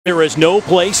There is no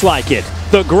place like it.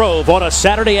 The Grove on a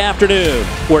Saturday afternoon,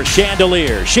 where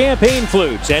chandeliers, champagne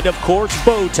flutes, and of course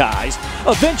bow ties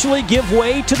eventually give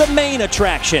way to the main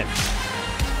attraction,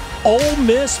 Ole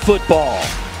Miss football.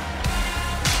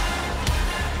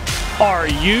 Are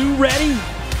you ready?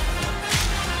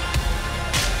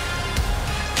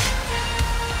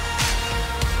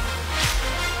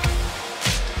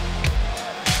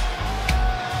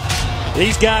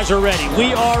 These guys are ready.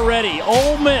 We are ready.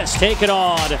 Ole Miss taking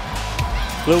on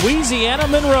Louisiana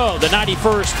Monroe, the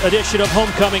 91st edition of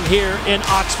homecoming here in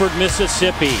Oxford,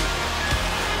 Mississippi.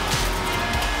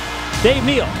 Dave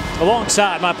Neal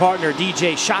alongside my partner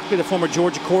DJ Shockley, the former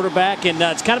Georgia quarterback, and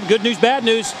it's kind of good news, bad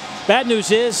news. Bad news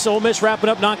is Ole Miss wrapping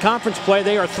up non-conference play.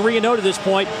 They are 3-0 to this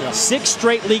point. 6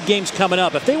 straight league games coming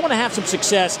up. If they want to have some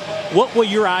success, what will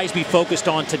your eyes be focused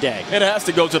on today? It has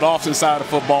to go to the offensive side of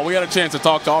football. We had a chance to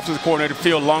talk to offensive coordinator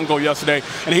Phil Longo yesterday,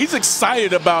 and he's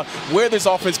excited about where this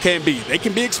offense can be. They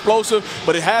can be explosive,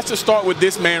 but it has to start with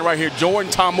this man right here,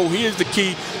 Jordan Ta'amu. He is the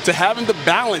key to having the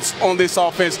balance on this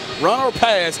offense. Run or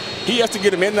pass, he has to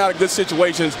get him in and out of good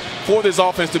situations for this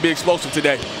offense to be explosive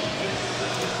today.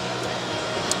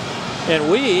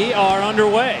 And we are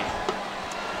underway.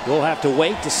 We'll have to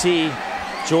wait to see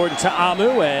Jordan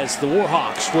Ta'amu as the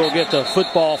Warhawks will get the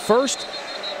football first.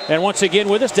 And once again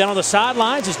with us down on the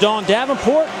sidelines is Dawn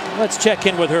Davenport. Let's check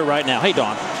in with her right now. Hey,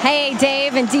 Dawn. Hey,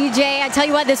 Dave and DJ. I tell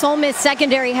you what, this Ole Miss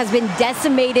secondary has been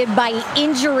decimated by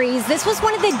injuries. This was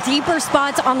one of the deeper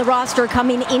spots on the roster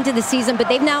coming into the season, but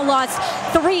they've now lost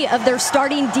 3 of their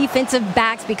starting defensive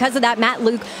backs. Because of that, Matt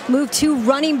Luke moved 2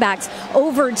 running backs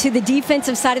over to the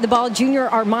defensive side of the ball, junior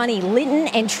Armani Linton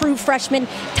and true freshman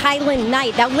Tylen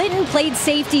Knight. Now, Linton played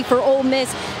safety for Ole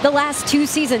Miss the last 2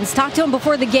 seasons. Talked to him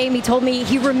before the game. He told me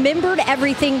he remembered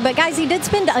everything, but guys, he did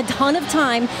spend a ton of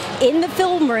time in the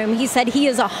film room. He said he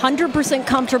is 100%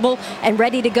 comfortable and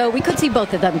ready to go. We could see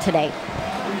both of them today.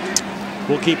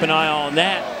 We'll keep an eye on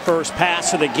that. First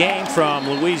pass of the game from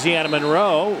Louisiana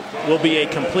Monroe will be a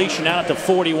completion out at the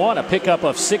 41, a pickup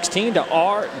of 16 to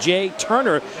R.J.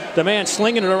 Turner, the man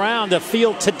slinging it around the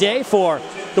field today for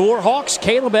the Warhawks,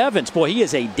 Caleb Evans. Boy, he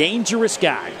is a dangerous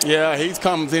guy. Yeah, he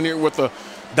comes in here with a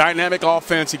dynamic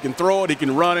offense. He can throw it, he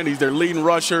can run it, he's their leading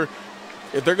rusher.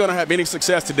 If they're going to have any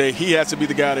success today, he has to be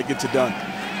the guy that gets it done.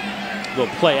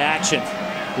 Little play action.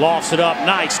 Lofts it up.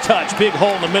 Nice touch. Big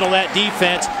hole in the middle of that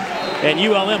defense. And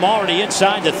ULM already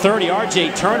inside the 30.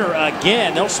 R.J. Turner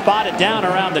again. They'll spot it down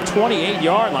around the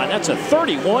 28-yard line. That's a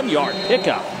 31-yard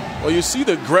pickup. Well, you see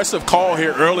the aggressive call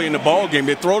here early in the ball game.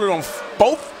 They throw it on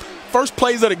both first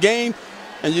plays of the game.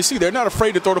 And you see they're not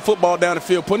afraid to throw the football down the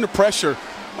field, putting the pressure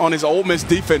on his Ole Miss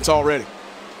defense already.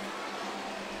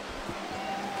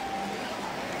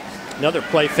 Another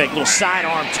play fake, little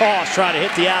sidearm toss, trying to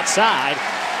hit the outside.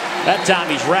 That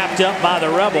time he's wrapped up by the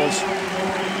Rebels.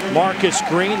 Marcus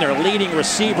Green, their leading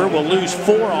receiver, will lose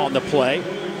 4 on the play.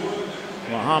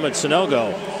 Mohamed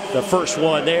Sanogo, the first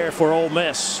one there for Ole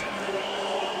Miss.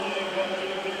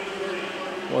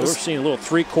 Well, we're seeing a little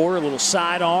 3-quarter, a little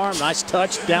sidearm, nice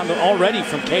touch down already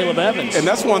from Caleb Evans. And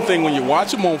that's one thing when you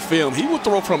watch him on film, he will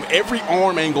throw from every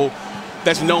arm angle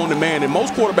that's known to man. And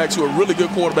most quarterbacks who are really good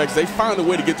quarterbacks, they find a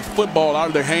way to get the football out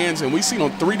of their hands. And we've seen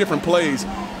on 3 different plays,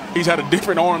 he's had a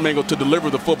different arm angle to deliver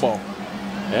the football.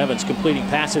 Evans completing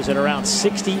passes at around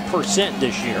 60%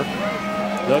 this year.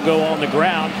 They'll go on the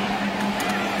ground.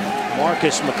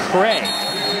 Marcus McCray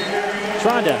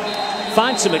trying to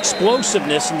find some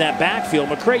explosiveness in that backfield.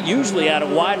 McCray usually out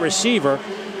of wide receiver.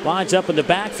 Lines up in the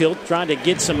backfield trying to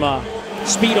get some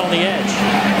speed on the edge.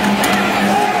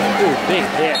 Ooh, big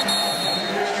hit.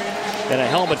 And a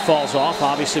helmet falls off.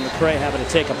 Obviously, McCray having to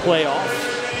take a play off.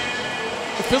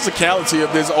 The physicality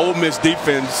of this Ole Miss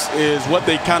defense is what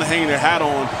they kind of hang their hat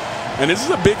on. And this is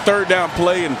a big 3rd down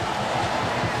play. And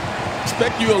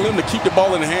expect ULM to keep the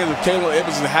ball in the hands of Caleb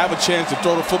Evans and have a chance to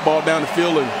throw the football down the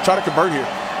field and try to convert here.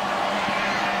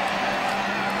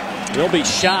 They'll be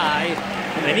shy.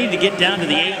 They need to get down to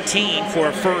the 18 for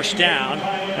a first down.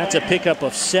 That's a pickup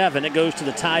of 7. It goes to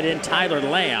the tight end, Tyler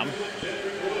Lamb.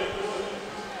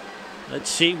 Let's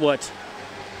see what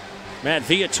Matt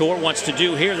Viator wants to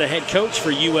do here, the head coach for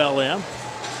ULM.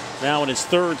 Now in his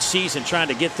 3rd season trying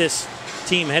to get this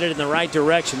team headed in the right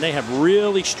direction. They have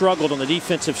really struggled on the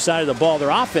defensive side of the ball. Their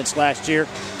offense last year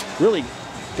really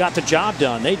got the job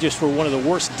done. They just were one of the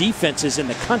worst defenses in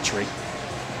the country.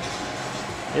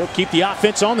 They'll keep the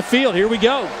offense on the field. Here we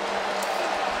go.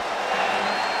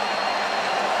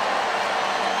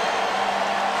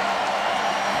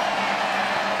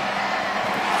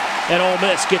 And Ole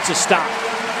Miss gets a stop.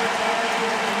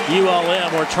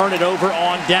 ULM will turn it over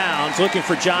on downs, looking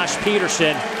for Josh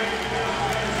Peterson.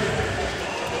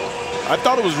 I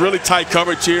thought it was really tight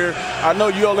coverage here. I know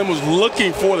ULM was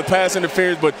looking for the pass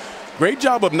interference, but great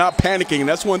job of not panicking.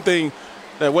 That's one thing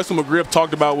that Wesley McGriff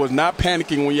talked about, was not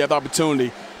panicking when you have the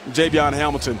opportunity. Javion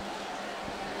Hamilton.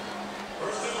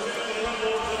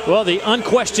 Well, the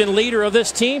unquestioned leader of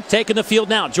this team taking the field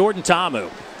now, Jordan Ta'amu.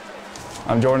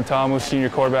 I'm Jordan Ta'amu, senior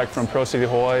quarterback from Pro City,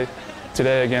 Hawaii.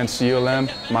 Today against ULM,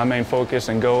 my main focus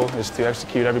and goal is to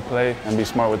execute every play and be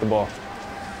smart with the ball.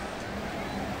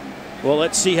 Well,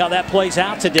 let's see how that plays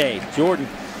out today. Jordan,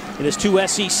 in his 2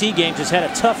 SEC games, has had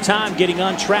a tough time getting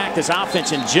untracked, as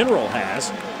offense in general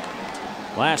has.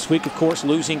 Last week, of course,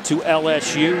 losing to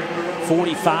LSU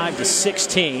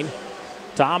 45-16.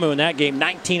 Ta'amu in that game,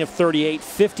 19 of 38,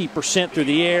 50% through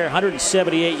the air,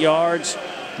 178 yards,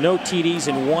 no TDs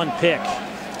and 1 pick.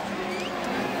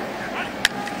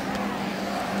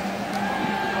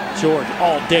 Jordan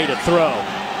all day to throw,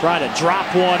 trying to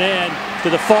drop one in to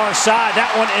the far side.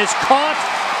 That one is caught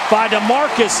by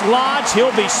DeMarcus Lodge.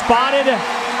 He'll be spotted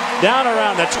down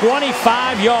around the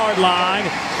 25-yard line.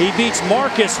 He beats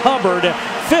Marcus Hubbard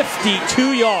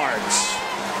 52 yards.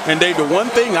 And Dave, the one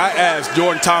thing I asked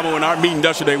Jordan Ta'amu in our meeting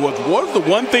yesterday was, what is the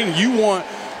one thing you want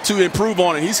to improve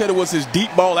on? And he said it was his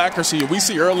deep ball accuracy. We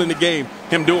see early in the game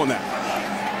him doing that.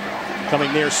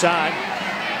 Coming near side,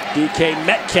 DK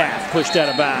Metcalf pushed out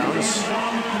of bounds.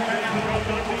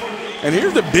 And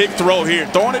here's the big throw here,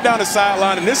 throwing it down the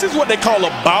sideline. And this is what they call a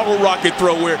bottle rocket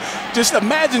throw, where just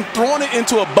imagine throwing it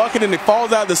into a bucket and it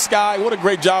falls out of the sky. What a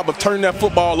great job of turning that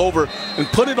football over and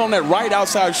put it on that right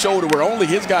outside shoulder where only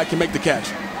his guy can make the catch.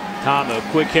 Ta'amu,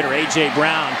 quick hitter, A.J.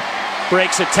 Brown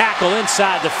breaks a tackle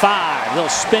inside the 5. They'll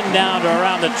spin down to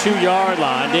around the 2-yard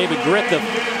line. David Griffith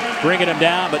bringing him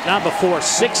down, but not before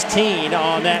 16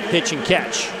 on that pitch and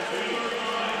catch.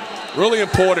 Really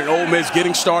important, Ole Miss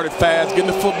getting started fast, getting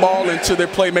the football into their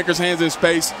playmakers' hands in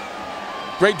space.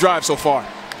 Great drive so far.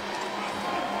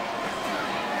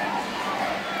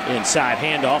 Inside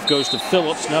handoff goes to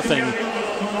Phillips. Nothing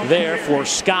there for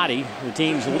Scotty, the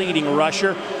team's leading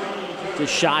rusher.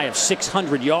 Just shy of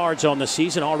 600 yards on the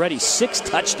season, already 6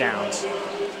 touchdowns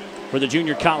for the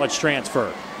junior college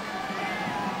transfer.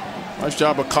 Nice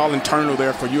job of Colin Turner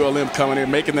there for ULM coming in,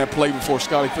 making that play before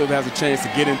Scotty Phillips has a chance to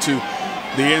get into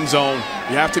the end zone.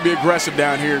 You have to be aggressive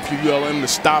down here if you're ULM to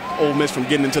stop Ole Miss from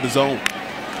getting into the zone.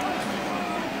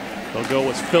 They'll go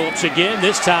with Phillips again.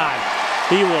 This time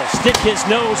he will stick his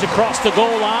nose across the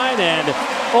goal line, and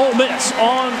Ole Miss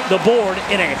on the board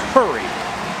in a hurry.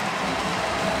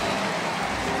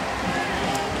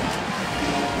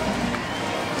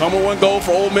 Number 1 goal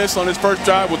for Ole Miss on his first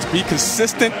drive was to be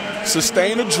consistent,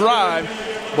 sustain a drive,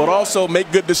 but also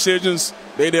make good decisions.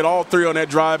 They did all 3 on that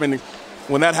drive, and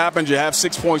when that happens, you have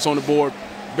 6 points on the board.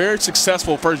 Very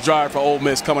successful first drive for Ole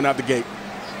Miss coming out the gate.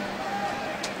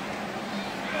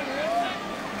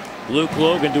 Luke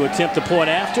Logan to attempt the point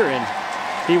after, and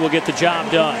he will get the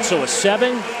job done. So a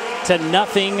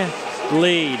 7-0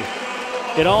 lead.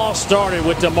 It all started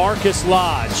with DeMarcus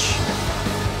Lodge.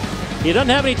 He doesn't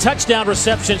have any touchdown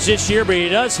receptions this year, but he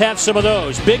does have some of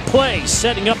those. Big plays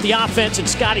setting up the offense, and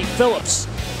Scotty Phillips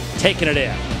taking it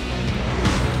in.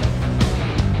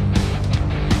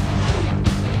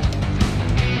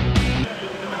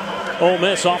 Ole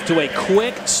Miss off to a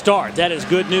quick start. That is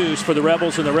good news for the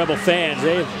Rebels and the Rebel fans.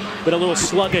 They've been a little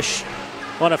sluggish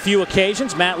on a few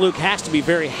occasions. Matt Luke has to be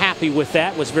very happy with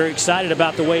that. Was very excited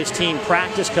about the way his team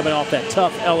practiced coming off that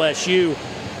tough LSU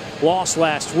loss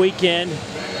last weekend.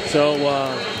 So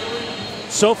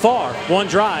far, 1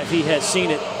 drive, he has seen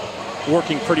it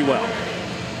working pretty well.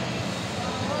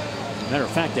 Matter of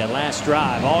fact, that last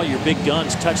drive, all your big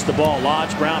guns touched the ball.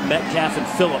 Lodge, Brown, Metcalf, and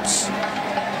Phillips.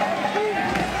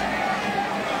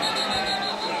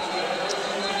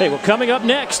 Hey, well, coming up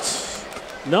next,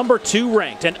 number 2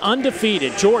 ranked and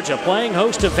undefeated Georgia playing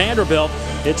host to Vanderbilt.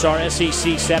 It's our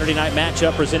SEC Saturday night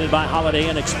matchup presented by Holiday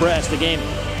Inn Express. The game,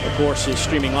 of course, is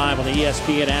streaming live on the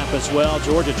ESPN app as well.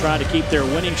 Georgia trying to keep their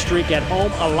winning streak at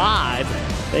home alive.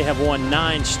 They have won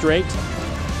 9 straight.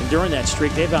 And during that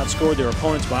streak, they've outscored their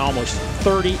opponents by almost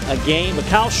 30 a game. But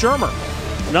Kyle Shermer,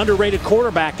 an underrated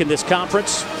quarterback in this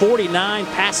conference, 49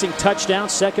 passing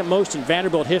touchdowns, second most in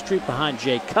Vanderbilt history behind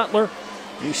Jay Cutler.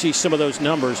 You see some of those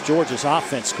numbers. Georgia's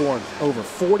offense scoring over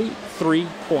 43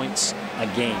 points a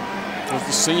game. Does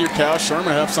the senior Kyle Shermer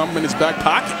have something in his back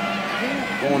pocket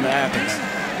going to Athens?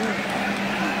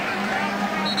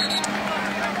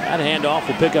 That handoff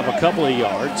will pick up a couple of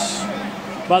yards.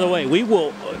 By the way, we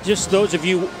will, just those of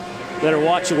you that are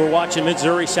watching, we're watching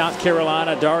Missouri, South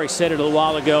Carolina. Dari said it a little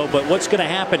while ago, but what's going to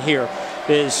happen here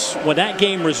is when that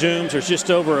game resumes, there's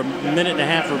just over a minute and a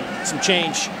half or some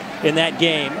change in that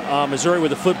game, Missouri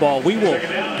with the football. We will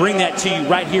bring that to you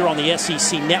right here on the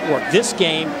SEC Network. This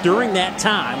game, during that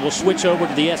time, we'll switch over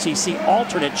to the SEC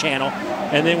alternate channel,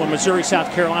 and then when Missouri,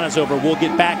 South Carolina is over, we'll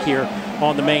get back here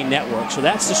on the main network. So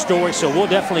that's the story. So we'll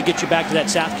definitely get you back to that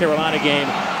South Carolina game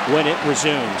when it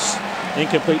resumes.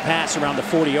 Incomplete pass around the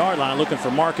 40-yard line, looking for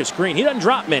Marcus Green. He doesn't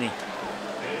drop many.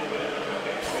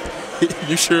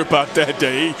 You sure about that,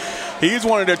 Day? He's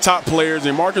one of their top players,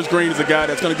 and Marcus Green is a guy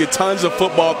that's going to get tons of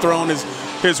football thrown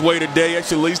his way today.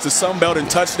 Actually leads the Sun Belt in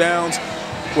touchdowns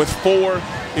with 4.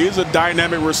 He's a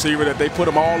dynamic receiver that they put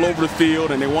him all over the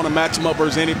field, and they want to match him up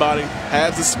versus anybody.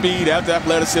 Has the speed, has the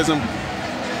athleticism.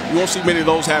 You won't see many of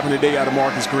those happen today out of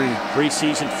Marcus Green.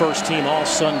 Preseason first team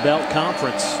All-Sun Belt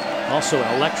Conference. Also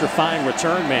an electrifying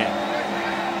return man.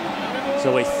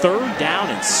 So a 3rd down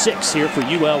and 6 here for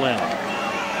ULM.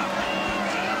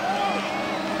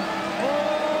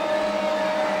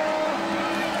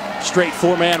 Straight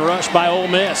 4-man rush by Ole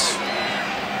Miss.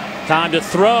 Time to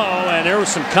throw, and there was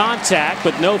some contact,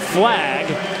 but no flag.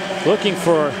 Looking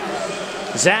for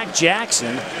Zach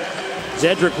Jackson.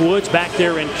 Zedrick Woods back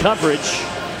there in coverage.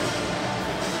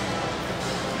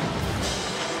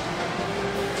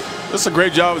 That's a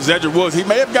great job of Zedrick Woods. He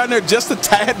may have gotten there just a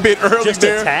tad bit early. Just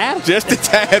a tad? Just a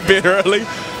tad bit early.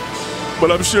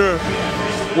 But I'm sure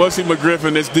Wesley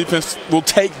McGriffin, this defense will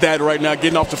take that right now,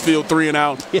 getting off the field 3 and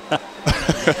out. Yeah.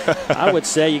 I would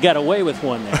say you got away with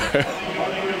one there.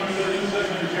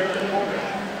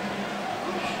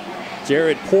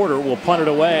 Jared Porter will punt it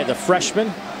away. The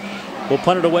freshman will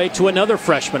punt it away to another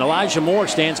freshman. Elijah Moore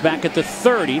stands back at the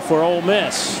 30 for Ole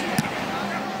Miss.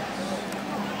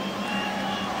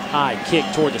 High kick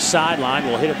toward the sideline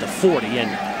will hit at the 40,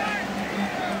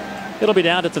 and it'll be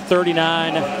down at the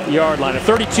 39-yard line. A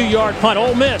 32-yard punt.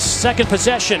 Ole Miss, second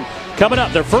possession coming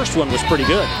up. Their first one was pretty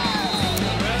good.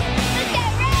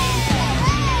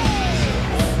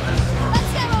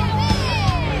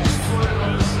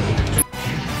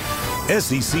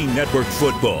 SEC Network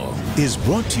Football is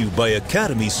brought to you by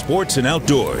Academy Sports and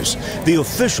Outdoors, the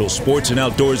official sports and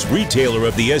outdoors retailer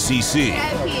of the SEC.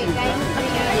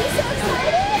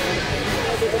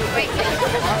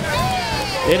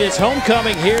 It is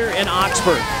homecoming here in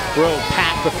Oxford. Grove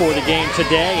packed before the game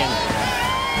today, and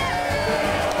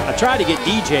I tried to get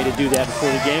DJ to do that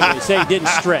before the game, but he said he didn't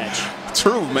stretch.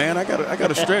 True, man. I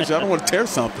gotta stretch. I don't want to tear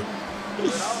something.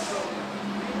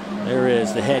 There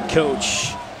is the head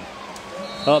coach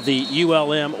of the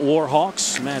ULM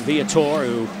Warhawks, Matt Viator,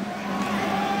 who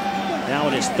now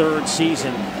in his 3rd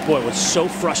season, boy, was so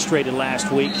frustrated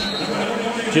last week.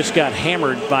 Just got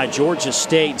hammered by Georgia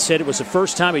State. Said it was the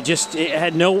first time. It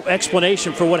had no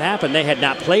explanation for what happened. They had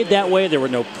not played that way. There were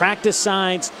no practice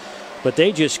signs, but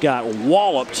they just got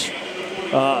walloped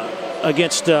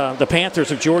against the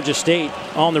Panthers of Georgia State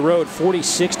on the road,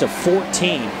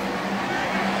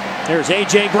 46-14. There's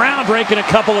A.J. Brown breaking a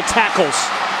couple of tackles.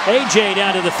 A.J.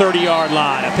 down to the 30-yard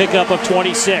line, a pickup of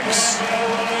 26.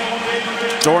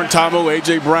 Jordan Ta'amu,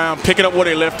 A.J. Brown picking up where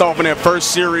they left off in that first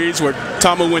series where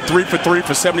Ta'amu went 3 for 3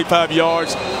 for 75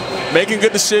 yards. Making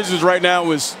good decisions right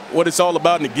now is what it's all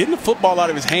about, and getting the football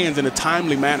out of his hands in a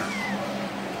timely manner.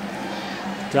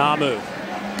 Ta'amu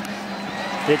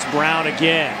hits Brown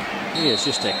again. He is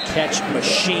just a catch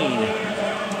machine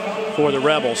for the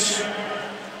Rebels.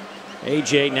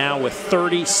 A.J. now with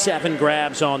 37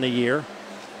 grabs on the year.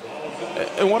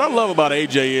 And what I love about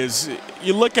A.J. is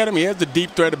you look at him, he has the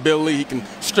deep threat ability, he can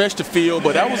stretch the field,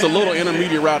 but that was a little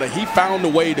intermediate route. He found a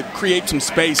way to create some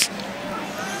space,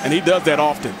 and he does that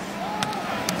often.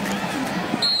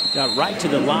 Got right to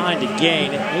the line to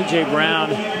gain. A.J. Brown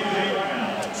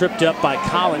tripped up by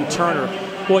Colin Turner.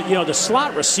 Well, you know, the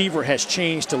slot receiver has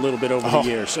changed a little bit over the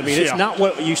years. I mean, it's not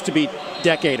what it used to be a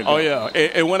decade ago. Oh, yeah.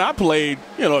 And when I played,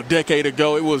 you know, a decade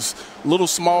ago, it was little,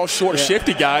 small, short,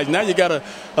 shifty guys. Now you got a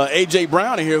A.J.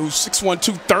 Brown in here who's 6'1",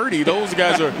 230. Those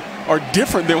guys are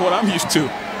different than what I'm used to.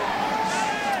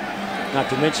 Not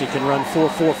to mention can run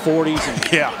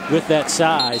 4.40s and with that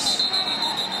size.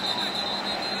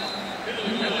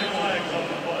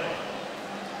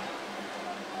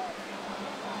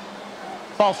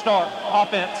 False start,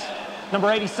 offense,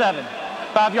 number 87,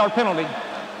 5-yard penalty,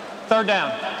 3rd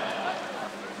down.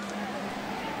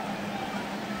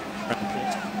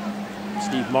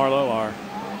 Steve Marlowe,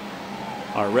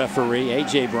 our referee.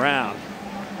 A.J. Brown,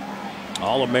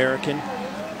 All-American,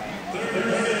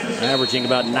 averaging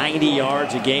about 90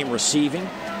 yards a game receiving,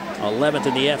 11th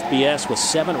in the FBS with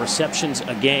 7 receptions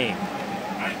a game.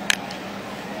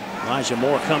 Elijah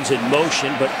Moore comes in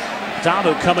motion, but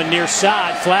Ta'amu coming near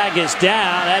side. Flag is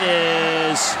down. That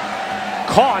is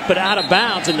caught, but out of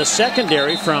bounds in the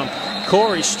secondary from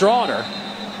Corey Straughter.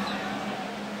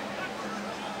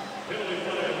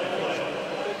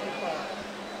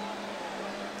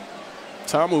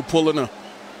 Tamu pulling a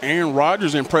Aaron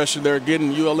Rodgers impression there,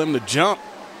 getting ULM to jump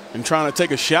and trying to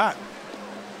take a shot.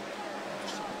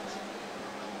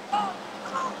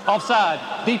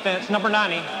 Offside, defense, number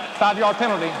 90, 5-yard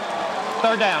penalty,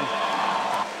 3rd down.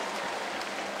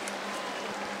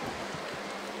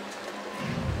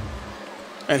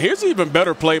 And here's an even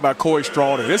better play by Corey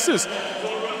Strawder. This is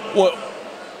what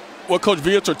Coach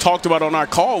Viator talked about on our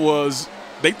call was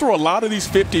they throw a lot of these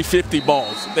 50-50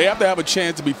 balls. They have to have a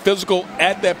chance to be physical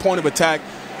at that point of attack,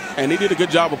 and they did a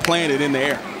good job of playing it in the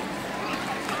air.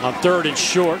 On 3rd and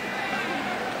short,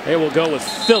 they will go with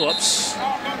Phillips,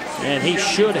 and he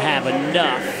should have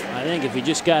enough. I think if he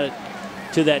just got it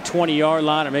to that 20-yard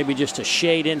line or maybe just a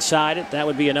shade inside it, that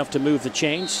would be enough to move the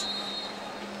chains.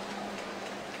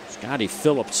 Scotty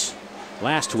Phillips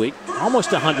last week,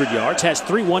 almost 100 yards, has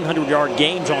 3 100-yard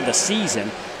games on the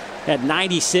season. Had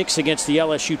 96 against the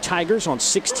LSU Tigers on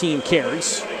 16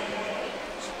 carries.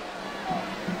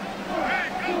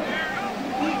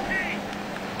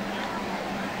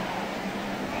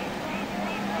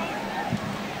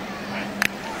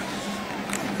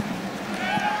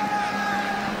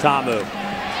 Tamu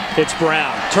hits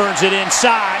Brown, turns it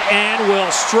inside, and will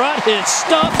strut his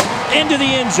stuff into the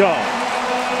end zone.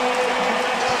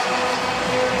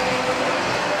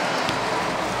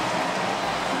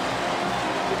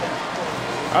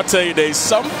 I'll tell you, there's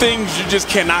some things you just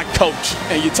cannot coach.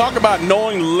 And you talk about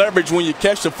knowing leverage when you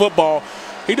catch the football.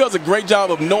 He does a great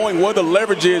job of knowing where the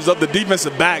leverage is of the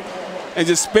defensive back and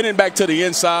just spinning back to the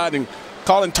inside. And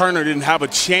Colin Turner didn't have a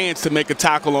chance to make a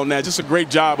tackle on that. Just a great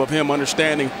job of him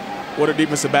understanding what a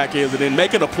defensive back is and then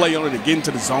making a play on it and get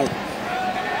into the zone.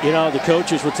 You know, the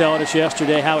coaches were telling us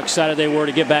yesterday how excited they were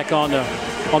to get back on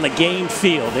the game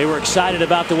field. They were excited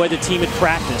about the way the team had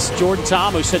practiced. Jordan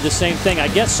Tamu said the same thing. I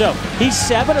guess so. He's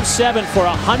 7 of 7 for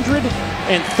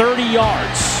 130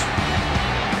 yards.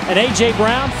 And A.J.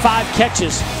 Brown, 5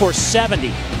 catches for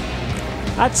 70.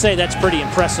 I'd say that's pretty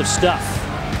impressive stuff.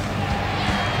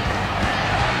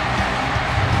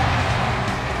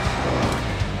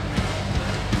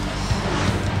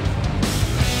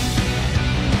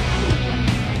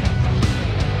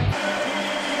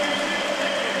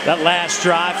 That last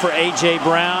drive for A.J.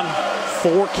 Brown,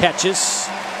 4 catches.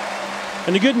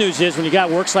 And the good news is when you got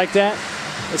works like that,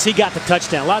 is he got the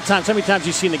touchdown. A lot of times, how many times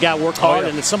you've seen the guy work hard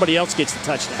and then somebody else gets the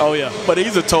touchdown? Oh, yeah. But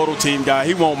he's a total team guy.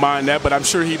 He won't mind that, but I'm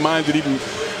sure he minds it even.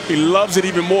 He loves it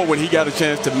even more when he got a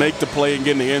chance to make the play and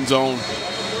get in the end zone.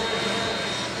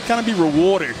 Kind of be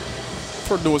rewarded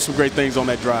for doing some great things on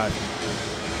that drive.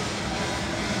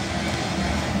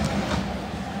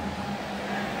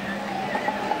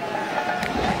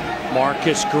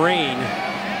 Marcus Green,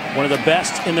 one of the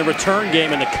best in the return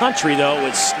game in the country, though,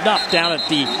 was snuffed down at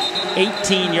the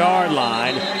 18-yard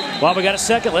line. Well, we got a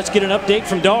second. Let's get an update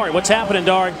from Dari. What's happening,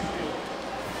 Dari?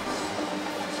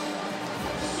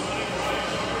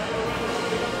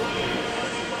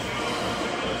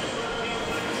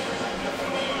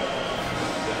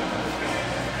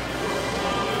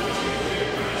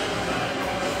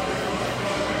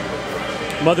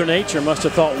 Mother Nature must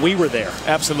have thought we were there.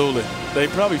 Absolutely. They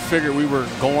probably figured we were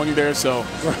going there, so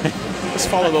let's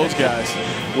follow those guys.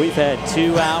 We've had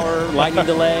 2-hour lightning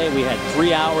delay. We had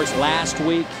 3 hours last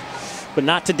week, but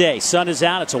not today. Sun is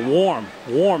out. It's a warm,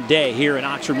 warm day here in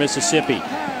Oxford, Mississippi.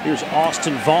 Here's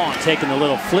Austin Vaughn taking the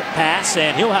little flip pass,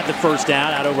 and he'll have the first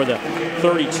down out over the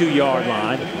 32-yard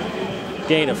line.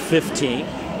 Gain of 15.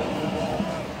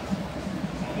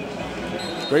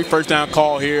 Great first down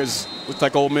call here. Looks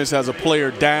like Ole Miss has a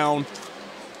player down.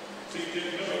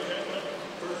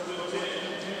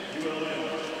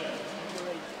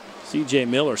 C.J.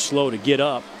 Miller slow to get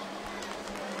up.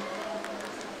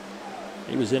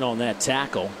 He was in on that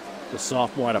tackle, the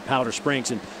sophomore out of Powder Springs.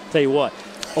 And tell you what,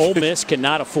 Ole Miss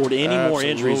cannot afford any more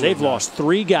injuries. They've lost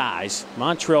 3 guys,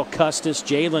 Montrell Custis,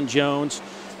 Jalen Jones.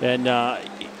 And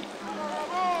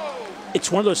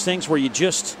it's one of those things where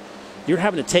you're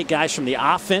having to take guys from the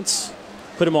offense,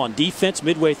 put them on defense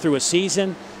midway through a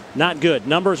season. Not good.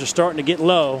 Numbers are starting to get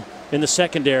low in the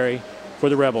secondary for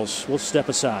the Rebels. We'll step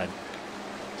aside.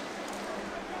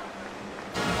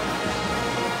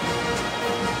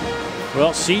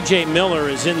 Well, C.J. Miller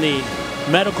is in the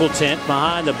medical tent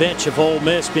behind the bench of Ole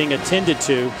Miss being attended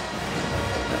to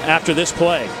after this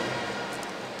play.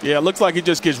 Yeah, it looks like he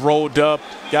just gets rolled up.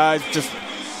 Guys just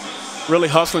really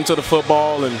hustling to the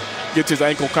football and gets his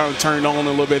ankle kind of turned on a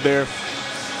little bit there.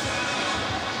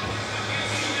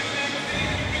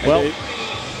 Well,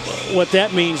 what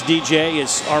that means, DJ,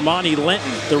 is Armani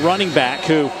Linton, the running back,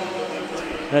 who,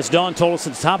 as Dawn told us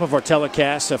at the top of our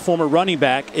telecast, a former running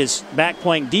back, is back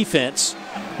playing defense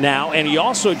now. And he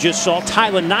also just saw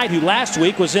Tyler Knight, who last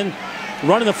week was in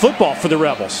running the football for the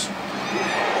Rebels.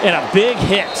 And a big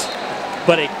hit,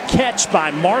 but a catch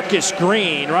by Marcus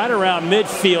Green right around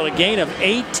midfield, a gain of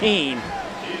 18.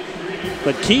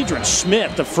 But Keidron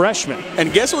Smith, the freshman.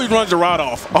 And guess who he runs the route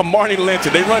off? Marnie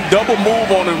Linton. They run double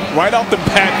move on him right off the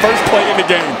bat, first play in the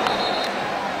game.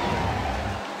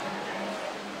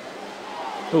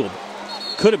 Ooh,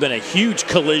 could have been a huge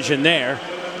collision there.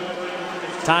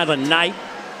 Tyler Knight.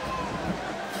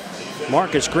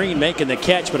 Marcus Green making the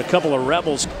catch, but a couple of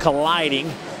Rebels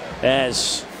colliding,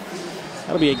 as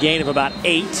that'll be a gain of about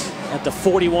 8 at the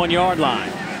 41-yard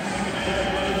line.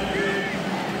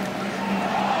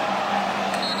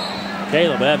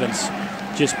 Caleb Evans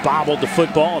just bobbled the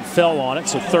football and fell on it,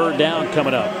 so third down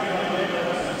coming up.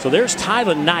 So there's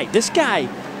Tyler Knight. This guy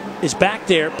is back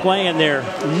there playing their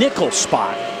nickel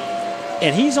spot,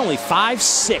 and he's only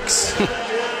 5'6".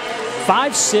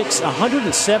 5'6",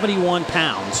 171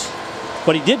 pounds.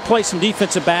 But he did play some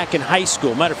defensive back in high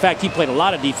school. Matter of fact, he played a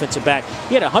lot of defensive back.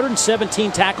 He had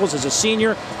 117 tackles as a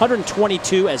senior,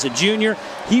 122 as a junior.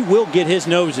 He will get his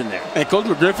nose in there. And Coach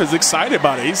McGriff is excited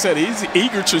about it. He said he's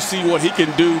eager to see what he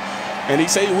can do. And he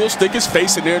said he will stick his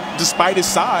face in there despite his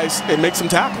size and make some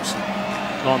tackles.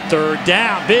 On third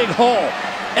down, big hole.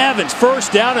 Evans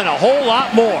first down and a whole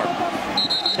lot more.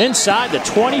 Inside the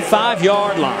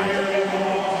 25-yard line.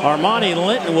 Armani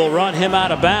Linton will run him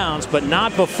out of bounds, but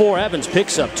not before Evans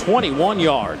picks up 21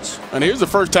 yards. And here's the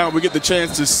first time we get the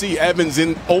chance to see Evans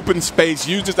in open space,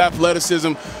 use his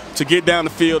athleticism to get down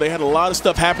the field. They had a lot of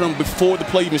stuff happening before the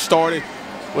play even started.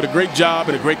 What a great job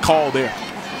and a great call there.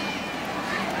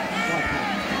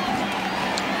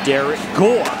 Derek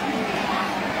Gore.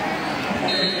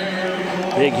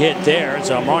 Big hit there as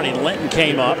Armani Linton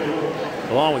came up,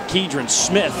 along with Keidron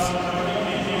Smith.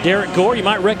 Derek Gore, you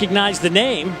might recognize the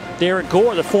name. Derek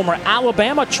Gore, the former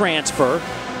Alabama transfer,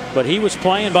 but he was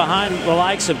playing behind the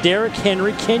likes of Derrick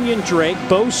Henry, Kenyon Drake,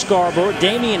 Bo Scarborough,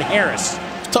 Damian Harris.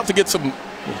 Tough to get some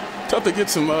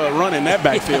run in that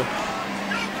backfield.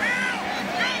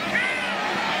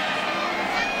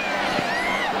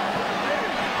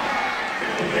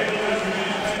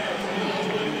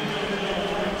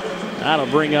 That'll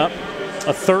bring up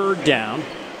a third down.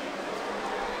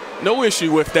 No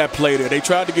issue with that play there. They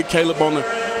tried to get Caleb on the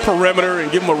perimeter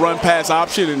and give him a run-pass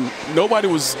option, and nobody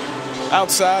was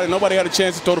outside, and nobody had a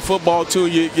chance to throw the football to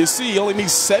you. You see, he only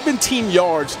needs 17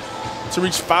 yards to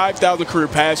reach 5,000 career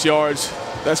pass yards.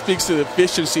 That speaks to the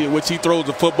efficiency in which he throws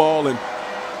the football, and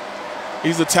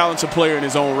he's a talented player in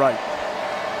his own right.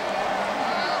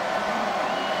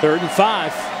 3rd and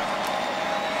 5.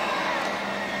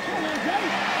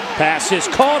 Pass is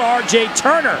caught. R.J.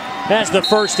 Turner has the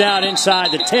first down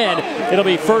inside the 10. It'll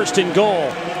be 1st and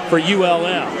goal for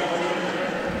ULM.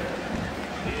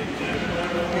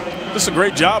 Just a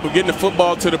great job of getting the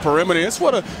football to the perimeter. It's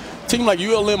what a team like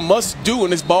ULM must do in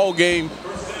this ball game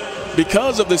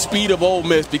because of the speed of Ole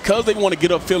Miss, because they want to get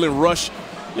upfield and rush.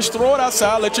 Just throw it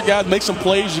outside, let your guys make some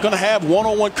plays. You're going to have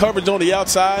one-on-one coverage on the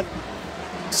outside.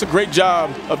 It's a great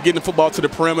job of getting the football to the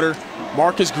perimeter.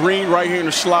 Marcus Green right here in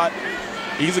the slot.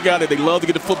 He's a guy that they love to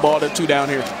get the football to down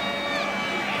here.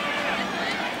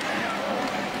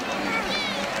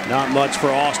 Not much for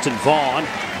Austin Vaughn.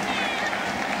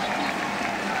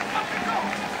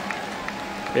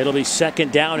 It'll be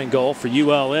 2nd down and goal for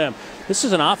ULM. This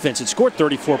is an offense that scored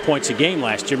 34 points a game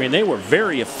last year. I mean, they were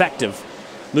very effective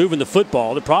moving the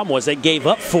football. The problem was they gave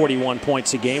up 41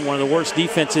 points a game, one of the worst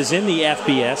defenses in the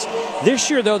FBS. This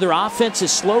year, though, their offense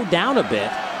has slowed down a bit.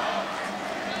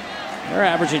 They're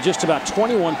averaging just about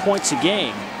 21 points a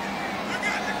game.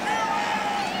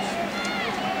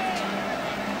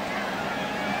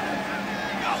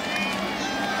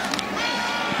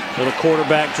 Little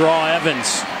quarterback draw,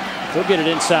 Evans. He'll get it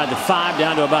inside the 5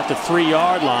 down to about the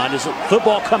 3-yard line. Does the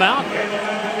football come out?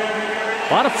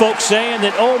 A lot of folks saying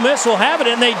that Ole Miss will have it,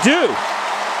 and they do.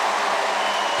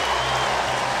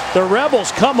 The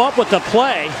Rebels come up with the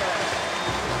play.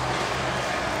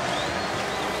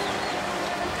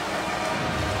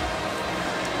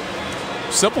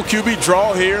 Simple QB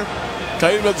draw here.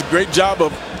 Caleb does a great job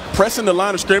of pressing the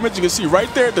line of scrimmage. You can see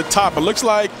right there at the top, it looks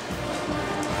like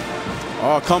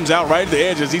it comes out right at the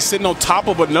edges. He's sitting on top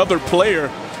of another player.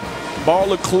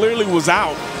 Ball clearly was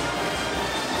out.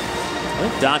 I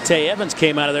think Dante Evans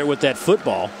came out of there with that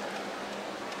football.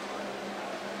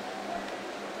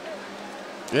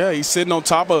 Yeah, he's sitting on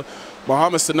top of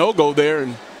Muhammad Sanogo there,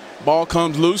 and ball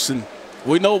comes loose. And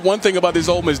we know one thing about this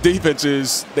Ole Miss defense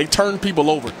is they turn people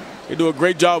over. They do a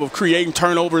great job of creating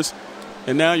turnovers,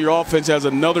 and now your offense has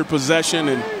another possession,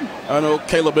 and I know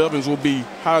Caleb Evans will be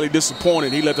highly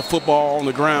disappointed. He let the football on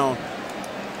the ground,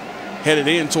 headed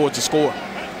in towards the score.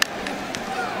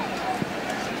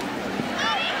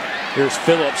 Here's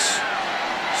Phillips.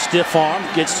 Stiff arm,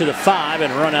 gets to the 5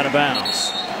 and run out of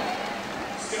bounds.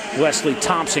 Wesley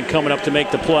Thompson coming up to make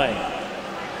the play.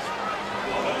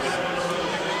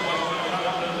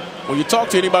 When you talk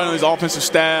to anybody on his offensive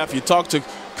staff, you talk to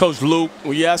Coach Luke,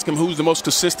 when you ask him who's the most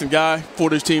consistent guy for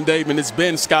this team, Dave, and it's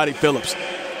been Scotty Phillips.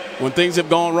 When things have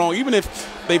gone wrong, even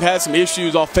if they've had some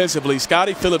issues offensively,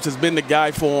 Scotty Phillips has been the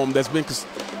guy for him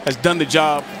has done the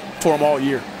job for him all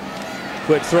year.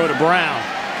 Quick throw to Brown.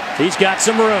 He's got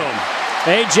some room.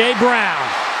 A.J. Brown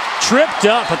tripped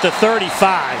up at the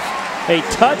 35. A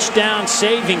touchdown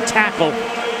saving tackle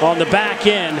on the back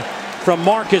end from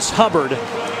Marcus Hubbard.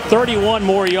 31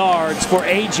 more yards for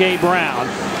A.J. Brown.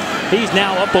 He's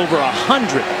now up over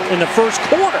 100 in the first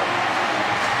quarter.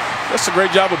 That's a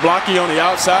great job of blocking on the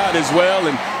outside as well.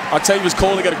 And Octavius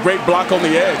Coley got a great block on the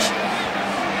edge.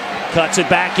 Cuts it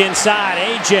back inside.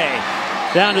 A.J.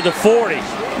 down to the 40.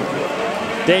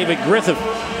 David Griffith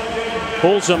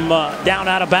pulls him down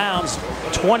out of bounds.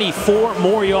 24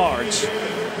 more yards.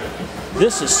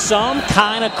 This is some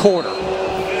kind of quarter.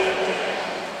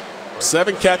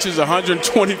 7 catches,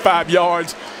 125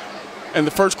 yards, and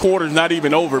the first quarter is not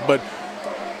even over. But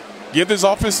give this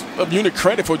offensive unit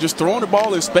credit for just throwing the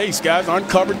ball in space. Guys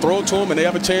uncovered, throw it to them, and they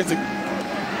have a chance to.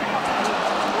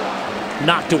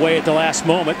 Knocked away at the last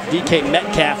moment. DK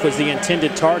Metcalf was the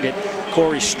intended target.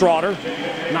 Corey Straughter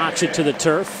knocks it to the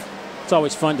turf. It's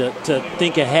always fun to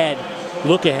think ahead,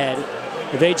 look ahead.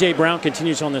 If A.J. Brown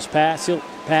continues on this path, he'll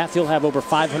have over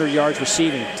 500 yards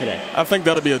receiving today. I think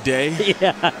that'll be a day.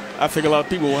 Yeah. I think a lot of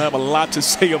people will have a lot to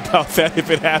say about that if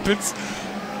it happens.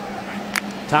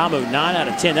 Tamu, 9 out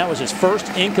of 10. That was his first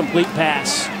incomplete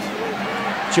pass.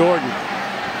 Jordan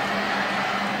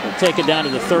will take it down to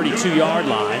the 32-yard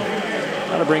line.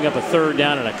 That'll bring up a third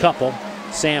down and a couple.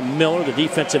 Sam Miller, the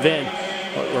defensive end,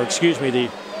 or excuse me, the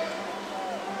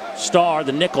star,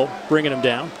 the nickel, bringing him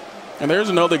down. And there's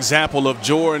another example of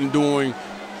Jordan doing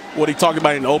what he talked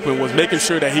about in the open, was making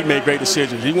sure that he made great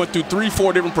decisions. He went through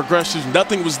 3-4 different progressions.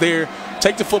 Nothing was there.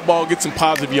 Take the football, get some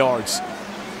positive yards.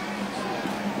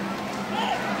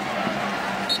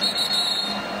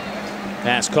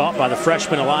 Pass caught by the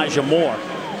freshman Elijah Moore.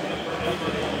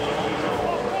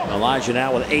 Elijah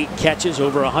now with 8 catches,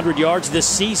 over 100 yards this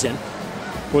season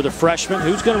for the freshman.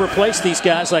 Who's going to replace these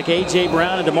guys like A.J.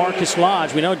 Brown and DeMarcus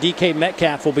Lodge? We know DK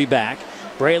Metcalf will be back.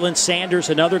 Braylon Sanders,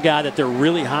 another guy that they're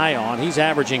really high on. He's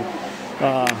averaging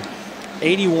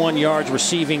 81 yards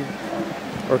receiving,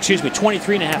 or excuse me,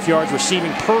 23.5 yards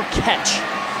receiving per catch.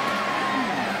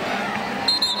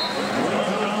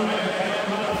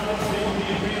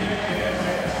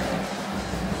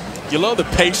 You love the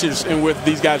patience in with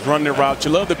these guys running their routes.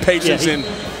 You love the patience in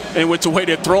with the way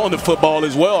they're throwing the football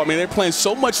as well. I mean, they're playing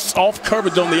so much soft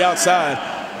coverage on the outside.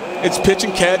 It's pitch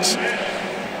and catch,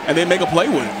 and they make a play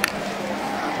with it.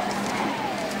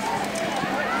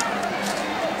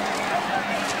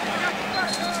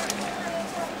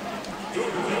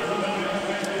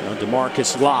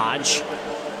 DeMarcus Lodge.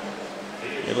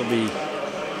 It'll be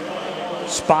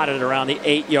spotted around the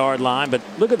 8-yard line, but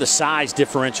look at the size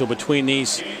differential between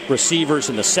these receivers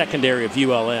and the secondary of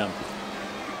ULM.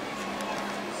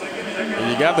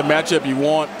 And you got the matchup you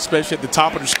want, especially at the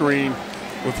top of the screen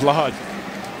with Lodge.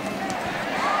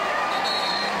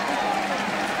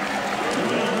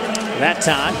 That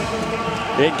time,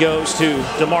 it goes to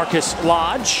DeMarcus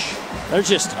Lodge. There's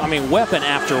just, I mean, weapon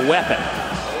after weapon.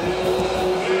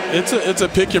 It's a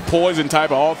pick your poison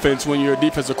type of offense when you're a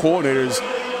defensive coordinator.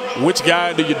 Which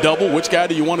guy do you double? Which guy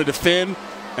do you want to defend?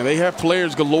 And they have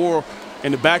players galore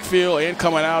in the backfield and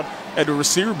coming out at the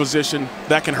receiver position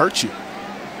that can hurt you.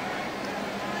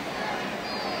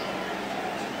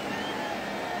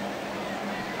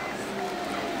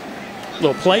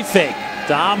 Little play fake.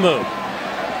 Damu.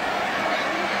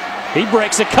 He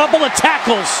breaks a couple of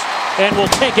tackles and will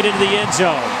take it into the end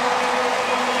zone.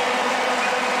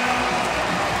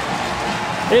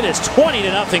 It is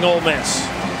 20-0 Ole Miss.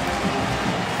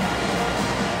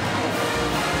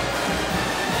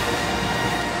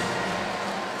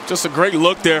 Just a great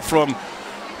look there from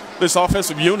this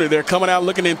offensive unit. They're coming out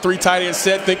looking in 3 tight end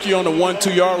set. Think you're on the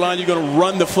 1-2 yard line. You're going to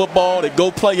run the football. They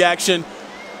go play action.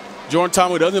 Jordan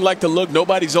Tamu doesn't like to look.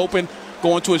 Nobody's open.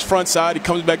 Going to his front side. He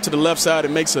comes back to the left side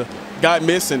and makes a guy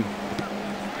miss. And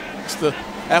it's the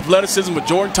athleticism of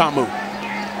Jordan Tamu.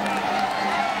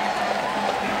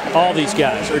 All these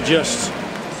guys are just,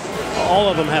 all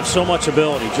of them have so much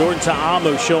ability. Jordan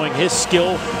Ta'amu showing his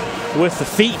skill with the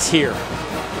feet here.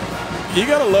 You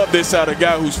got to love this out of a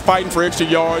guy who's fighting for extra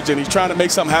yards and he's trying to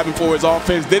make something happen for his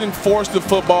offense. Didn't force the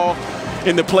football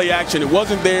in the play action. It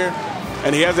wasn't there,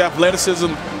 and he has athleticism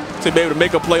to be able to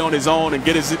make a play on his own and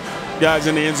get his guys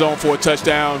in the end zone for a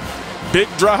touchdown. Big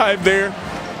drive there.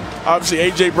 Obviously,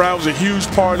 A.J. Brown was a huge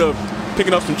part of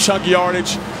picking up some chunk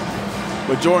yardage,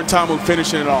 but Jordan Ta'amu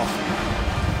finishing it off.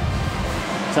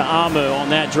 Ta'amu on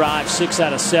that drive, 6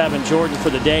 out of 7. Jordan for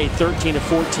the day, 13 of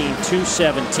 14,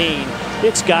 217.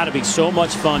 It's got to be so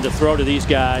much fun to throw to these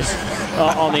guys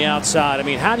on the outside. I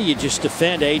mean, how do you just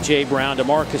defend A.J. Brown,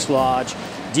 DeMarcus Lodge,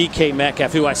 DK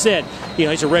Metcalf, who I said, you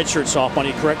know, he's a redshirt sophomore. I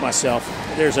need to correct myself.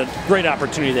 There's a great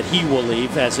opportunity that he will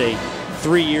leave as a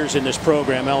 3 years in this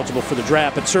program, eligible for the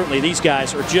draft. But certainly these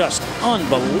guys are just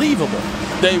unbelievable.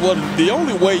 Well, the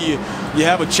only way you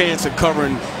have a chance of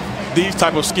covering these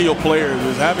type of skilled players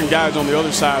is having guys on the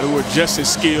other side who are just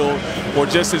as skilled or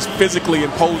just as physically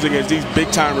imposing as these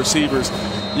big-time receivers.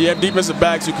 You have defensive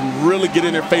backs who can really get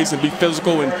in their face and be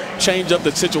physical and change up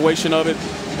the situation of it.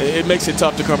 It makes it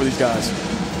tough to cover these guys.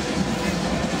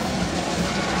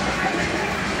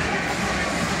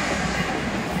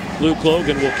 Luke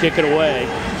Logan will kick it away.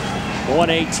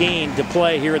 1:18 to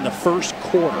play here in the first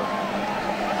quarter.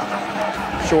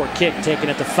 Short kick taken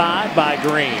at the 5 by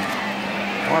Green.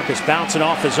 Marcus bouncing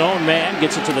off his own man,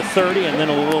 gets it to the 30, and then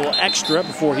a little extra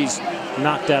before he's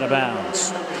knocked out of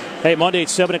bounds. Hey, Monday at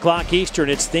 7 o'clock Eastern,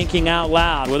 it's Thinking Out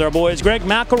Loud with our boys Greg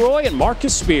McElroy and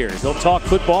Marcus Spears. They'll talk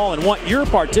football and want your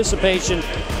participation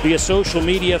via social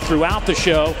media throughout the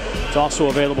show. It's also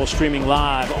available streaming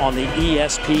live on the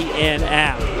ESPN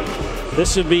app.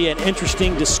 This will be an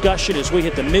interesting discussion as we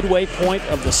hit the midway point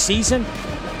of the season.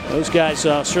 Those guys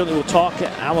certainly will talk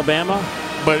Alabama.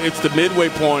 But it's the midway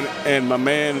point, and my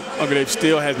man Uncle Dave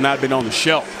still has not been on the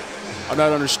shelf. I'm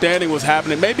not understanding what's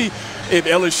happening. Maybe if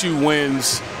LSU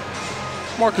wins,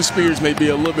 Marcus Spears may be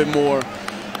a little bit more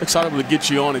excited to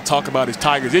get you on and talk about his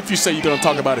Tigers. If you say you're going to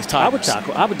talk about his Tigers.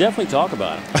 I would definitely talk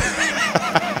about him.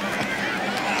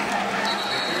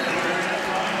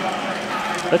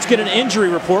 Let's get an injury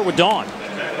report with Dawn.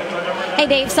 Hey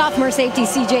Dave, sophomore safety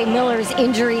C.J. Miller's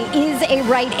injury is a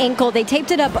right ankle. They taped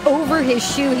it up over his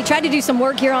shoe. He tried to do some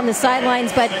work here on the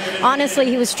sidelines, but honestly,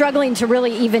 he was struggling to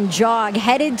really even jog.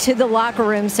 Headed to the locker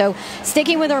room. So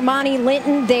sticking with Armani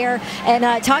Linton there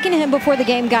and talking to him before the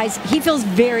game, guys, he feels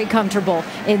very comfortable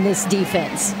in this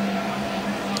defense.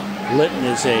 Linton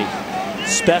is a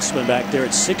specimen back there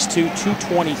at 6'2",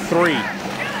 223,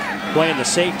 playing the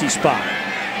safety spot.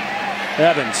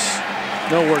 Evans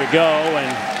nowhere to go,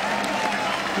 and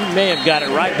he may have got it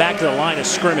right back to the line of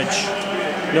scrimmage.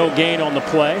 No gain on the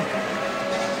play.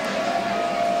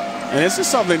 And this is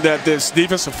something that this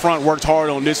defensive front worked hard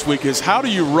on this week is how do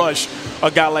you rush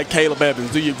a guy like Caleb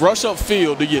Evans? Do you rush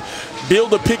upfield? Do you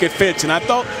build a picket fence? And I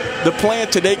thought the plan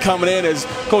today coming in, as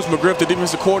Coach McGriff, the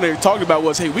defensive coordinator, talked about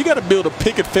was, hey, we got to build a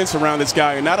picket fence around this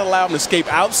guy and not allow him to escape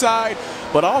outside,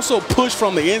 but also push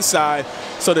from the inside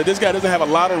so that this guy doesn't have a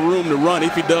lot of room to run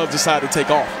if he does decide to take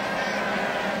off.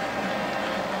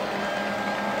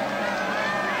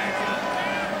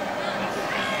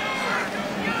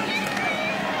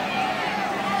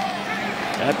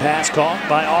 That pass caught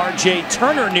by R.J.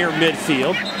 Turner near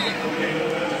midfield.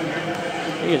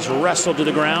 He is wrestled to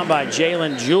the ground by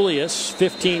Jalen Julius.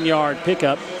 15-yard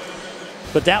pickup.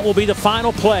 But that will be the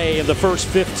final play of the first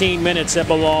 15 minutes that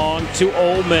belong to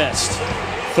Ole Miss.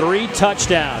 3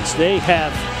 touchdowns. They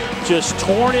have just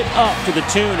torn it up to the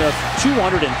tune of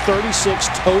 236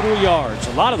 total yards.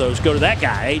 A lot of those go to that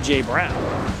guy, A.J. Brown.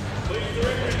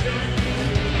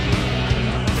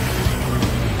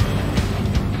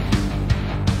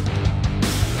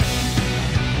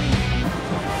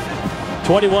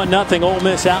 21-0 Ole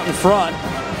Miss out in front.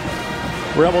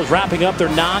 Rebels wrapping up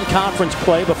their non-conference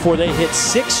play before they hit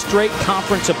 6 straight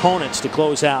conference opponents to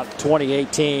close out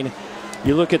 2018.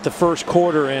 You look at the first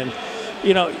quarter and,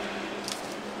 you know,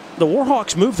 the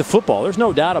Warhawks moved the football. There's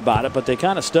no doubt about it, but they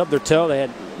kind of stubbed their toe. They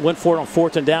went for it on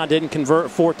 4th and down, didn't convert.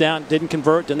 4th down, didn't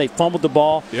convert. Then they fumbled the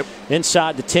ball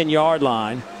inside the 10-yard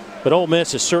line. But Ole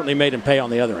Miss has certainly made him pay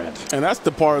on the other end. And that's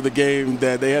the part of the game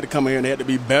that they had to come in here and they had to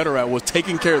be better at, was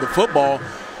taking care of the football,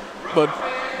 but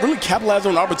really capitalize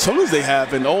on the opportunities they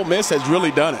have, and Ole Miss has really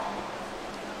done it.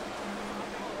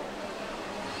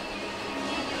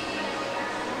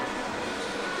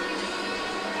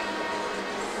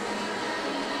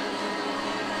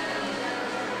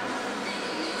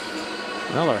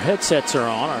 Well, our headsets are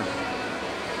on.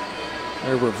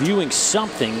 They're reviewing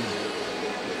something.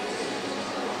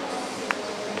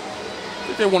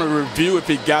 They want to review if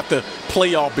he got the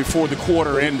playoff before the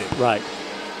quarter ended. Right.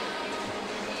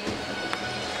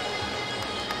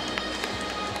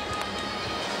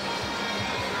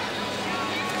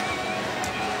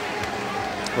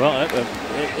 Well,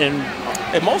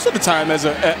 and most of the time,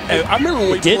 I remember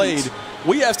when we played,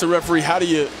 we asked the referee, how do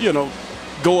you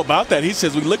go about that. He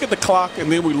says we look at the clock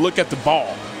and then we look at the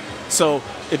ball. So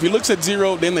if he looks at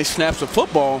 0, then they snaps the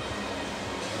football.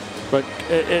 But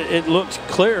it looked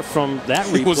clear from that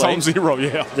replay. It was on 0,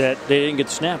 yeah. That they didn't get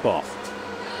the snap off.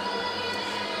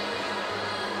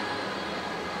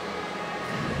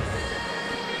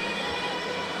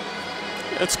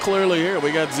 It's clearly here.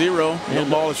 We got 0. No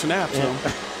ball is snapped. Yeah.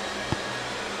 So.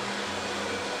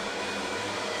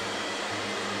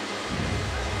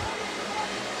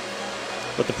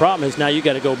 But the problem is now you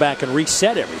got to go back and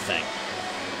reset everything.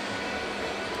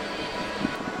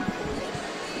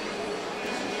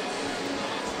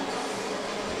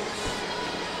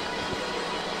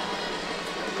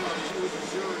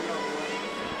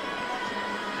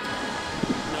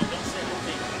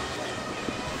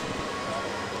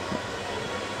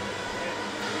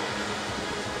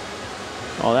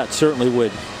 Oh, that certainly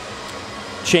would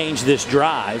change this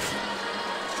drive.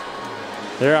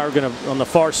 They are going to, on the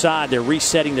far side, they're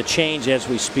resetting the change as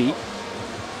we speak.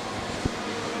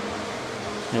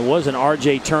 It was an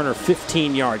R.J. Turner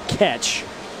 15-yard catch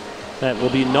that will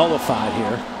be nullified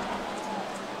here.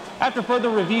 After further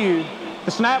review,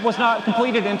 the snap was not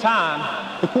completed in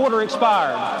time. The quarter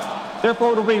expired.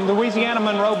 Therefore, it will be Louisiana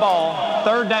Monroe ball,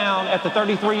 3rd down at the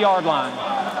 33-yard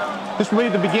line. This will be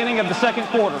the beginning of the 2nd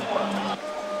quarter.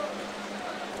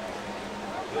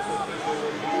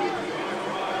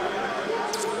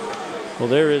 Well,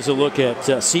 there is a look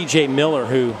at C.J. Miller,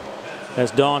 who,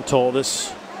 as Dawn told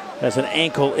us, has an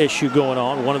ankle issue going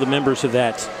on. One of the members of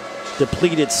that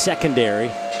depleted secondary.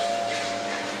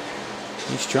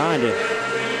 He's trying to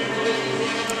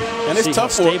see how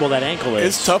stable that ankle is.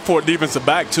 It's tough for a defensive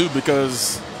back, too,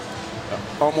 because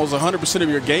almost 100% of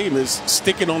your game is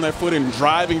sticking on that foot and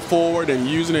driving forward and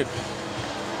using it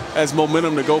as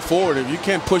momentum to go forward. If you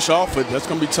can't push off it, that's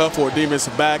going to be tough for a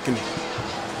defensive back, and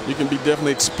you can be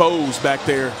definitely exposed back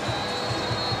there.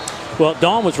 Well,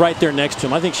 Dawn was right there next to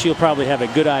him. I think she'll probably have a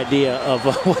good idea of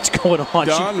what's going on.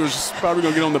 Dawn was probably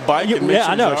going to get on the bike and make sure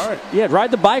I know. All right. Yeah,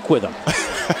 ride the bike with him.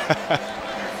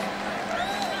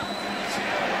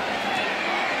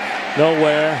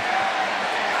 Nowhere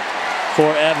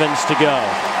for Evans to go.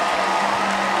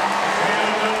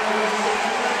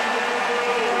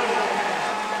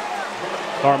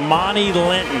 Armani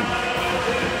Linton,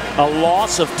 a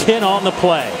loss of 10 on the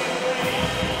play.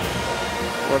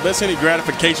 Well, if that's any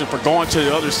gratification for going to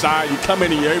the other side, you come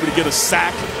in and you're able to get a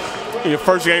sack in your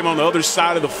first game on the other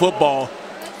side of the football.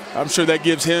 I'm sure that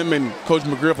gives him and Coach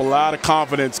McGriff a lot of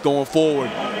confidence going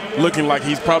forward, looking like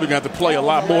he's probably going to have to play a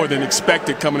lot more than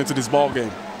expected coming into this ball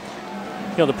game.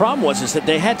 You know, the problem was that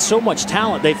they had so much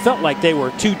talent. They felt like they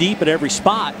were too deep at every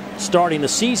spot starting the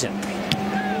season.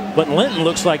 But Linton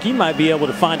looks like he might be able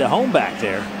to find a home back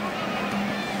there.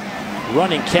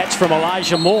 Running catch from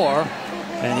Elijah Moore,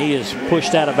 and he is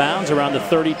pushed out of bounds around the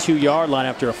 32-yard line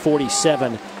after a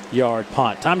 47-yard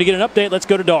punt. Time to get an update. Let's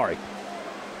go to Dari.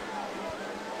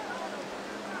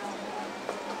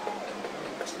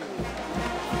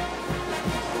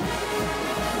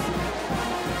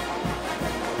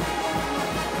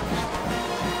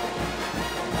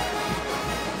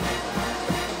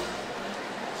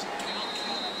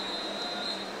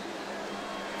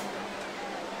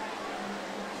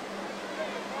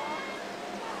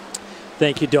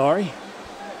 Thank you, Dari.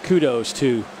 Kudos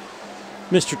to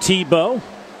Mr. Tebow.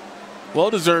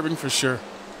 Well deserving for sure.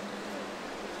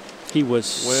 He was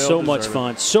so much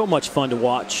fun to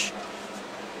watch.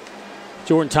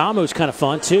 Jordan Ta'amu was kind of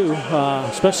fun too,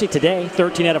 especially today.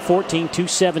 13 out of 14,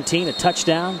 217, a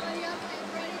touchdown.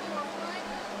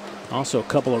 Also a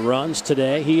couple of runs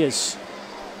today. He has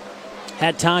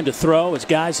had time to throw. His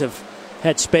guys have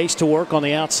had space to work on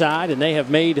the outside, and they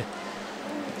have made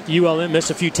ULM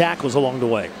miss a few tackles along the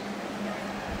way.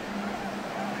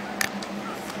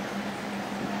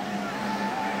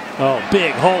 Oh,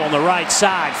 big hole on the right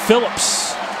side.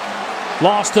 Phillips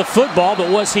lost the football,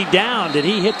 but was he down? Did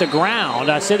he hit the ground?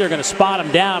 I said they're going to spot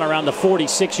him down around the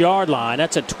 46-yard line.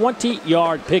 That's a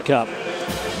 20-yard pickup.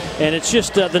 And it's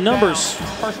just the numbers,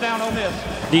 First down, Ole Miss.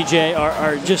 DJ,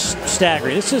 are just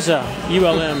staggering. This is a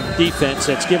ULM defense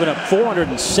that's given up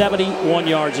 471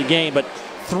 yards a game, but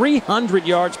 300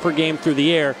 yards per game through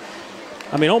the air.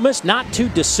 I mean, Ole Miss not too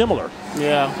dissimilar.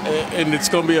 Yeah, and it's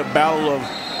going to be a battle of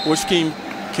which team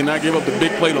cannot give up the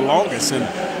big play the longest.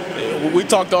 And we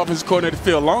talked to offensive coordinator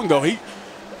Phil Longo.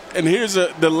 And here's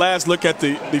the last look at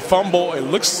the fumble. It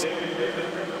looks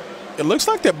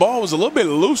like that ball was a little bit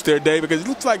loose there, Dave, because it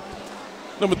looks like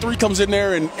number 3 comes in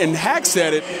there and hacks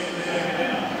at it.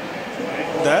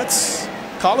 That's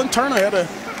Colin Turner had a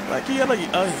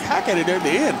hack at it there at the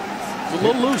end. A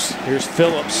little loose. Here's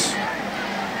Phillips.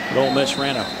 But Ole Miss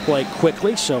ran a play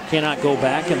quickly, so cannot go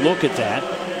back and look at that.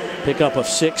 Pickup of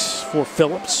 6 for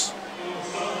Phillips.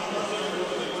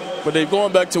 But they're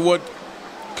going back to what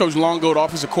Coach Longo, the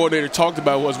offensive coordinator, talked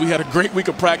about was we had a great week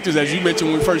of practice, as you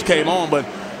mentioned when we first came on, but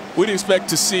we didn't expect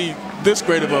to see this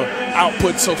great of an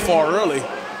output so far early.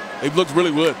 They've looked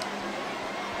really good.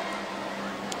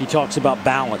 He talks about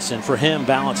balance, and for him,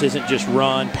 balance isn't just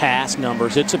run, pass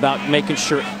numbers. It's about making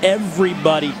sure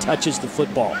everybody touches the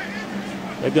football.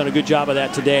 They've done a good job of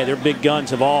that today. Their big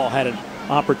guns have all had an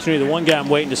opportunity. The one guy I'm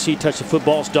waiting to see touch the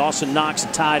football is Dawson Knox,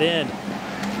 a tight end.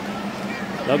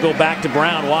 They'll go back to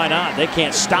Brown. Why not? They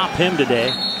can't stop him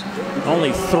today.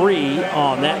 Only 3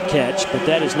 on that catch, but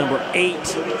that is number 8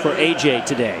 for AJ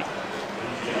today.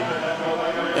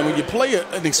 And when you play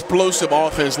an explosive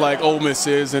offense like Ole Miss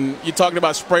is, and you're talking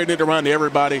about spreading it around to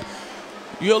everybody,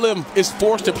 ULM is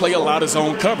forced to play a lot of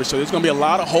zone coverage. So there's going to be a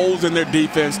lot of holes in their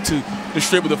defense to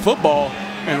distribute the football.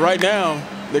 And right now,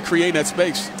 they're creating that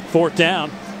space. 4th down,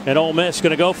 and Ole Miss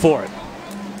going to go for it.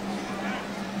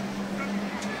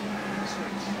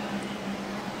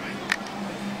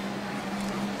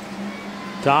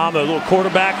 Tom, a little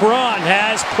quarterback run,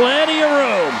 has plenty of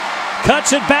room.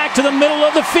 Cuts it back to the middle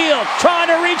of the field, trying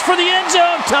to reach for the end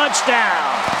zone. Touchdown.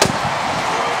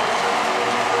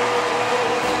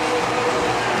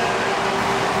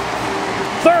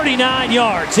 "39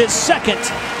 yards, his 2nd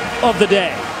of the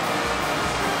day.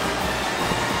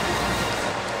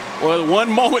 Well,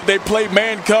 one moment they play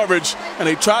man coverage, and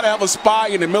they try to have a spy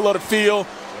in the middle of the field.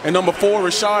 And number 4,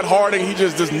 Rashad Harding, he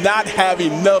just does not have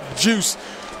enough juice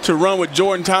to run with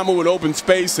Jordan Ta'amu in open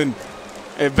space, and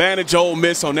advantage Ole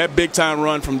Miss on that big-time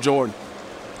run from Jordan.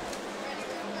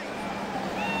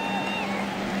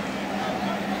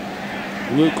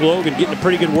 Luke Logan getting a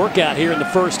pretty good workout here in the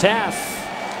first half.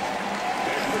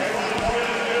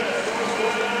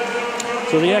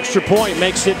 So the extra point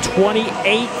makes it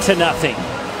 28-0.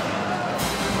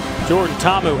 Jordan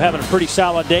Ta'amu having a pretty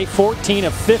solid day, 14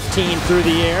 of 15 through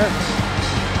the air.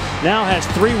 Now has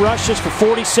 3 rushes for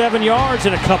 47 yards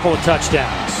and a couple of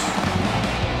touchdowns.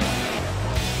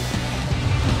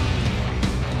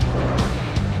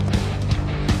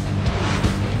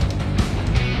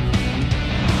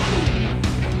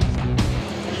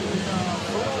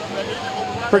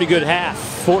 Pretty good half.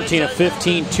 14 of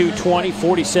 15, 220,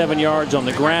 47 yards on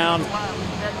the ground.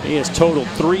 He has totaled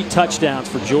 3 touchdowns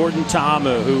for Jordan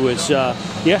Ta'amu, who was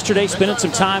yesterday spending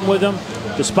some time with him.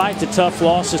 Despite the tough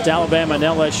losses to Alabama and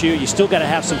LSU, you still got to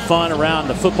have some fun around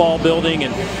the football building.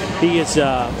 And he is,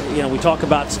 you know, we talk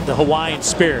about the Hawaiian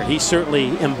spirit. He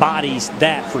certainly embodies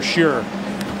that for sure.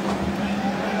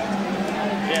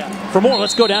 For more,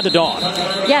 let's go down to Dawn.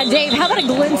 Yeah, Dave, how about a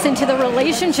glimpse into the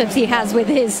relationships he has with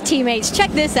his teammates?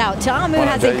 Check this out. Ta'amu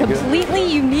has a completely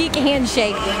unique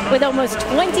handshake with almost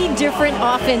 20 different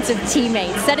offensive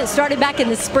teammates. Said it started back in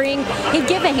the spring. He'd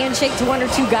give a handshake to 1 or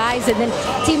 2 guys, and then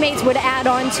teammates would add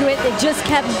on to it. It just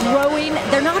kept growing.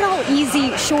 They're not all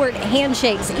easy, short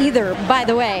handshakes either, by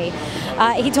the way.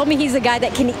 He told me he's a guy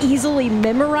that can easily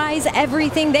memorize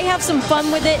everything. They have some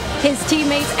fun with it. His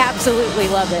teammates absolutely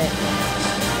love it.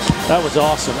 That was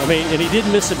awesome. I mean, and he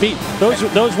didn't miss a beat. Those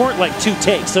weren't like 2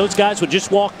 takes. Those guys would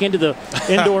just walk into the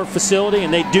indoor facility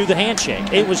and they'd do the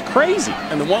handshake. It was crazy.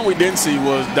 And the one we didn't see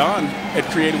was Don had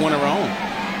created one of her own.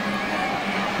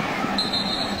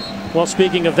 Well,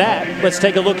 speaking of that, let's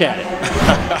take a look at it.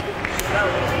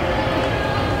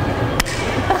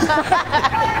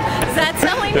 Is that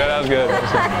selling? Yeah, that was good.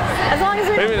 As long as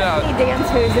we don't have any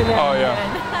dance moves in there. Oh, yeah.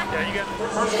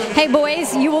 Hey,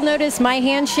 boys, you will notice my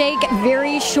handshake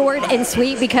very short and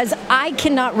sweet because I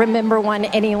cannot remember one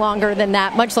any longer than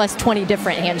that, much less 20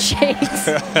 different handshakes.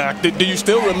 Do you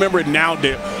still remember it now,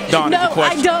 Don? No,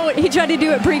 I don't. He tried to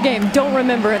do it pregame. Don't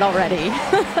remember it already.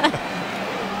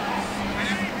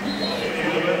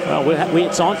 Well,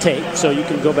 it's on tape, so you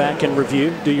can go back and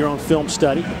review, do your own film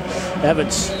study.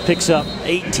 Evans picks up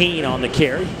 18 on the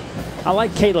carry. I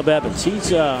like Caleb Evans.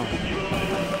 He's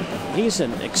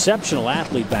an exceptional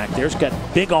athlete back there. He's got a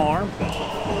big arm.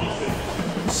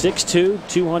 6'2",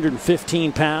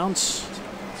 215 pounds.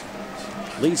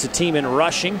 Leads the team in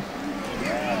rushing.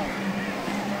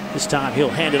 This time he'll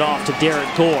hand it off to Derek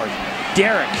Gore.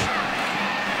 Derek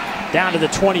down to the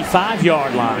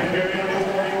 25-yard line.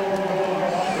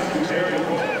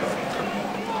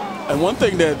 And one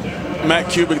thing that Matt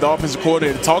Kubik, the offensive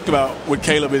coordinator, talked about with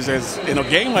Caleb is, as in a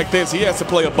game like this, he has to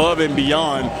play above and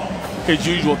beyond his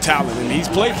usual talent. And he's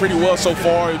played pretty well so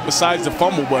far besides the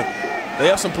fumble, but they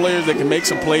have some players that can make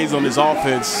some plays on this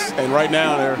offense. And right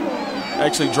now they're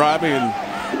actually driving and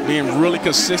being really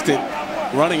consistent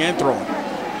running and throwing.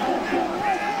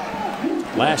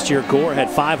 Last year, Gore had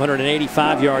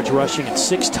 585 yards rushing and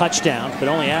 6 touchdowns, but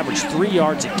only averaged 3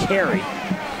 yards a carry.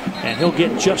 And he'll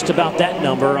get just about that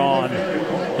number on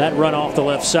that run off the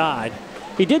left side.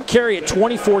 He did carry it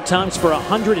 24 times for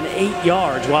 108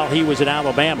 yards while he was at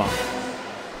Alabama.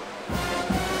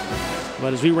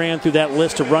 But as we ran through that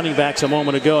list of running backs a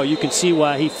moment ago, you can see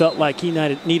why he felt like he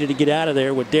needed to get out of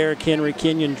there with Derrick Henry,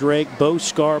 Kenyon Drake, Bo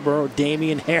Scarborough,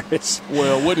 Damian Harris.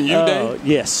 Well, wouldn't you, Dave?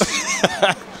 Yes.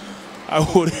 I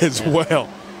would as well.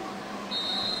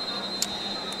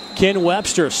 Ken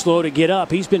Webster slow to get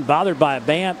up. He's been bothered by a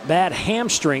bad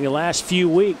hamstring the last few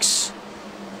weeks.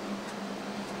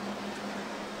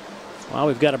 Well,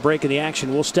 we've got a break in the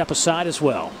action. We'll step aside as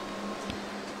well.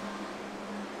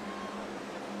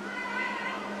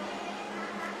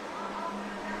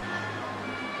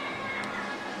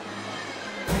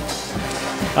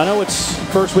 I know it's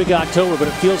first week of October, but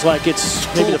it feels like it's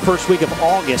maybe the first week of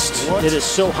August. What? It is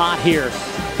so hot here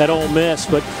at Ole Miss,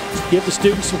 but give the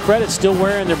students some credit, still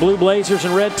wearing their blue blazers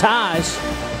and red ties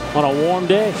on a warm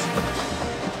day.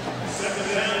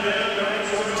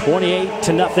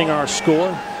 28-0 our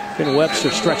score. Ken Webster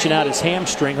stretching out his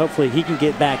hamstring. Hopefully he can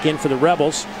get back in for the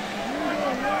Rebels.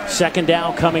 Second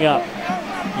down coming up.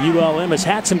 ULM has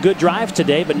had some good drives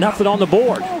today, but nothing on the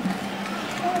board.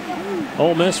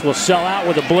 Ole Miss will sell out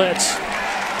with a blitz.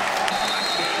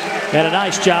 And a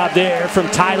nice job there from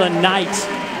Tylen Knight,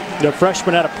 the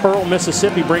freshman out of Pearl,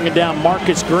 Mississippi, bringing down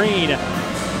Marcus Green.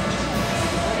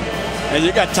 And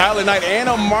you got Tylen Knight and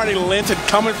Amari Linton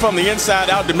coming from the inside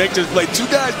out to make this play. Two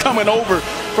guys coming over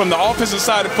from the offensive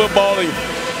side of football. And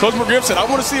Coach McGriff said, I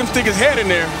want to see him stick his head in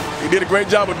there. He did a great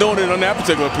job of doing it on that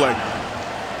particular play.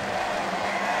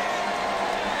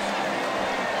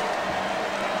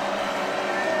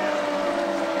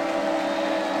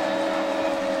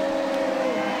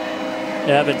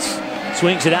 Evans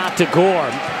swings it out to Gore.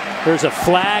 There's a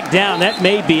flag down. That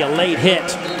may be a late hit.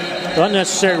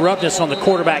 Unnecessary roughness on the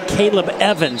quarterback, Caleb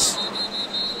Evans.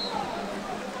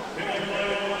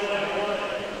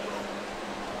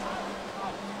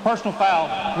 Personal foul,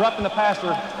 roughing the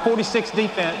passer, 46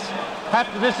 defense.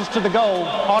 Half the distance to the goal,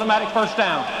 automatic first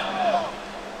down.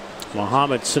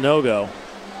 Mohamed Sanogo.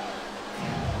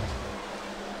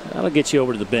 That'll get you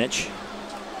over to the bench.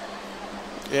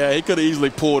 Yeah, he could have easily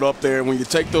pulled up there. When you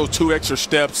take those 2 extra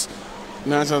steps,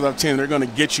 9 times out of 10, they're going to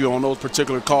get you on those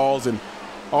particular calls. And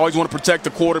always want to protect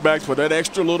the quarterbacks, but that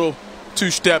extra little 2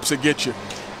 steps that get you.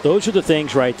 Those are the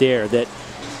things right there that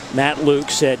Matt Luke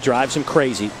said drives him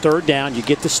crazy. Third down, you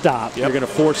get the stop. Yep. You're going to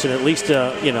force it at least,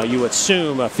 you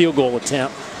assume a field goal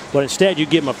attempt. But instead, you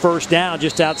give them a first down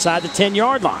just outside the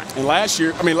 10-yard line. And last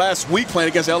week playing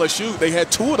against LSU, they had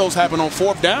 2 of those happen on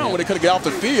 4th down where they could have got off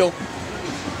the field.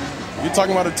 You're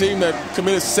talking about a team that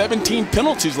committed 17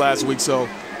 penalties last week, so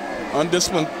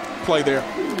undisciplined play there.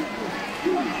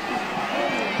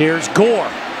 Here's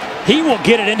Gore. He will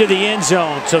get it into the end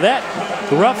zone. So that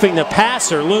roughing the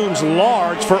passer looms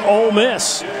large for Ole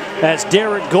Miss as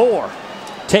Derek Gore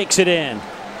takes it in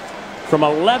from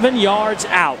 11 yards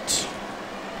out.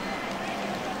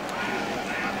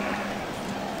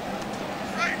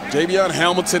 Javion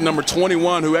Hamilton, number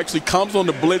 21, who actually comes on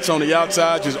the blitz on the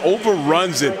outside, just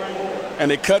overruns it,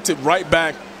 and it cuts it right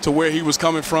back to where he was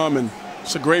coming from. And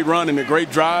it's a great run and a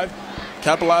great drive.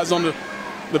 Capitalized on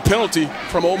the penalty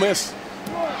from Ole Miss.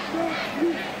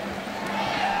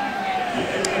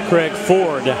 Craig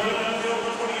Ford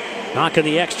knocking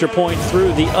the extra point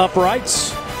through the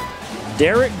uprights.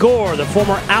 Derek Gore, the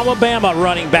former Alabama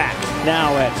running back,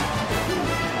 now at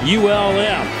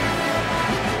ULM.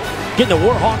 Getting the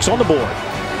Warhawks on the board.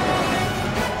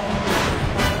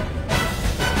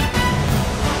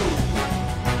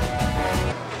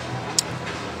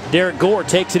 Derek Gore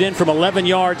takes it in from 11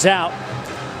 yards out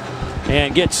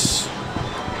and gets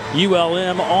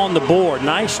ULM on the board.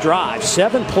 Nice drive,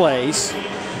 7 plays,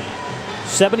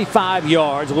 75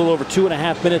 yards, a little over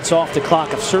 2.5 minutes off the clock.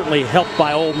 Have certainly helped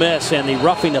by Ole Miss and the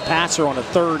roughing the passer on a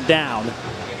 3rd down.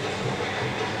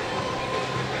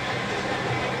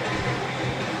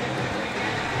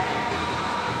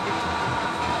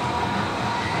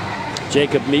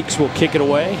 Jacob Meeks will kick it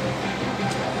away.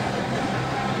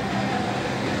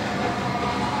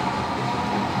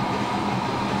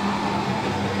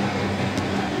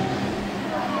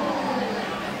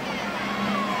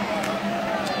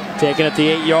 Taken at the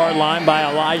 8-yard line by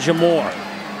Elijah Moore.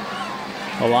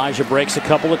 Elijah breaks a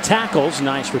couple of tackles.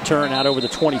 Nice return out over the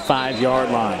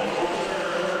 25-yard line.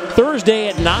 Thursday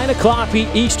at 9 o'clock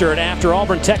Eastern after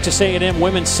Auburn, Texas A&M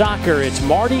women's soccer. It's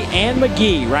Marty and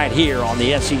McGee right here on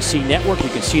the SEC Network. You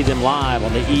can see them live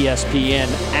on the ESPN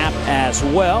app as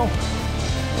well.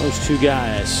 Those 2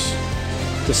 guys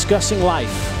discussing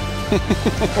life.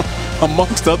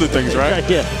 Amongst other things, right?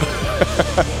 Yeah.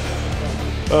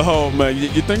 Oh, man. You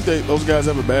think those guys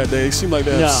have a bad day? They seem like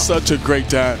they have such a great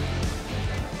time.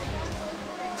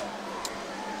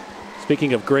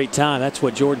 Speaking of great time, that's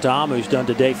what Jordan Ta'amu's done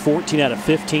today. 14 out of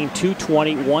 15,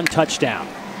 220, 1 touchdown.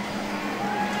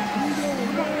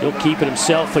 He'll keep it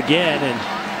himself again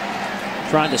and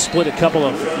trying to split a couple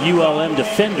of ULM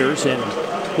defenders, and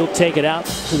he'll take it out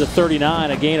to the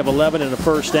 39, a gain of 11 and a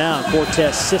first down.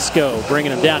 Cortez Cisco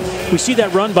bringing him down. We see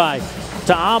that run by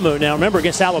Ta'amu. Now remember,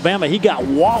 against Alabama, he got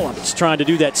walloped trying to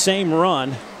do that same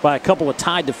run by a couple of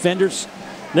tied defenders.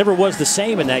 Never was the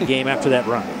same in that game after that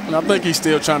run. And I think he's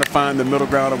still trying to find the middle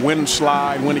ground of when to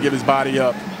slide, when to get his body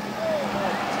up.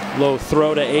 Low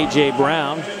throw to A.J.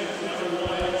 Brown.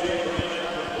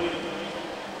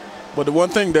 But the one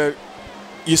thing that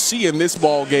you see in this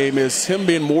ball game is him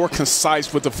being more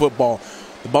concise with the football.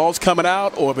 The ball's coming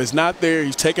out, or if it's not there,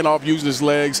 he's taking off using his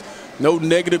legs. No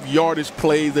negative yardage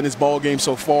plays in his ball game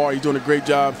so far. He's doing a great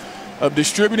job of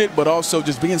distributing it, but also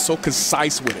just being so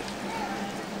concise with it.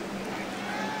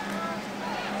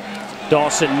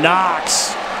 Dawson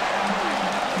Knox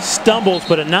stumbles,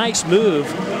 but a nice move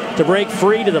to break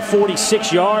free to the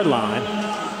 46-yard line.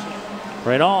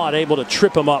 Renaud able to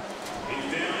trip him up.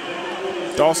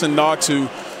 Dawson Knox, who,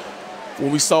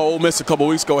 when we saw Ole Miss a couple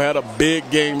weeks ago, had a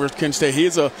big game versus Kent State.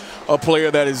 He's a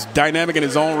player that is dynamic in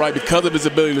his own right because of his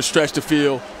ability to stretch the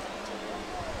field.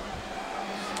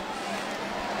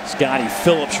 Scotty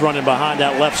Phillips running behind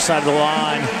that left side of the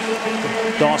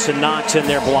line. Dawson Knox in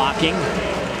there blocking.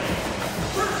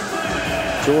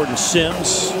 Jordan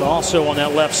Sims also on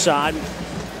that left side.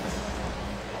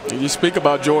 You speak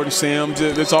about Jordan Sims,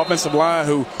 this offensive line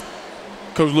who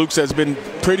Coach Luke says has been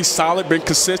pretty solid, been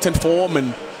consistent for him,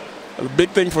 and the big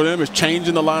thing for them is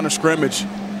changing the line of scrimmage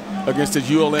against his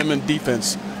ULM and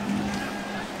defense.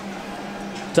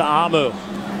 Ta'amu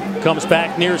comes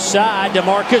back near side.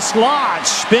 DeMarcus Lodge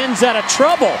spins out of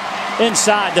trouble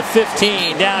inside the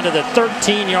 15 down to the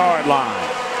 13-yard line.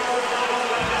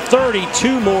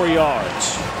 32 more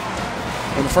yards.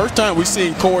 And the first time we've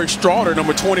seen Corey Straughter,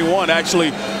 number 21,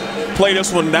 actually play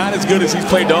this one not as good as he's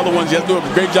played the other ones. He has to do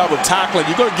a great job of tackling.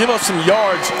 You're going to give up some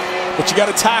yards, but you got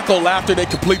to tackle after they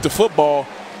complete the football.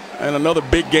 And another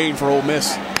big gain for Ole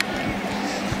Miss.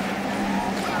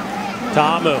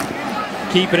 Ta'amu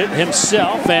keeping it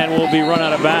himself and will be run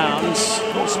out of bounds.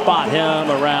 We'll spot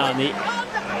him around the,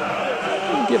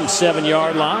 give him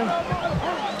 7-yard line.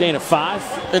 Gain of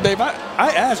 5. And Dave, I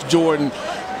asked Jordan,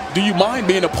 do you mind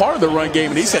being a part of the run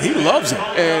game? And he said he loves it.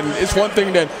 And it's one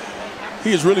thing that he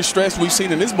has really stressed we've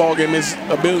seen in this ball game, his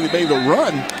ability to be able to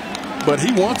run. But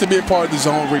he wants to be a part of the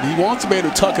zone read. He wants to be able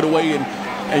to tuck it away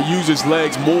and use his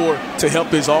legs more to help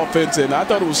his offense. And I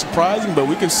thought it was surprising, but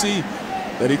we can see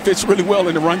that he fits really well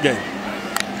in the run game.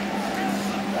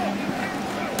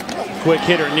 Quick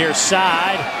hitter near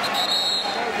side.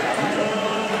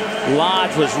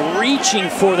 Lodge was reaching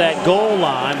for that goal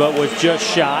line, but was just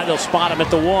shy. They'll spot him at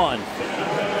the 1.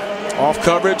 Off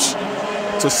coverage.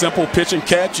 It's a simple pitch and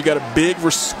catch. You got a big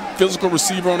physical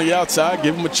receiver on the outside.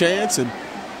 Give him a chance, and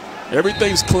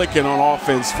everything's clicking on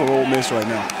offense for Ole Miss right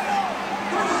now.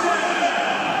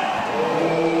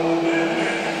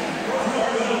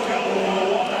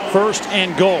 First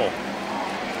and goal.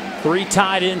 3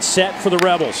 tight ends set for the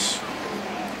Rebels.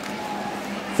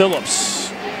 Phillips.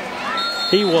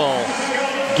 He will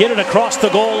get it across the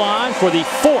goal line for the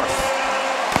 4th,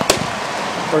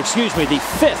 or excuse me, the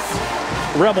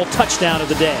 5th Rebel touchdown of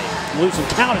the day. I'm losing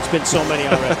count. It's been so many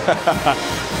already.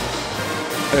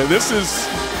 And this is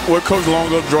what Coach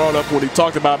Longo drawed up when he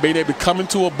talked about being able to come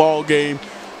into a ball game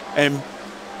and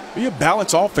be a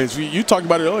balanced offense. You talked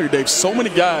about it earlier, Dave. So many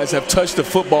guys have touched the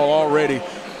football already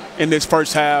in this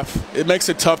first half. It makes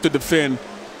it tough to defend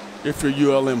if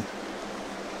you're ULM.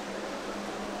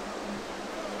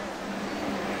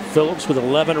 Phillips with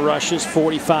 11 rushes,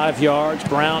 45 yards.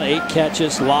 Brown 8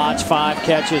 catches. Lodge 5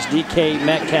 catches. DK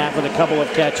Metcalf with a couple of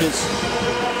catches.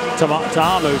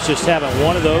 Ta'amu's just having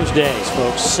one of those days,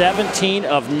 folks. 17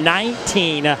 of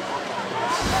 19.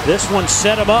 This one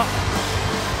set him up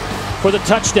for the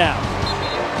touchdown.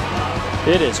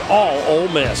 It is all Ole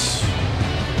Miss.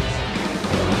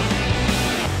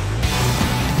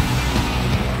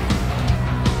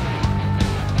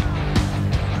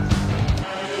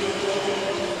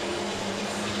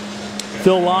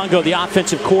 Phil Longo, the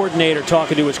offensive coordinator,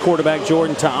 talking to his quarterback,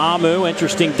 Jordan Ta'amu.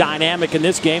 Interesting dynamic in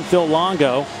this game. Phil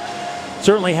Longo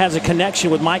certainly has a connection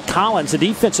with Mike Collins, the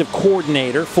defensive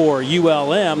coordinator for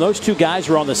ULM. Those two guys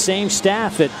were on the same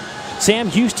staff at Sam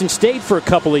Houston State for a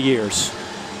couple of years.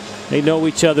 They know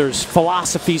each other's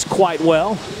philosophies quite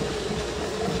well.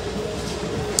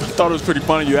 thought it was pretty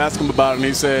funny. You asked him about it, and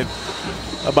he said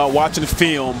about watching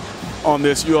film on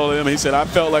this ULM. He said, I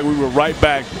felt like we were right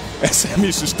back at Sam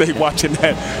Houston State watching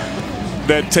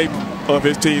that tape of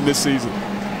his team this season.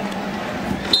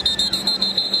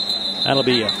 That'll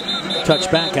be a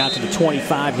touchback out to the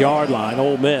 25-yard line.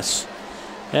 Ole Miss,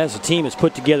 as a team, has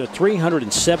put together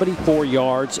 374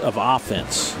 yards of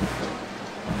offense.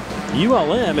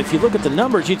 ULM, if you look at the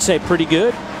numbers, you'd say pretty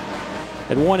good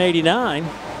at 189.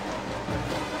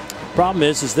 Problem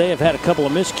is they have had a couple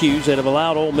of miscues that have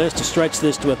allowed Ole Miss to stretch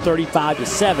this to a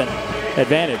 35-7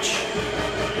 advantage.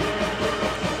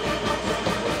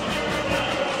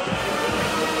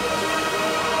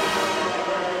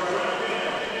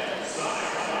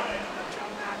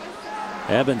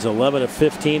 Evans 11 of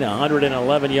 15,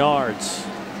 111 yards.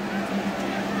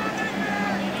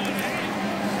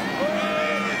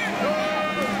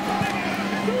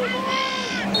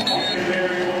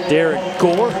 Derek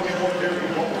Gore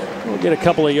will get a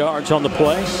couple of yards on the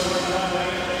play.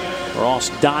 Ross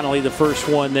Donnelly, the first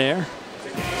one there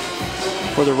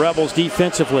for the Rebels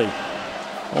defensively.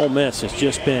 Ole Miss has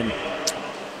just been,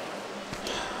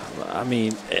 I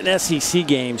mean, in SEC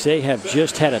games, they have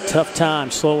just had a tough time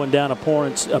slowing down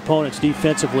opponents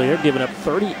defensively. They're giving up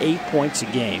 38 points a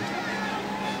game,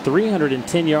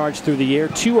 310 yards through the air,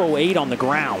 208 on the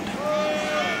ground.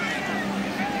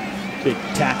 Big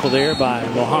tackle there by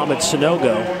Mohamed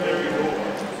Sanogo.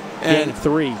 And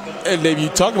 3. And if you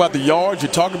talk about the yards, you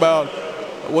talk about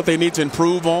what they need to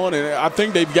improve on, and I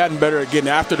think they've gotten better at getting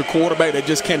after the quarterback. They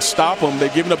just can't stop them.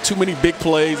 They've given up too many big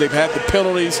plays. They've had the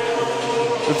penalties,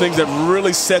 the things that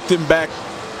really set them back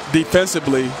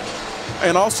defensively,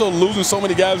 and also losing so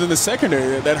many guys in the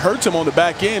secondary. That hurts them on the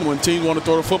back end when teams want to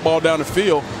throw the football down the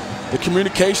field. The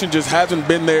communication just hasn't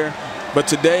been there, but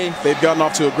today they've gotten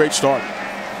off to a great start.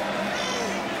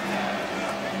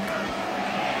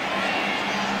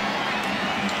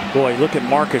 Boy, look at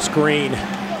Marcus Green.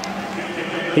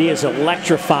 He is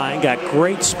electrifying, got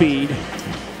great speed,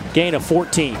 gain of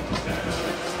 14.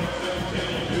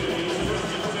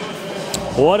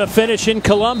 What a finish in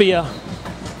Columbia.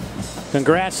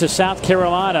 Congrats to South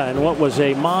Carolina and what was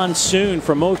a monsoon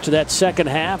for most of that second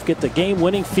half. Get the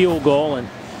game-winning field goal, and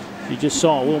you just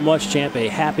saw Will Muschamp, a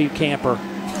happy camper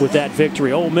with that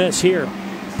victory. Ole Miss here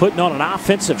putting on an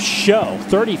offensive show,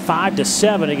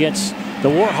 35-7 against the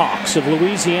Warhawks of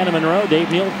Louisiana Monroe. Dave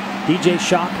Neal, DJ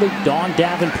Shockley, Dawn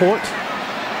Davenport.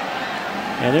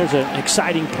 And there's an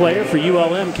exciting player for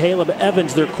ULM. Caleb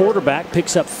Evans, their quarterback,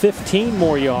 picks up 15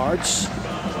 more yards.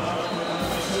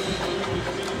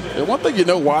 And one thing you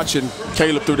know watching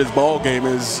Caleb through this ball game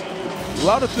is a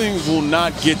lot of things will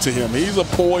not get to him. He's a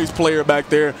poised player back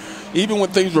there. Even when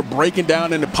things were breaking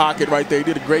down in the pocket right there, he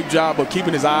did a great job of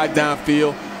keeping his eyes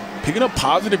downfield, picking up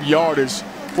positive yardage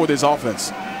for this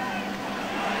offense.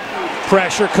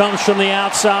 Pressure comes from the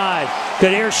outside.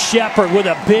 Kadir Shepard with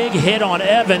a big hit on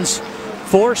Evans.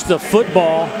 Forced the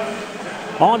football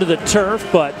onto the turf,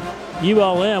 but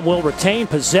ULM will retain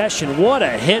possession. What a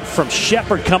hit from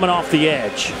Shepard coming off the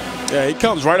edge. Yeah, he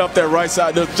comes right up that right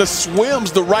side. Just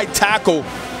swims the right tackle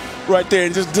right there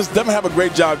and just doesn't have a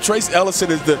great job. Trace Ellison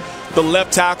is the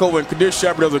left tackle, and Kadir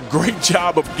Shepard does a great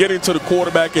job of getting to the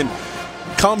quarterback and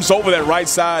comes over that right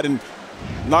side and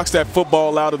knocks that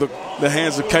football out of the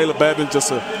hands of Caleb Evans.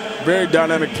 Just a very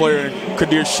dynamic player,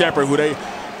 Kadir Shepard, who they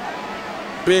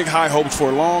big high hopes for,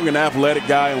 a long and athletic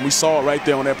guy, and we saw it right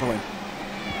there on that play.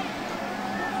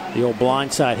 The old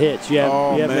blindside hits. You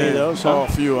have many of those, huh? Oh, a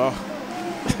few.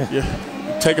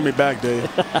 Yeah, taking me back, Dave.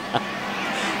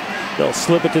 They'll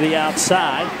slip it to the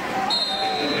outside.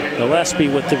 Gillespie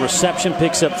with the reception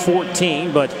picks up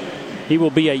 14, but he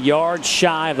will be a yard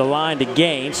shy of the line to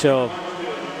gain, so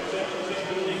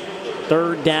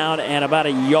third down and about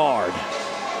a yard.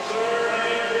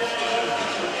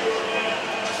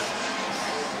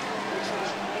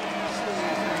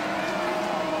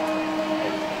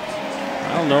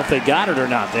 I don't know if they got it or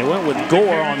not. They went with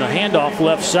Gore on the handoff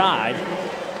left side.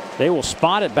 They will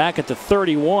spot it back at the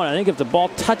 31. I think if the ball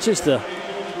touches the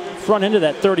front end of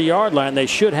that 30-yard line, they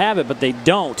should have it, but they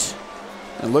don't.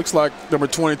 It looks like number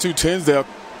 22, Tinsdale,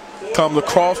 comes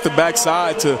across the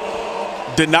backside to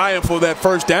deny him for that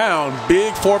first down.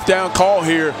 Big fourth down call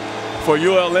here for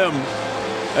ULM.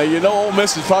 And you know Ole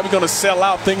Miss is probably going to sell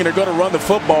out thinking they're going to run the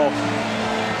football.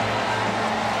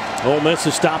 Ole Miss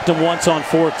has stopped him once on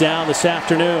fourth down this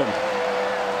afternoon.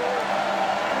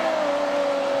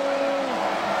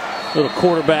 Little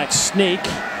quarterback sneak,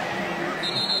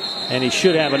 and he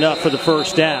should have enough for the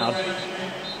first down.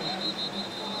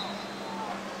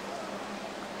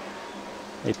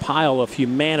 A pile of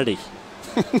humanity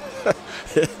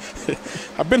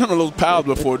I've been on those pals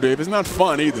before, Dave. It's not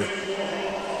fun either.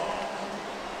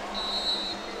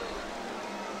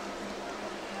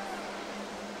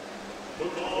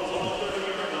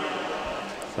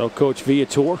 So Coach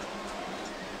Viator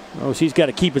knows he's got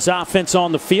to keep his offense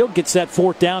on the field, gets that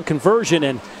 4th down conversion,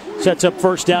 and sets up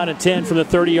 1st down and 10 from the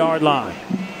 30-yard line.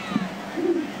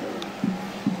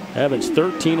 Evans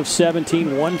 13 of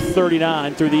 17,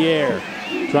 139 through the air.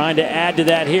 Trying to add to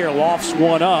that here, lofts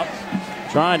one up.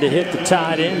 Trying to hit the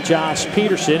tight end, Josh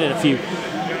Peterson. And if you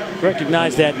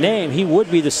recognize that name, he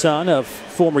would be the son of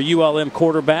former ULM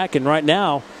quarterback and right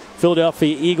now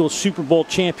Philadelphia Eagles Super Bowl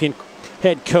champion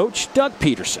head coach Doug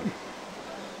Peterson.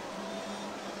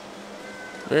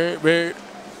 Very, very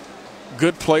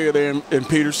good player there in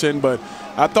Peterson, but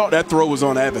I thought that throw was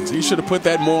on Evans. He should have put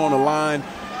that more on the line.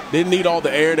 Didn't need all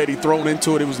the air that he thrown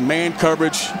into it. It was man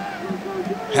coverage.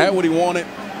 Had what he wanted.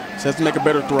 So has to make a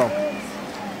better throw.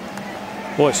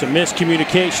 Boy, some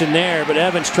miscommunication there, but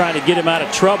Evans trying to get him out of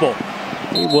trouble.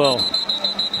 He will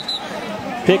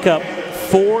pick up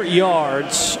 4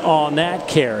 yards on that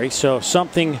carry. So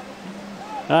something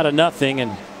out of nothing.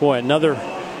 And boy, another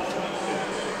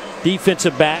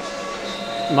defensive back,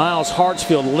 Miles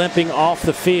Hartsfield, limping off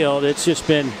the field. It's just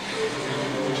been,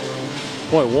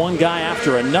 boy, one guy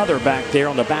after another back there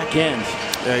on the back end.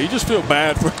 Yeah, you just feel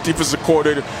bad for defensive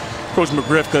coordinator Coach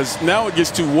McGriff, because now it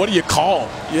gets to what do you call?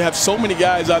 You have so many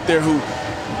guys out there who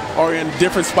are in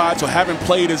different spots or haven't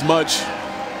played as much.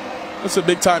 That's a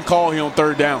big-time call here on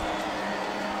 3rd down.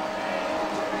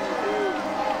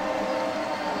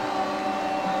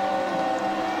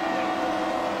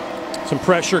 Some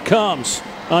pressure comes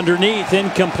underneath,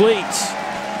 incomplete.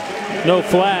 No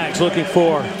flags, looking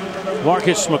for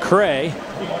Marcus McCray.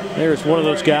 There's one of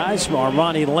those guys,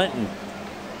 Armani Linton,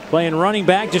 playing running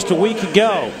back just a week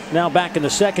ago. Now back in the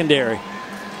secondary.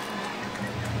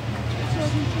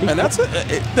 And that's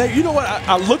you know what?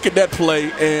 I look at that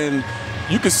play and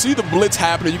you can see the blitz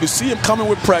happening. You can see him coming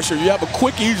with pressure. You have a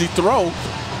quick, easy throw.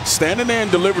 Standing there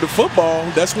and deliver the football.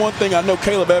 That's one thing I know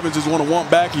Caleb Evans is going to want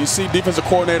back. You see defensive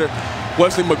coordinator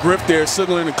Wesley McGriff there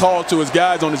signaling the call to his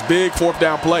guys on this big 4th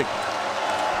down play.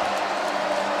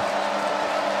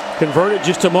 Converted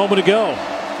just a moment ago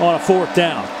on a 4th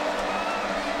down.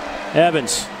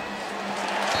 Evans.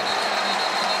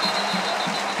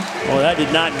 Oh, that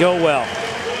did not go well.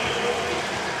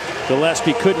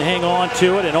 Gillespie couldn't hang on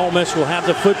to it, and Ole Miss will have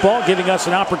the football, giving us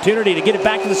an opportunity to get it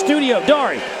back to the studio.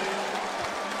 Dari.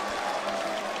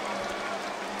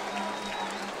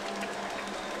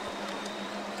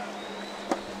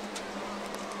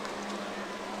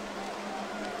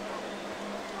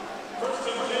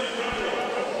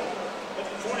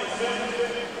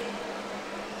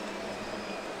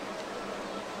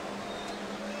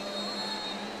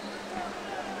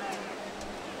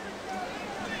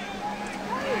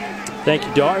 Thank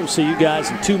you, Dar. We'll see you guys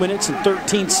in 2 minutes and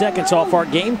 13 seconds off our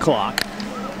game clock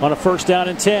on a 1st down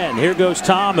and 10. Here goes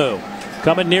Tamu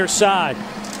coming near side.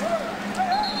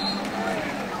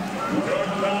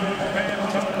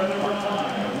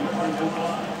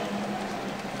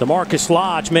 DeMarcus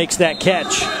Lodge makes that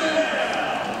catch.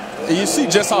 You see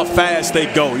just how fast they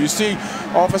go. You see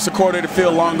offensive coordinator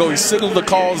Phil Longo, he signaled the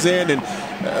calls in, and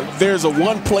there's a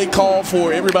one-play call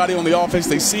for everybody on the offense.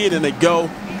 They see it and they go.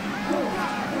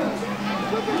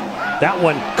 That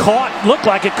one caught, looked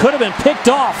like it could have been picked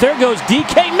off. There goes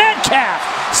DK Metcalf,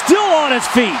 still on his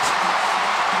feet.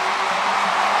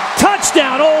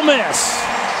 Touchdown, Ole Miss.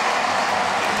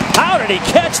 How did he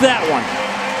catch that one?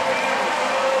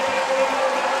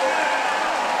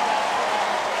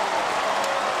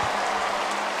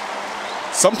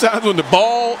 Sometimes when the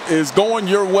ball is going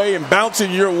your way and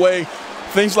bouncing your way,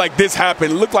 things like this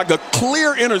happen. It looked like a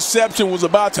clear interception was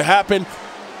about to happen.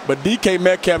 But DK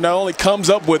Metcalf not only comes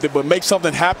up with it, but makes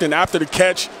something happen after the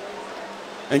catch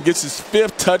and gets his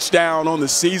 5th touchdown on the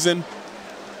season.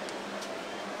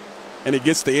 And it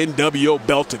gets the NWO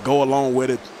belt to go along with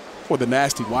it for the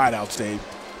nasty wideouts, Dave.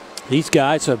 These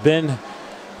guys have been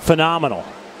phenomenal.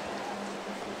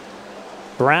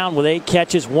 Brown with 8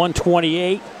 catches,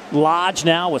 128. Lodge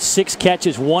now with 6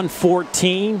 catches,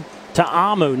 114.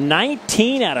 Ta'amu,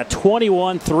 19 out of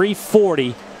 21,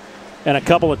 340, and a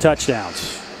couple of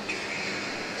touchdowns.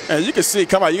 And you can see,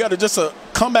 come on, you got to just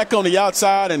come back on the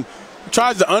outside and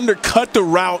tries to undercut the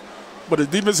route, but the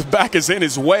defensive back is in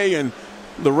his way, and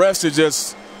the rest is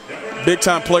just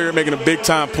big-time player making a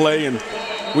big-time play. And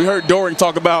we heard Doring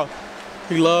talk about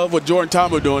he loved what Jordan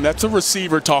Tamu doing. That's a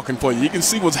receiver talking for you. You can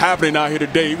see what's happening out here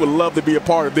today. He would love to be a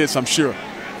part of this, I'm sure.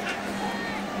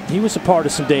 He was a part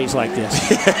of some days like this.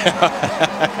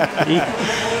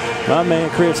 My man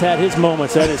Chris had his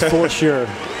moments, that is for sure.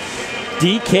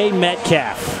 DK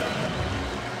Metcalf.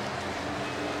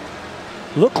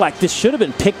 Looked like this should have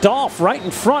been picked off right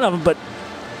in front of him, but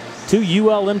two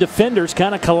ULM defenders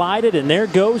kind of collided, and there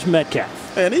goes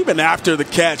Metcalf. And even after the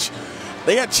catch,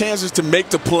 they had chances to make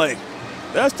the play.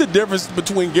 That's the difference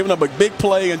between giving up a big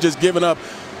play and just giving up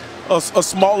a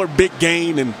smaller big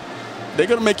gain, and they're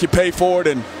going to make you pay for it.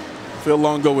 And Phil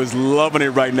Longo is loving it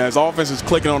right now. His offense is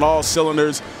clicking on all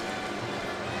cylinders,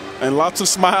 and lots of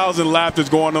smiles and laughter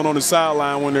going on the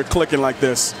sideline when they're clicking like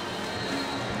this.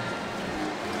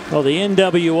 Well, the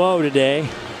NWO today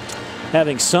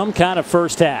having some kind of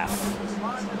first half.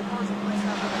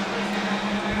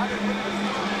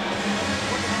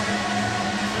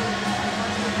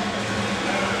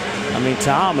 I mean,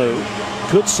 Ta'amu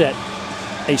could set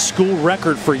a school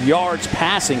record for yards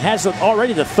passing. Has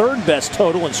already the third best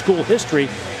total in school history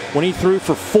when he threw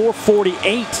for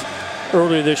 448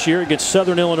 earlier this year against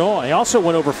Southern Illinois. He also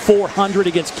went over 400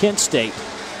 against Kent State.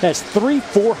 Has 3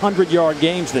 400-yard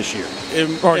games this year,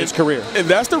 or in his career. And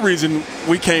that's the reason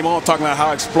we came on talking about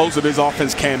how explosive this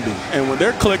offense can be. And when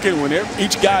they're clicking, when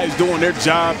each guy is doing their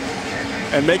job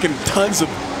and making tons of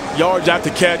yards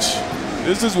after catch,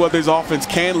 this is what this offense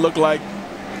can look like.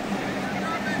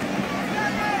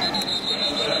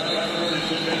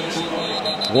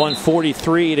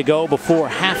 .143 to go before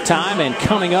halftime, and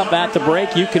coming up at the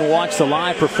break, you can watch the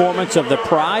live performance of the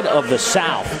Pride of the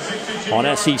South on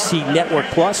SEC Network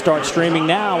Plus. Start streaming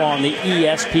now on the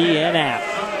ESPN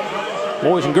app.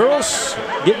 Boys and girls,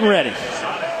 getting ready.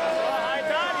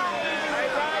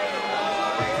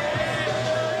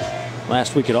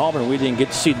 Last week at Auburn, we didn't get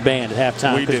to see the band at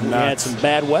halftime because we had some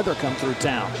bad weather come through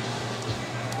town.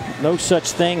 No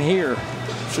such thing here.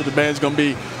 I'm sure the band's going to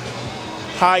be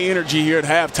high energy here at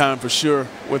halftime for sure,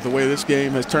 with the way this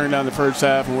game has turned out in the first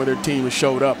half and where their team has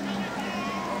showed up.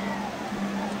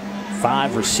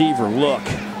 5 receiver look.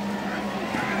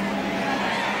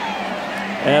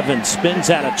 Evans spins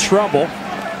out of trouble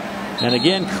and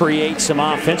again creates some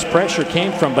offense. Pressure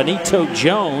came from Benito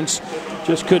Jones.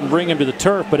 Just couldn't bring him to the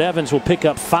turf, but Evans will pick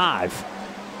up 5.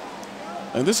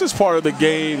 And this is part of the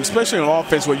game, especially on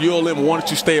offense, where ULM wanted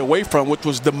to stay away from, which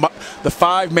was the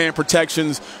 5-man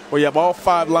protections, where you have all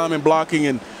 5 linemen blocking,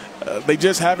 and they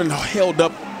just haven't held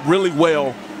up really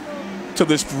well to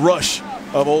this rush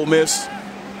of Ole Miss.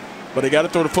 But they got to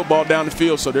throw the football down the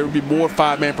field, so there will be more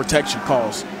 5-man protection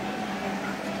calls.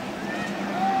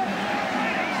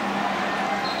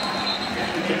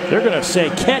 They're going to say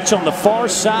catch on the far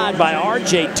side by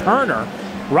R.J. Turner.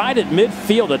 Right at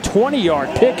midfield, a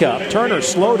 20-yard pickup. Turner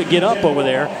slow to get up over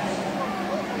there.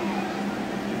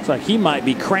 Looks like he might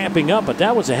be cramping up, but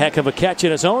that was a heck of a catch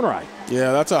in his own right.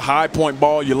 Yeah, that's a high point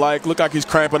ball you like. Look like he's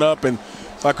cramping up, and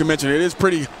like we mentioned, it is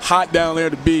pretty hot down there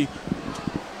to be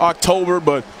October,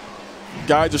 but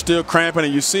guys are still cramping,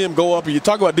 and you see him go up, and you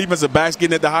talk about defensive backs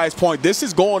getting at the highest point. This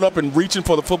is going up and reaching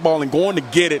for the football and going to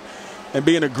get it and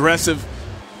being aggressive.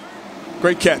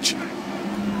 Great catch.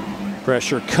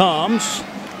 Pressure comes.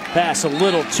 Pass a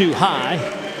little too high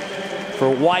for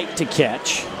White to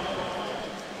catch.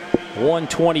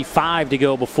 1:25 to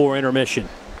go before intermission.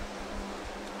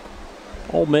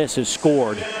 Ole Miss has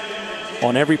scored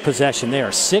on every possession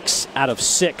there. 6 out of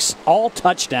 6, all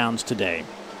touchdowns today.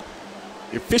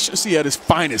 Efficiency at its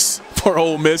finest for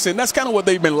Ole Miss, and that's kind of what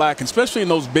they've been lacking, especially in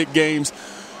those big games.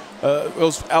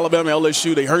 Those Alabama,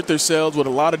 LSU, they hurt themselves with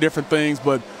a lot of different things,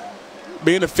 but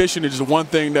being efficient is the one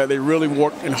thing that they really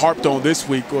worked and harped on this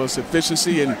week, was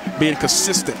efficiency and being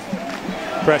consistent.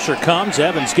 Pressure comes.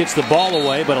 Evans gets the ball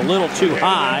away, but a little too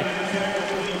high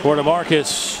for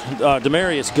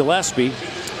Demarius Gillespie.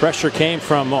 Pressure came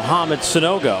from Mohamed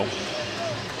Sanogo.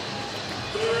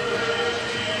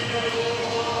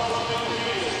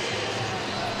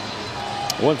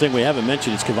 One thing we haven't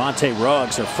mentioned is Cavante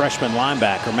Ruggs, a freshman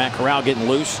linebacker. Matt Corral getting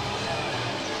loose.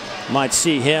 Might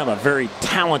see him, a very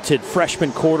talented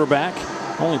freshman quarterback.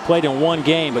 Only played in 1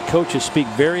 game, but coaches speak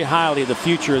very highly of the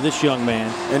future of this young man.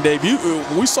 And Dave,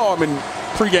 we saw him in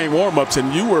pregame warmups,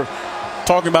 and you were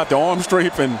talking about the arm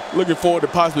strength and looking forward to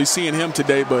possibly seeing him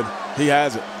today, but he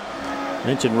has it.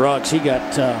 Mentioned Ruggs, he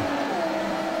got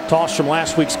tossed from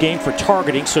last week's game for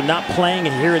targeting, so not playing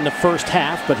here in the first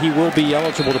half, but he will be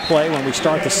eligible to play when we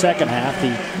start the second half.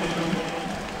 The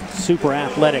super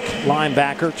athletic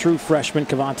linebacker, true freshman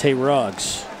Cavante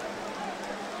Ruggs.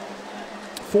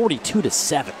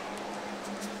 42-7.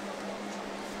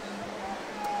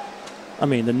 I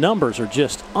mean, the numbers are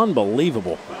just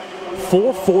unbelievable.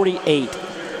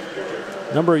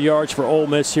 448 number of yards for Ole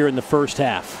Miss here in the first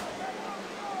half.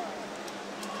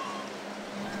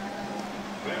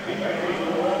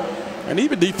 And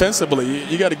even defensively,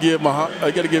 you got to give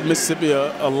Mississippi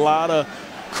a lot of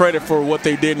credit for what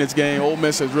they did in this game. Ole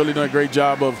Miss has really done a great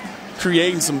job of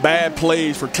creating some bad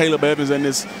plays for Caleb Evans and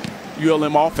this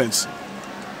ULM offense.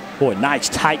 Boy, nice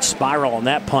tight spiral on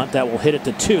that punt that will hit it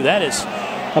to 2. That is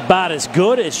about as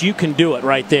good as you can do it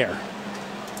right there.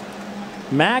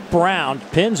 Mack Brown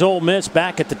pins Ole Miss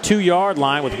back at the 2-yard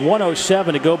line with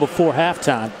 1:07 to go before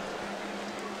halftime.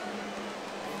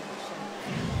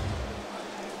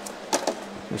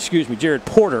 Excuse me, Jared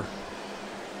Porter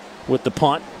with the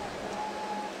punt.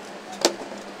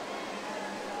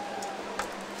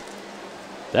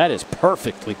 That is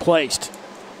perfectly placed.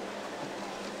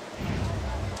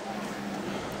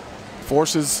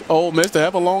 Forces Ole Miss to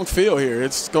have a long field here.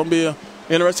 It's going to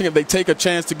be interesting if they take a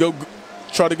chance to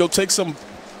try to take some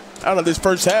out of this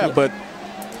first half. But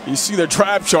you see their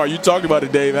drive chart. You talked about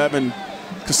it, Dave, having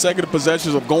consecutive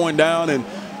possessions of going down, and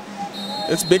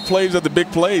it's big plays at the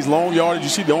big plays. Long yardage. You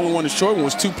see the only one, the short one,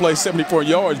 was 2 plays, 74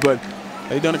 yards. But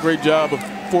they've done a great job of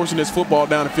forcing this football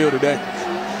down the field today.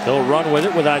 They'll run with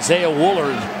it with Isaiah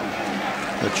Woolard.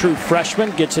 The true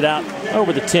freshman gets it out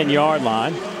over the 10-yard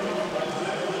line.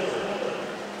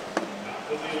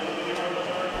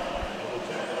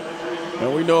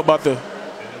 And we know about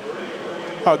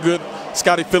how good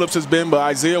Scotty Phillips has been, but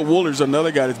Isaiah Wooler's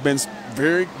another guy that's been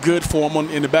very good for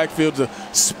him in the backfield to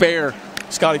spare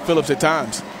Scotty Phillips at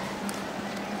times.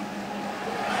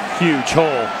 Huge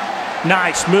hole.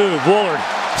 Nice move. Woolard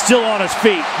still on his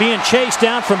feet, being chased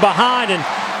down from behind, and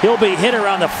he'll be hit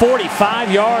around the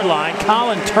 45-yard line.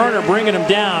 Colin Turner bringing him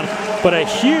down, but a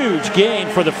huge gain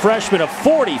for the freshman of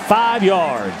 45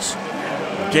 yards.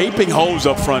 Gaping holes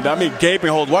up front. I mean, gaping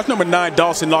holes. Watch number 9,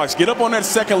 Dawson Knox, get up on that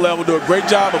second level, do a great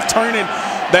job of turning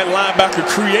that linebacker,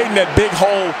 creating that big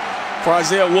hole for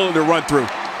Isaiah Woolard to run through.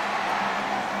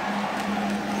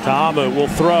 Tamu will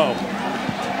throw.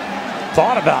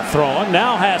 Thought about throwing,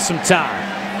 now has some time.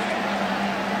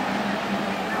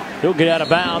 He'll get out of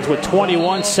bounds with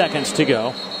 21 seconds to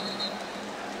go.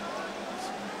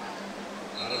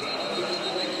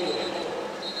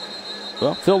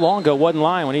 Well, Phil Longo wasn't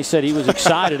lying when he said he was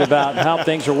excited about how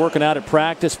things are working out at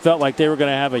practice. Felt like they were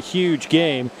going to have a huge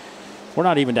game. We're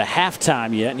not even to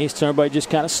halftime yet, and he's telling everybody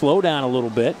just kind of slow down a little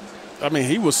bit. I mean,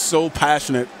 he was so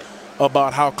passionate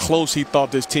about how close he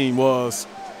thought this team was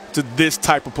to this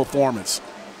type of performance.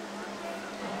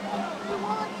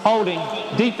 Holding,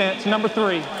 defense, number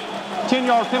 3.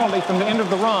 10-yard penalty from the end of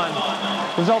the run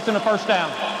results in a first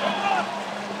down.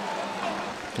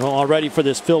 Well, already for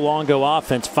this Phil Longo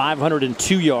offense,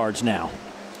 502 yards now.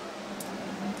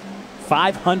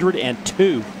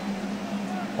 502.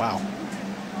 Wow.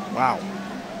 Wow.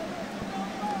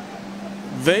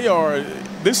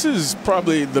 This is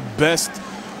probably the best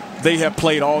they have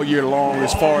played all year long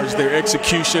as far as their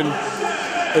execution,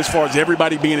 as far as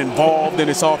everybody being involved in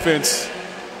this offense.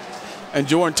 And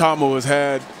Jordan Tamu has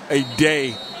had a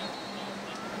day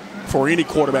for any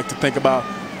quarterback to think about.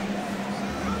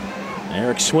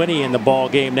 Eric Swinney in the ball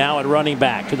game now at running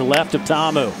back to the left of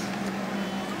Tamu.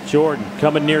 Jordan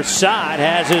coming near side,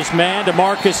 has his man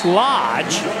DeMarcus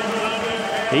Lodge.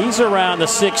 He's around the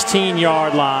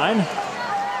 16-yard line.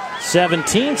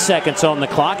 17 seconds on the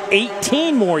clock,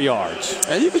 18 more yards.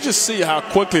 And you can just see how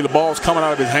quickly the ball's coming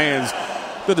out of his hands.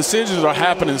 The decisions are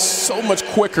happening so much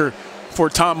quicker for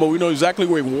Tamu. We know exactly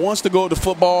where he wants to go with the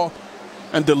football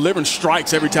and delivering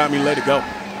strikes every time he let it go.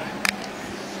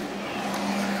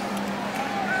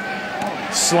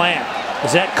 Slant.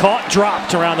 Is that caught?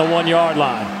 Dropped around the 1-yard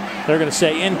line. They're going to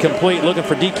say incomplete, looking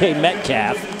for DK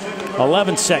Metcalf.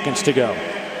 11 seconds to go.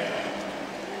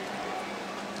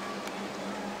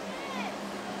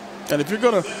 And if you're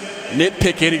going to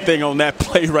nitpick anything on that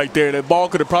play right there, that ball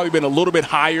could have probably been a little bit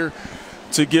higher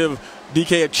to give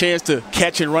DK a chance to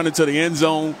catch and run into the end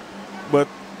zone. But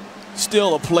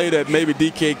still a play that maybe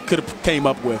DK could have came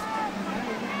up with.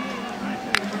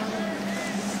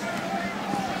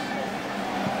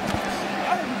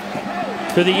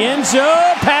 To the end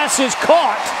zone, pass is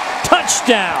caught,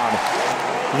 touchdown.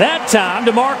 That time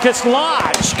DeMarcus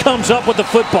Lodge comes up with the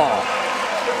football.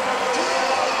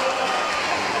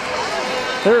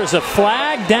 There is a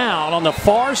flag down on the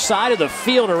far side of the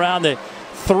field around the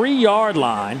 3-yard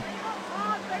line.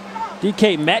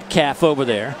 DK Metcalf over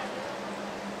there.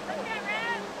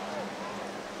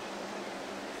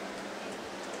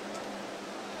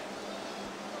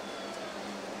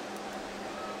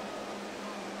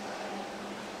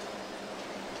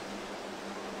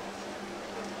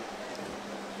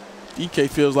 DK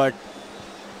feels like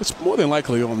it's more than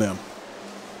likely on them.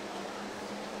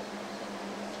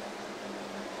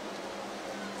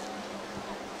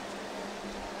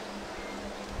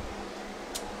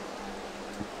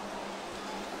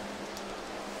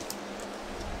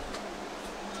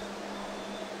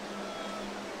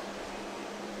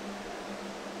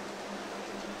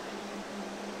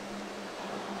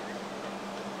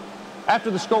 After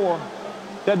the score,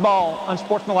 dead ball,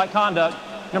 unsportsmanlike conduct,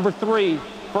 number 3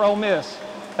 for Ole Miss.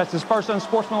 That's his first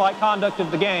unsportsmanlike conduct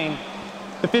of the game.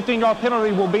 The 15-yard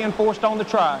penalty will be enforced on the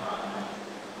try.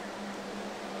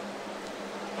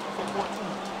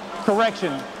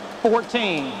 Correction,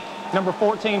 14, number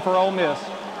 14 for Ole Miss.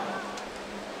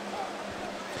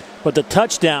 But the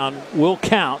touchdown will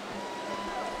count.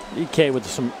 DK with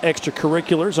some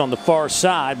extracurriculars on the far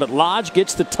side, but Lodge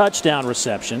gets the touchdown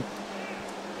reception.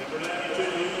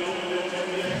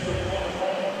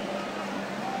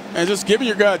 And just giving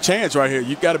your guy a chance right here.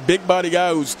 You've got a big body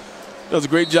guy who does a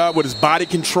great job with his body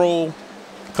control,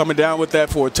 coming down with that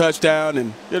for a touchdown.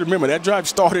 And you remember, that drive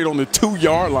started on the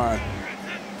 2-yard line.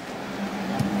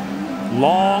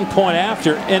 Long point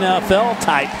after, NFL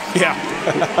type. Yeah.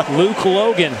 Luke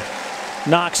Logan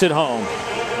knocks it home.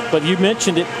 But you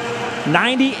mentioned it,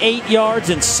 98 yards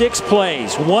in 6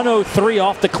 plays, 103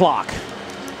 off the clock.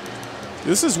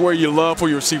 This is where you love for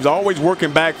your receivers, always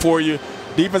working back for you.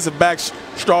 Defensive back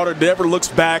starter never looks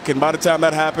back, and by the time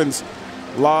that happens,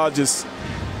 Lodge just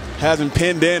has him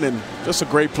pinned in, and just a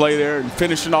great play there, and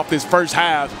finishing off this first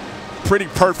half pretty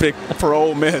perfect for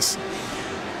Ole Miss.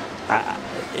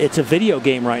 It's a video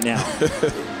game right now.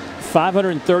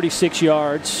 536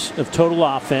 yards of total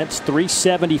offense,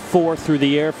 374 through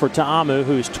the air for Ta'amu,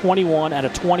 who is 21 out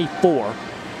of 24,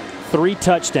 3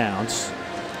 touchdowns.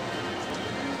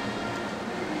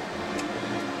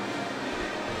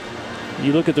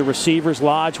 You look at the receivers,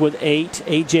 Lodge with 8,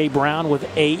 A.J. Brown with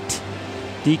 8,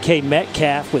 DK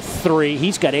Metcalf with 3.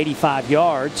 He's got 85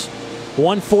 yards.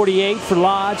 148 for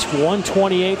Lodge,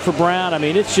 128 for Brown. I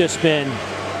mean, it's just been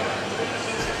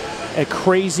a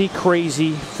crazy,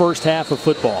 crazy first half of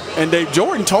football. And Dave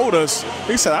Jordan told us,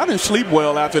 he said, I didn't sleep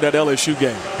well after that LSU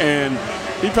game. And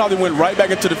he probably went right back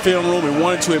into the film room and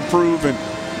wanted to improve. And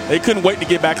they couldn't wait to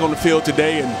get back on the field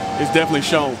today, and it's definitely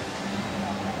shown.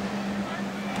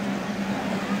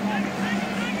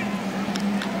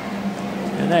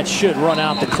 And that should run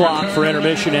out the clock for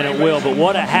intermission, and it will. But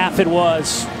what a half it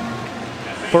was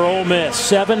for Ole Miss.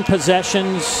 7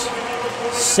 possessions,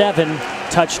 7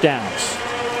 touchdowns.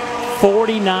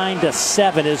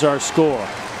 49-7 is our score.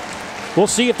 We'll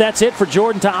see if that's it for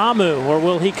Jordan Ta'amu, or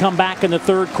will he come back in the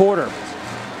third quarter?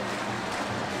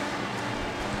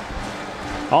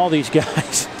 All these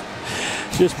guys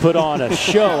just put on a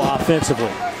show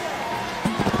offensively.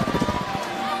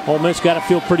 Ole Miss got to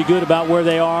feel pretty good about where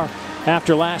they are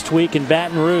after last week in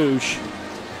Baton Rouge.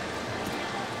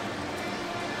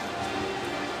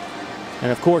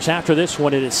 And of course, after this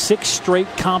one, it is 6 straight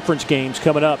conference games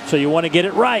coming up. So you want to get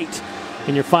it right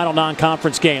in your final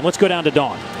non-conference game. Let's go down to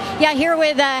Dawn. Yeah, here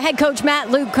with head coach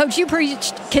Matt Luke. Coach, you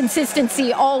preached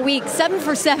consistency all week. 7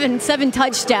 for 7, 7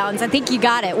 touchdowns. I think you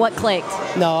got it. What clicked?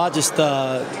 No, I just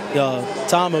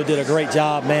Tomo did a great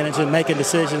job managing, making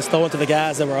decisions, throwing to the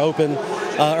guys that were open.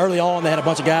 Early on, they had a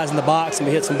bunch of guys in the box, and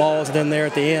we hit some balls. And then there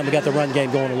at the end, we got the run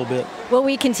game going a little bit. Will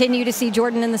we continue to see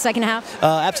Jordan in the second half?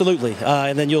 Absolutely.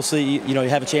 And then you'll see, you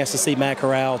have a chance to see Matt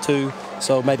Corral too.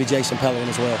 So maybe Jason Pellerin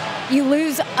as well. You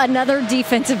lose another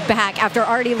defensive back after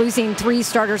already losing 3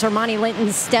 starters. Armani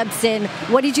Linton steps in.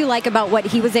 What did you like about what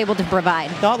he was able to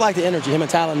provide? No, I like the energy. Him and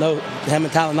Tyler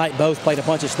Knight both played a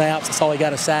bunch of snaps. I saw he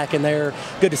got a sack in there.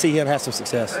 Good to see him have some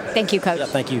success. Thank you, Coach. Yeah,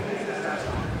 thank you.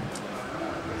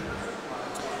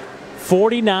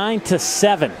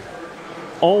 49-7.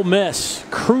 Ole Miss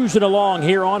cruising along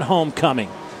here on homecoming.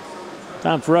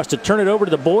 Time for us to turn it over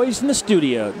to the boys in the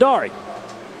studio. Dari.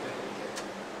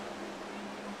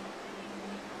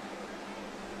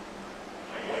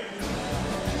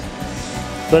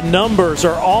 The numbers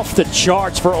are off the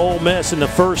charts for Ole Miss in the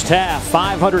first half.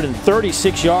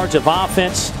 536 yards of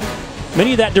offense.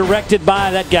 Many of that directed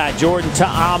by that guy, Jordan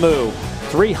Ta'amu.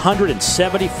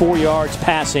 374 yards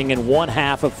passing in one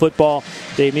half of football.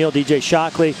 Dave Neal, DJ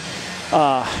Shockley.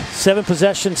 7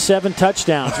 possessions, 7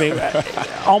 touchdowns. I mean,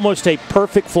 almost a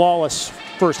perfect, flawless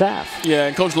first half. Yeah,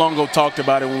 and Coach Longo talked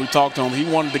about it when we talked to him.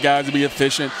 He wanted the guys to be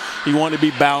efficient. He wanted to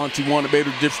be balanced. He wanted to be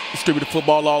able to distribute the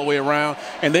football all the way around.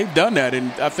 And they've done that.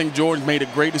 And I think Jordan's made a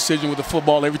great decision with the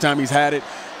football every time he's had it.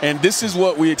 And this is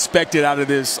what we expected out of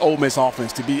this Ole Miss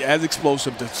offense, to be as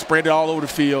explosive, to spread it all over the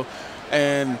field.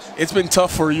 And it's been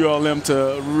tough for ULM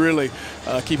to really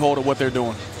keep hold of what they're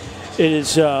doing. It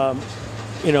is,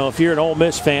 if you're an Ole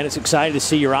Miss fan, it's exciting to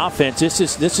see your offense. This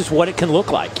is what it can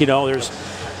look like. There's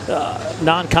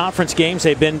non-conference games.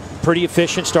 They've been pretty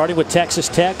efficient, starting with Texas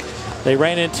Tech. They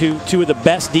ran into 2 of the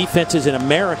best defenses in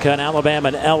America in Alabama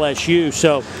and LSU.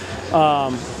 So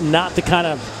not the kind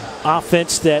of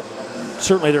offense that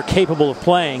certainly they're capable of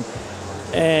playing.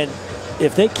 And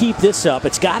if they keep this up,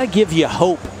 it's got to give you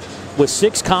hope with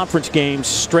 6 conference games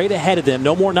straight ahead of them,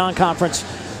 no more non-conference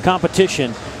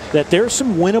competition, that there's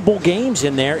some winnable games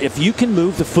in there if you can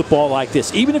move the football like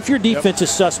this. Even if your defense is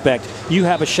suspect, you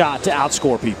have a shot to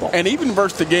outscore people. And even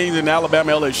versus the games in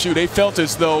Alabama, LSU, they felt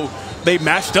as though they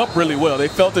matched up really well. They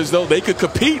felt as though they could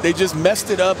compete. They just messed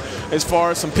it up as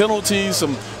far as some penalties,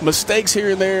 some mistakes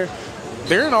here and there.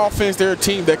 They're an offense, they're a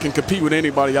team that can compete with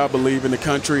anybody, I believe, in the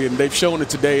country, and they've shown it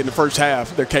today in the first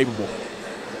half. They're capable.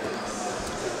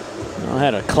 I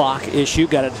had a clock issue,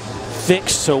 got it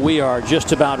fixed, so we are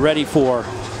just about ready for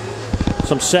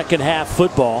some second half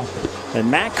football.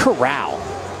 And Matt Corral,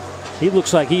 he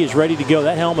looks like he is ready to go.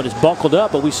 That helmet is buckled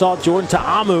up, but we saw Jordan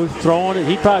Ta'amu throwing it.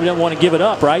 He probably doesn't want to give it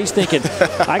up, right? He's thinking,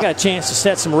 I got a chance to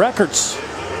set some records.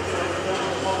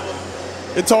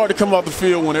 It's hard to come off the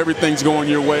field when everything's going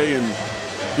your way and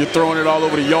you're throwing it all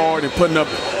over the yard and putting up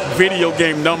video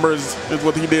game numbers is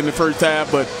what he did in the first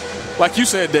half. But like you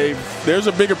said, Dave, there's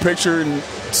a bigger picture in the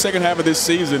second half of this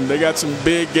season. They got some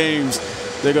big games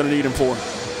they're going to need him for.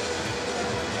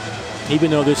 Even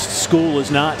though this school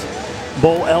is not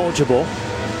bowl eligible,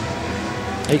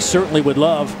 they certainly would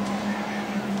love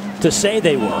to say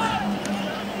they were.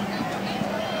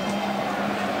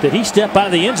 Did he step out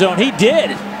of the end zone? He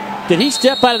did. Did he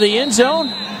step out of the end zone?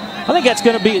 I think that's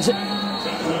going to be...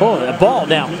 Oh, the ball.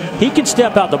 Now, he can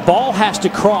step out. The ball has to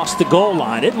cross the goal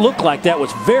line. It looked like that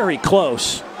was very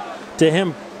close to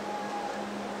him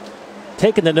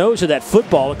taking the nose of that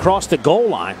football across the goal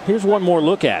line. Here's one more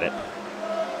look at it.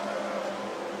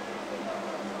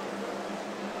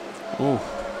 Ooh,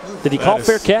 did he call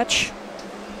fair catch?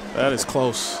 That is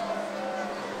close.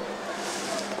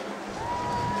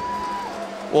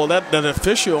 Well, that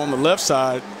official on the left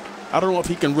side, I don't know if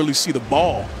he can really see the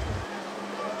ball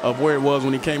of where it was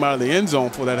when he came out of the end zone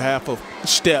for that half of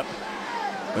step.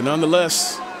 But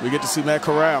nonetheless, we get to see Matt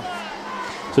Corral.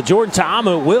 So Jordan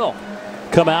Ta'amu will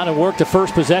come out and work the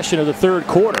first possession of the third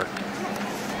quarter.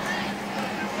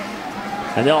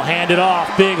 And they'll hand it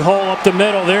off. Big hole up the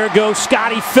middle. There goes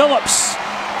Scotty Phillips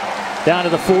down to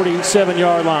the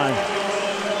 47-yard line.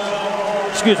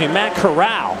 Excuse me, Matt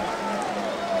Corral.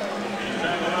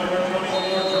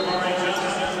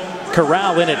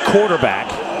 Corral in at quarterback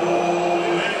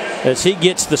as he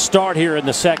gets the start here in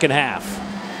the second half.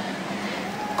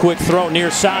 Quick throw near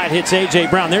side, hits A.J.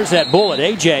 Brown. There's that bullet.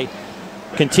 A.J.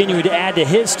 continuing to add to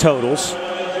his totals.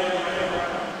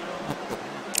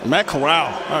 Matt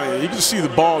Corral, I mean, you can see the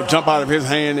ball jump out of his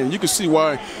hand, and you can see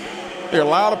why there are a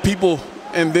lot of people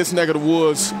in this neck of the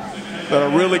woods that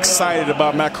are really excited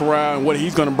about Matt Corral and what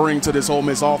he's going to bring to this Ole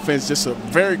Miss offense. Just a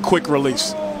very quick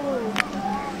release.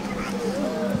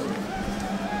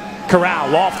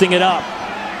 Corral lofting it up.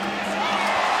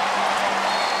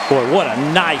 Boy, what a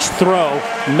nice throw.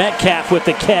 Metcalf with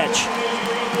the catch.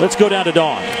 Let's go down to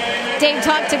Dawn. Dave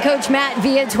talked to Coach Matt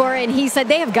Viator, and he said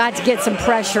they have got to get some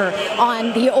pressure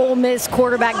on the Ole Miss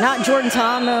quarterback. Not Jordan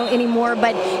Ta'amu anymore,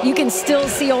 but you can still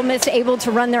see Ole Miss able to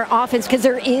run their offense because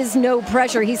there is no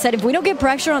pressure. He said if we don't get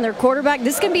pressure on their quarterback,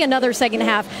 this can be another second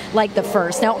half like the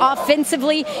first. Now,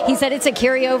 offensively, he said it's a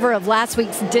carryover of last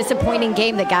week's disappointing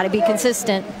game that got to be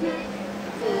consistent.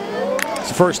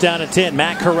 It's first down and 10.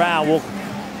 Matt Corral will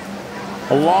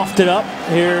loft it up.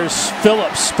 Here's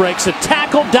Phillips, breaks a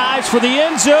tackle, dives for the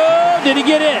end zone. Did he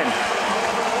get in?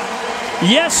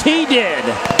 Yes, he did.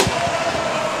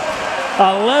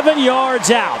 11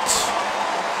 yards out.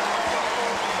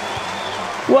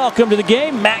 Welcome to the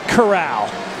game, Matt Corral.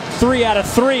 3 out of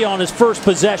 3 on his first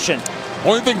possession.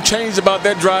 Only thing changed about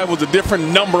that drive was a different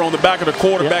number on the back of the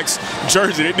quarterback's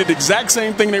jersey. They did the exact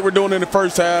same thing they were doing in the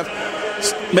first half,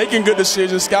 making good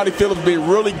decisions. Scotty Phillips being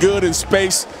really good in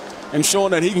space and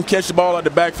showing that he can catch the ball out the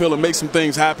backfield and make some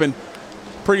things happen.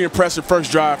 Pretty impressive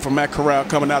first drive from Matt Corral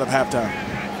coming out of halftime.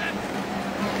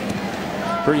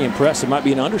 Pretty impressive might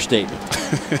be an understatement.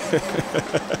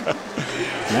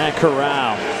 Matt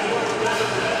Corral.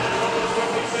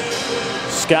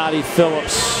 Scotty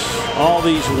Phillips. All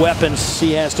these weapons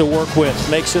he has to work with.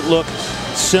 Makes it look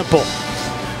simple.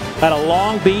 At a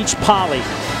Long Beach Poly.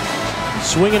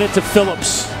 Swinging it to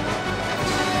Phillips.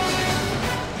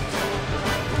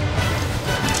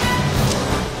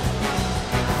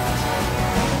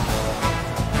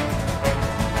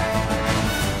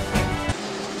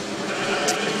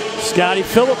 Scotty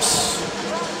Phillips,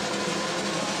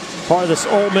 part of this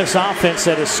Ole Miss offense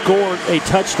that has scored a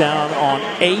touchdown on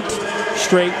 8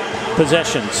 straight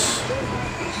possessions.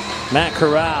 Matt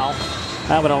Corral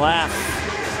having a laugh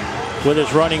with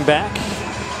his running back.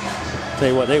 Tell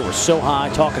you what, they were so high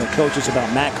talking to coaches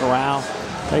about Matt Corral.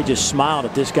 They just smiled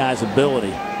at this guy's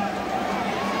ability.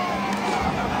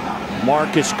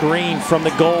 Marcus Green from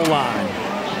the goal line.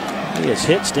 He is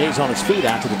hit, stays on his feet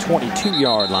out to the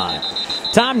 22-yard line.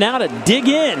 Time now to dig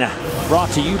in. Brought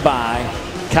to you by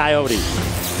Coyote.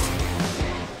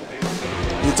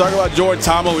 You talk about Jordan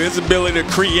Tomo, his ability to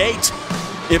create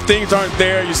if things aren't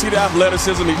there. You see the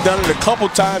athleticism. He's done it a couple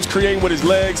times, creating with his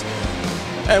legs.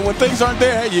 And when things aren't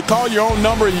there, hey, you call your own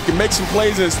number. You can make some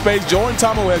plays in space. Jordan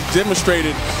Tomo has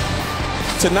demonstrated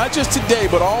to not just today,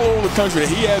 but all over the country that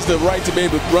he has the right to be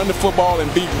able to run the football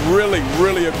and be really,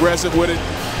 really aggressive with it.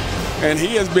 And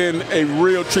he has been a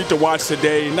real treat to watch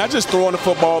today. Not just throwing the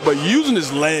football, but using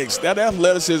his legs. That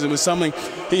athleticism is something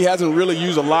he hasn't really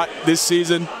used a lot this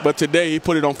season, but today he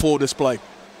put it on full display.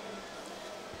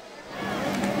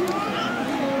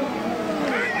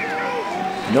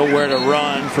 Nowhere to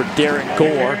run for Derek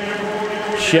Gore.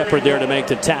 Shepard there to make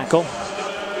the tackle.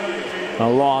 A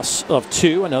loss of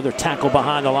 2. Another tackle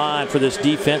behind the line for this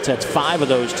defense. That's 5 of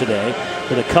those today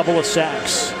with a couple of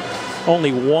sacks.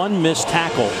 Only 1 missed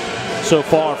tackle so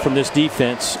far from this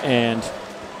defense, and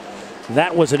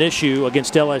that was an issue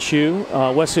against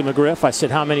LSU. Wesley McGriff, I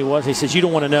said how many was? He says, you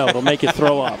don't want to know. It'll make you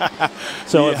throw up.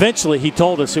 So eventually he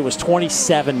told us it was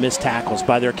 27 missed tackles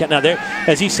by their count. Now,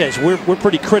 as he says, we're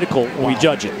pretty critical when we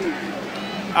judge it.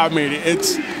 I mean,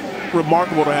 it's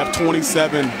remarkable to have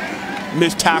 27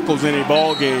 missed tackles in a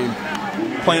ball game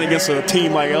playing against a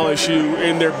team like LSU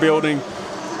in their building.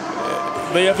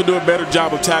 They have to do a better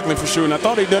job of tackling for sure, and I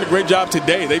thought they've done a great job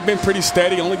today. They've been pretty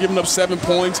steady, only giving up 7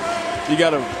 points. You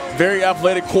got a very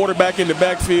athletic quarterback in the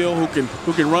backfield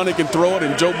who can run and can throw it,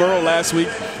 and Joe Burrow last week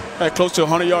had close to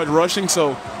 100 yards rushing.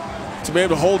 So to be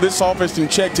able to hold this offense in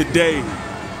check today,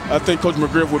 I think Coach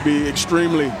McGriff would be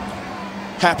extremely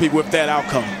happy with that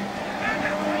outcome.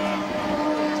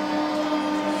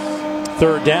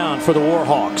 3rd down for the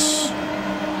Warhawks.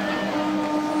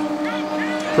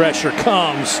 Pressure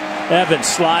comes. Evans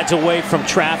slides away from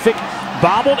traffic,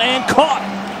 bobbled and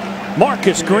caught.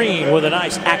 Marcus Green with a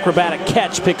nice acrobatic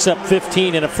catch picks up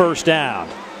 15 and a 1st down.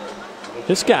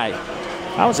 This guy,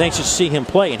 I was anxious to see him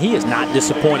play, and he is not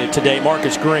disappointed today,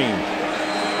 Marcus Green.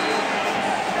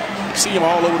 You see him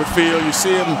all over the field. You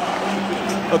see him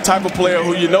a type of player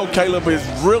who you know Caleb is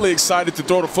really excited to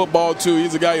throw the football to.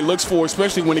 He's a guy he looks for,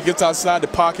 especially when he gets outside the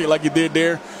pocket like he did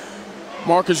there.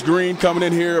 Marcus Green coming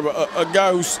in here, a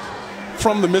guy who's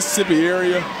from the Mississippi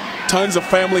area. Tons of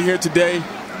family here today.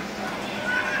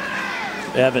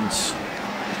 Evans.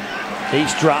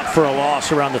 He's dropped for a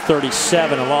loss around the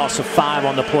 37, a loss of 5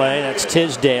 on the play. That's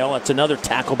Tisdale. That's another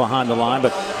tackle behind the line.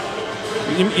 But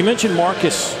you mentioned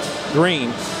Marcus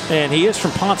Green, and he is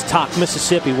from Pontotoc,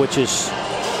 Mississippi, which is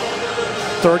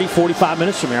 30, 45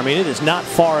 minutes from here. I mean, it is not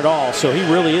far at all, so he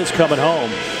really is coming home.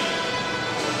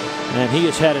 And he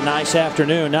has had a nice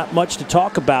afternoon. Not much to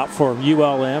talk about for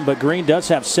ULM, but Green does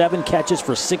have 7 catches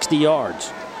for 60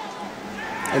 yards.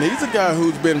 And he's a guy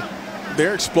who's been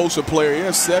their explosive player. He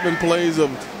has 7 plays of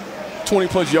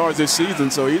 20-plus yards this season,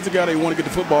 so he's a guy they want to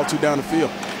get the football to down the field.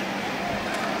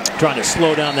 Trying to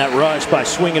slow down that rush by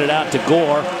swinging it out to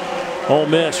Gore. Ole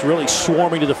Miss really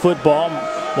swarming to the football.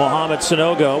 Mohamed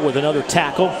Sanogo with another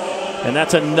tackle, and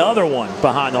that's another one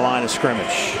behind the line of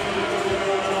scrimmage.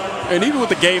 And even with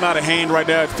the game out of hand right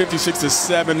now at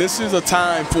 56-7, this is a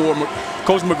time for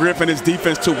Coach McGriff and his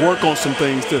defense to work on some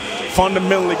things, to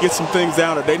fundamentally get some things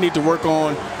down that they need to work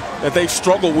on, that they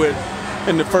struggled with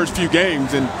in the first few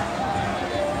games. And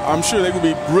I'm sure they will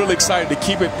be really excited to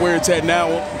keep it where it's at now.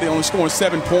 They're only scoring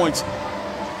 7 points,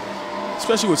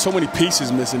 especially with so many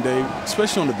pieces missing, Dave,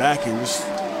 especially on the back end.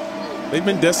 They've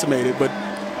been decimated, but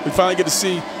we finally get to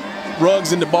see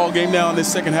Ruggs in the ball game now in this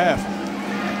second half.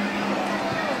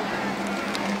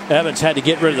 Evans had to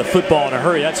get rid of the football in a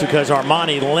hurry. That's because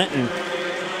Armani Linton,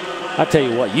 I tell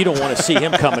you what, you don't want to see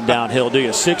him coming downhill, do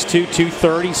you? 6'2",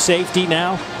 230, safety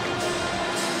now.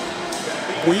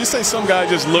 When you say some guy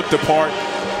just looked the part,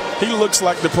 he looks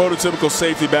like the prototypical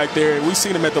safety back there. We've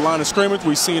seen him at the line of scrimmage.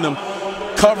 We've seen him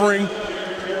covering.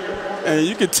 And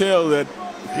you can tell that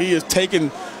he is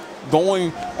taking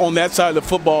going on that side of the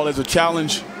football as a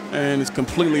challenge and is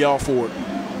completely all for it.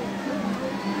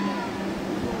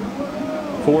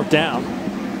 4th down.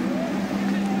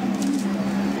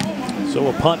 So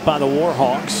a punt by the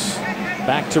Warhawks.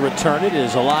 Back to return it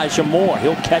is Elijah Moore.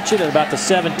 He'll catch it at about the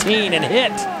 17 and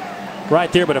hit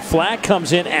right there, but a flag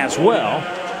comes in as well.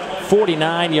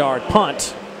 49-yard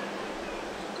punt.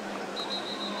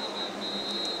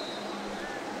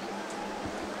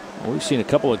 Well, we've seen a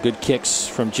couple of good kicks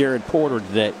from Jared Porter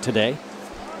today.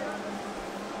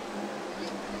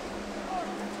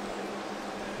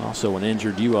 Also an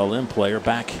injured ULM player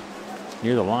back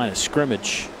near the line of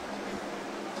scrimmage.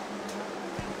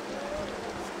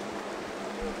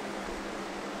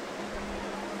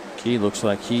 He looks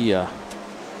like he has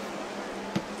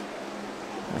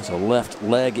a left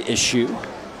leg issue.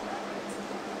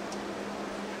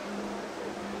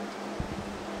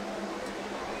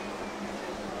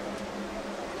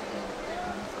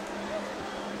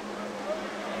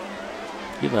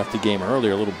 He left the game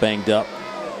earlier, a little banged up.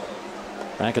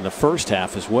 Back in the first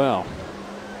half as well.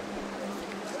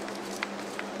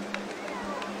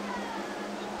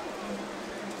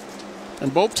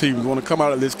 And both teams want to come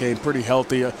out of this game pretty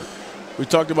healthy. We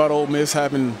talked about Ole Miss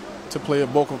having to play a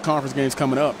vocal conference games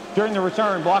coming up. During the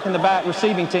return, blocking the back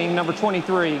receiving team, number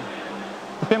 23.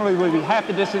 The penalty will be half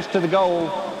the distance to the goal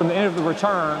from the end of the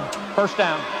return. First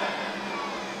down.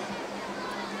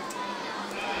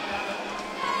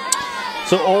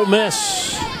 So Ole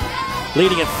Miss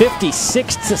leading at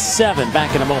 56-7.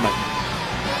 Back in a moment.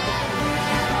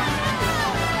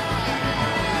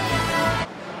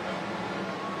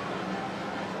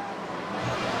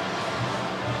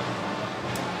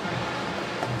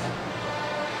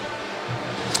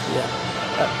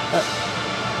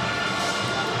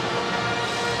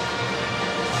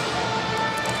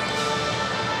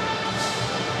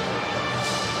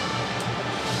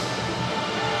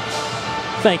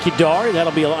 Thank you, Dari.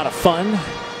 That'll be a lot of fun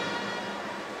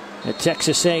at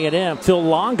Texas A&M. Phil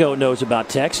Longo knows about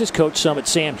Texas. Coached some at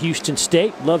Sam Houston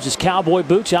State. Loves his cowboy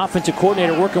boots. Offensive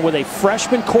coordinator working with a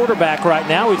freshman quarterback right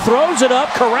now. He throws it up.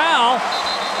 Corral.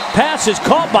 Pass is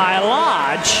caught by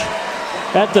Lodge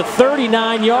at the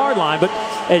 39-yard line. But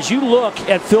as you look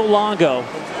at Phil Longo,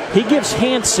 he gives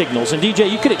hand signals. And,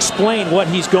 DJ, you could explain what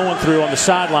he's going through on the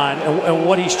sideline and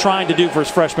what he's trying to do for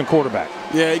his freshman quarterback.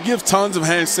 Yeah, he gives tons of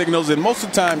hand signals, and most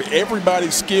of the time,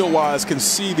 everybody skill-wise can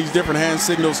see these different hand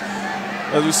signals.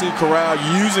 As we see Corral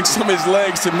using some of his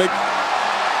legs to make.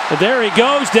 And there he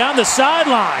goes down the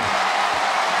sideline.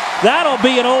 That'll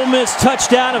be an Ole Miss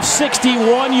touchdown of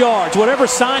 61 yards. Whatever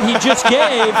sign he just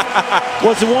gave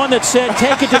was the one that said,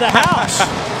 take it to the house.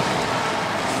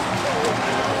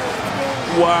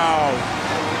 Wow.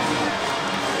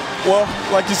 Well,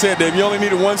 like you said, Dave, you only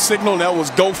needed one signal, and that was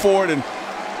go for it. And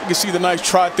you can see the nice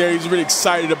trot there. He's really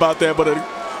excited about that. But a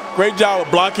great job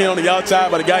of blocking on the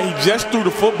outside by the guy he just threw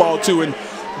the football to, and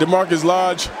DeMarcus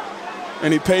Lodge.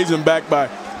 And he pays him back by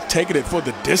taking it for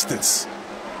the distance.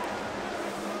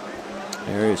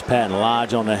 There is Patton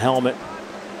Lodge on the helmet.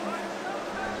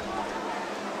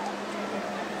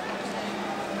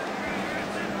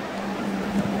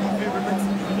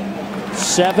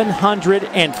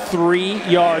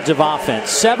 ...703 yards of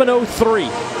offense. 703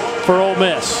 for Ole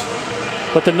Miss.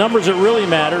 But the numbers that really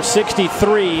matter,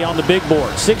 63 on the big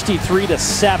board.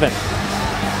 63-7.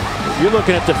 You're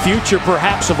looking at the future,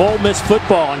 perhaps, of Ole Miss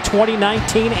football in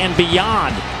 2019 and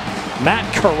beyond. Matt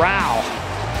Corral.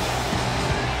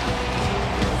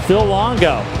 Phil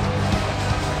Longo.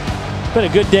 Been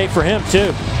a good day for him,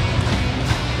 too.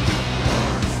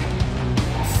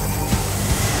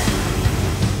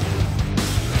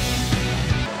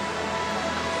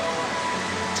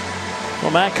 Well,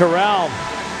 Matt Corral,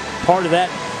 part of that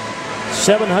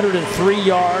 703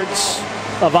 yards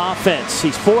of offense.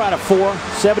 He's 4 out of 4,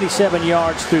 77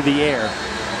 yards through the air.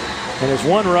 And there's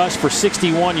one rush for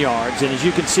 61 yards. And as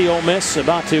you can see, Ole Miss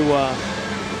about to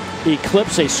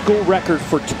eclipse a school record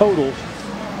for total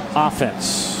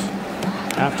offense.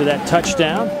 After that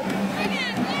touchdown,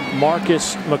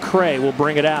 Marcus McCray will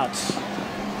bring it out.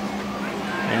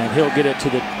 And he'll get it to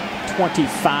the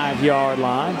 25-yard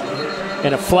line.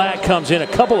 And a flag comes in, a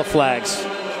couple of flags.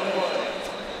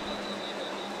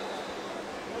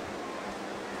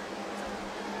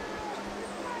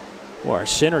 Well, our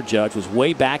center judge was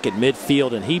way back at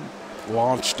midfield, and he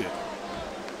launched it.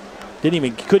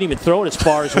 Couldn't even throw it as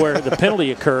far as where the penalty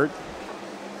occurred.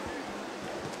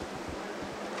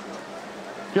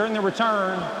 During the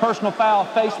return, personal foul,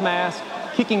 face mask,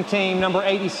 kicking team number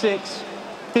 86,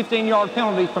 15-yard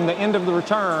penalty from the end of the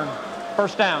return.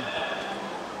 First down.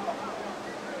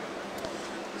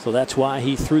 So that's why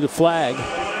he threw the flag.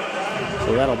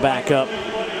 So that'll back up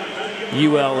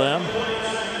ULM.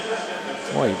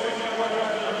 Boy.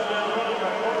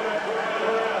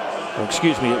 Oh,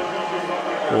 excuse me.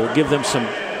 We'll give them some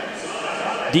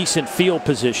decent field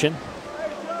position.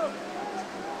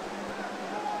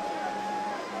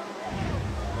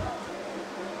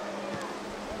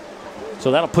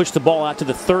 So that'll push the ball out to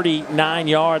the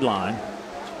 39-yard line.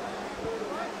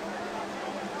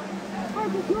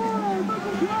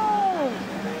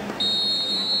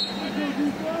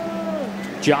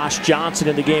 Josh Johnson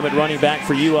in the game at running back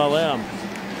for ULM.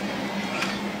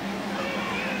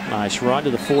 Nice run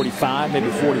to the 45, maybe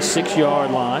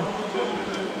 46-yard line.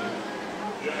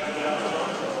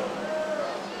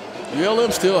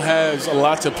 ULM still has a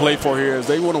lot to play for here as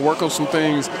they want to work on some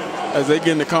things as they get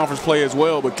into conference play as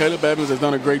well. But Caleb Evans has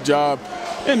done a great job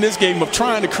in this game of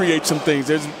trying to create some things.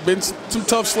 There's been some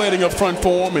tough sledding up front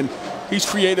for him, and he's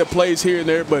created plays here and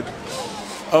there, but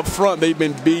up front they've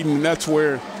been beaten, and that's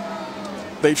where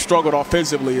they've struggled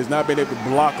offensively, has not been able to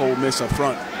block Ole Miss up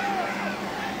front.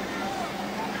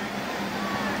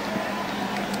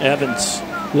 Evans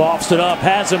lofts it up,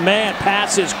 has a man,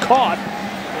 pass is caught.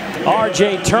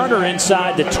 R.J. Turner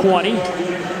inside the 20.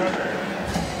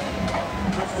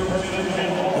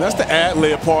 And that's the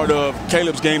ad-lib part of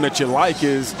Caleb's game that you like,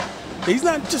 is he's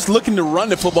not just looking to run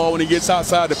the football when he gets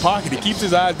outside the pocket. He keeps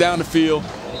his eyes down the field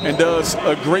and does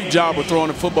a great job of throwing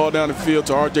the football down the field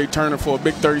to R.J. Turner for a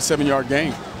big 37-yard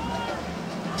gain.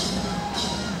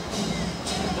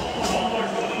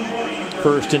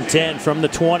 First and 10 from the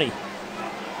 20.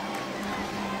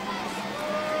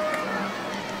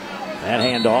 That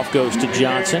handoff goes to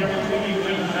Johnson.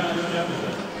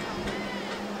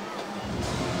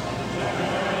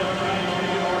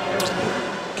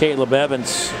 Caleb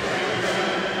Evans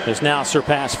has now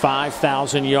surpassed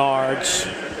 5,000 yards.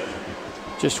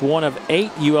 Just one of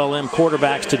 8 ULM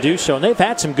quarterbacks to do so. And they've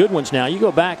had some good ones now. You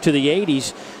go back to the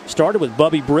 80s, started with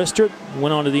Bubby Bristol,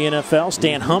 went on to the NFL.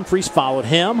 Stan Humphries followed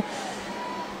him.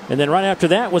 And then right after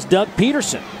that was Doug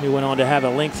Peterson, who went on to have a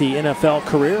lengthy NFL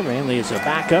career, mainly as a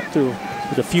backup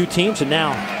with a few teams, and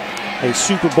now a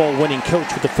Super Bowl winning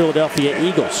coach with the Philadelphia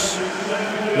Eagles.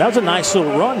 That was a nice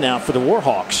little run now for the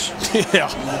Warhawks. Yeah.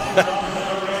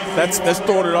 That's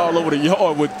throwing it all over the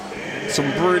yard with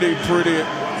some pretty,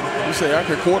 you say,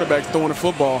 accurate quarterbacks throwing the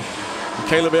football. And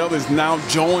Caleb Evans now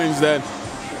joins that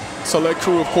select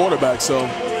crew of quarterbacks. So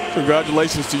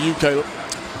congratulations to you, Caleb.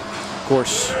 Of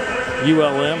course,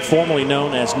 ULM, formerly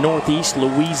known as Northeast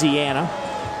Louisiana.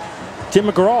 Tim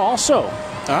McGraw also.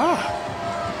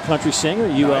 Country singer,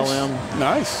 ULM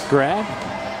grad.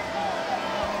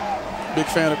 Big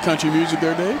fan of country music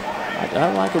there, Dave?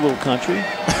 I like a little country.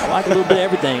 I like a little bit of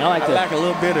everything. I like a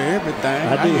little bit of everything.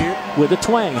 I do. With a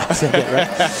twang. I said that,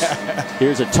 right?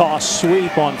 Here's a toss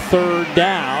sweep on third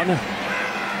down.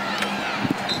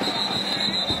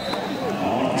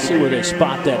 Let's see where they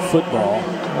spot that football.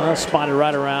 Well, spotted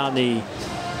right around the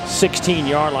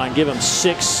 16-yard line. Give him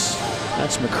 6.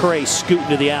 That's McCray scooting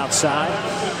to the outside.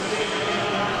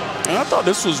 And I thought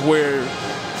this was where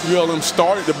ULM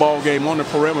started the ball game on the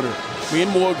perimeter. Being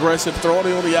more aggressive, throwing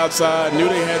it on the outside. Knew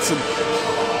they had some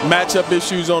matchup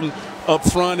issues up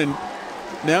front, and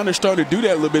now they're starting to do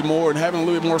that a little bit more and having a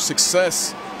little bit more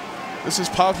success. This is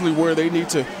possibly where they need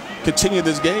to continue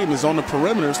this game, is on the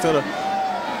perimeter instead of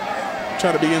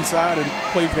trying to be inside and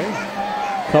play the game.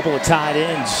 Couple of tight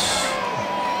ends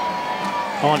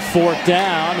on fourth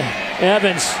down.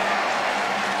 Evans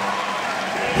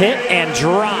hit and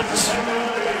dropped.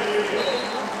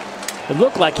 It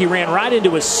looked like he ran right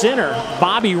into his center,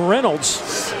 Bobby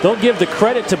Reynolds. They'll give the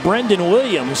credit to Brendan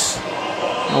Williams.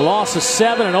 A loss of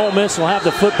 7, and Ole Miss will have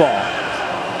the football.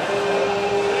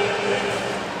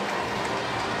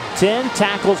 10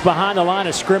 tackles behind the line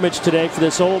of scrimmage today for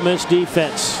this Ole Miss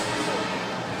defense.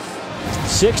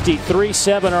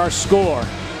 63-7 our score.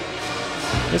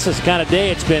 This is the kind of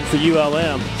day it's been for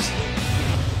ULM.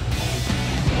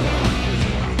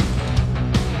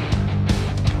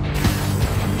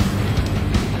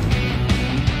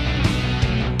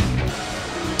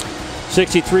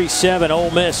 (63-7)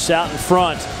 Ole Miss out in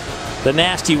front. The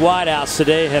nasty wideouts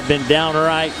today have been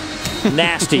downright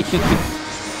nasty.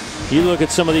 You look at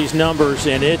some of these numbers,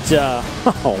 and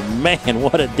oh man,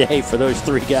 what a day for those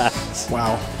 3 guys.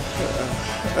 Wow,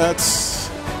 that's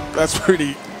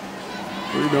pretty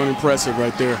darn impressive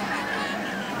right there.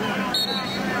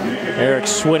 Eric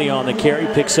Swinney on the carry,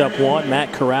 picks up 1.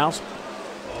 Matt Corrals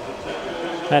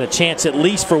had a chance at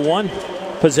least for 1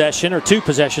 possession, or 2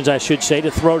 possessions, I should say,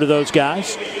 to throw to those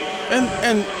guys.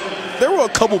 And there were a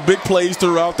couple big plays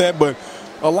throughout that, but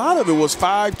a lot of it was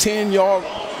 5-10-yard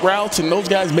routes and those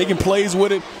guys making plays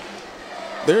with it.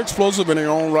 They're explosive in their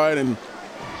own right, and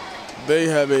they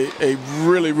have a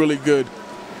really, really good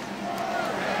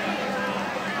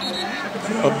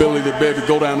ability to be able to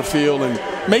go down the field and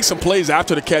make some plays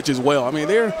after the catch as well. I mean,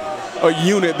 they're a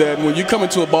unit that when you come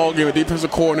into a ball game, a defensive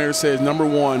coordinator says, number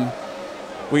 1,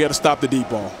 we got to stop the deep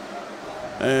ball.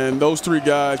 And those 3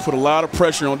 guys put a lot of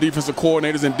pressure on defensive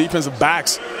coordinators and defensive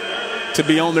backs to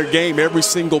be on their game every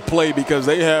single play, because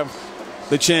they have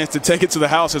the chance to take it to the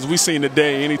house, as we've seen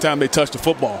today, anytime they touch the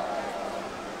football.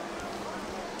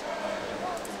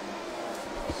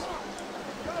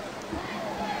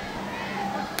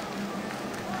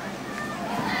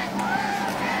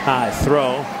 High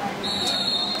throw.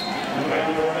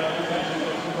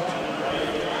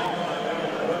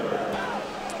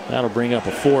 That'll bring up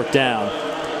a 4th down.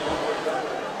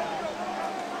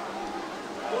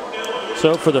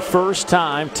 So for the first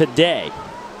time today,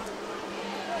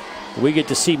 we get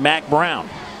to see Mack Brown.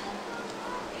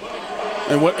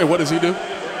 And what does he do?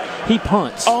 He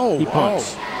punts. Oh, he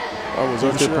punts. I was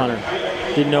unsure. Punter.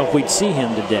 Didn't know if we'd see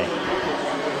him today.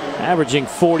 Averaging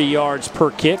 40 yards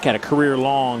per kick, had a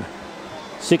career-long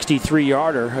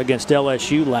 63-yarder against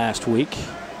LSU last week.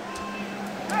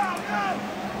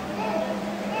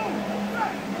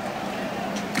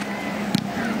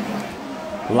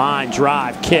 Line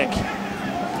drive kick.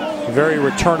 Very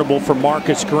returnable for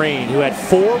Marcus Green, who had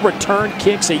 4 return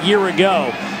kicks a year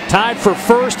ago. Tied for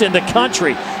first in the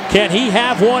country. Can he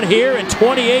have one here in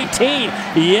 2018?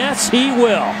 Yes, he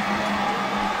will.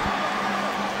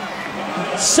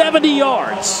 70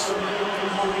 yards.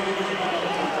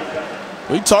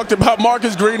 We talked about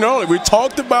Marcus Green earlier. We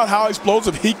talked about how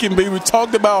explosive he can be. We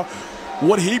talked about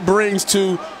what he brings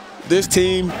to this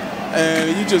team. And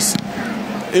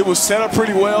it was set up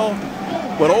pretty well.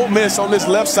 But Ole Miss on this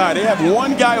left side, they have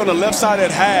one guy on the left side at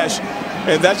hash,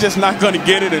 and that's just not going to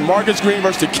get it. And Marcus Green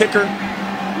versus the kicker,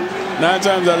 9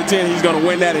 times out of 10, he's going to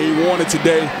win that, and he won it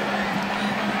today.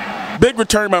 Big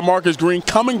return by Marcus Green.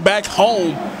 Coming back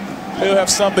home, he'll have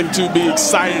something to be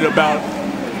excited about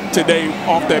today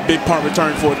off that big punt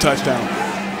return for a touchdown.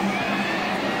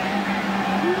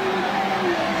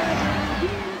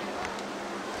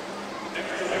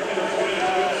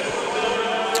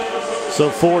 So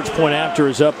Ford's point after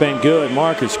is up and good.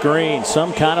 Marcus Green,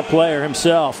 some kind of player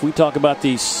himself. We talk about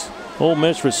these Ole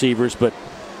Miss receivers, but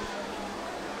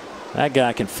that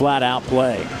guy can flat out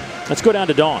play. Let's go down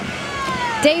to Dawn.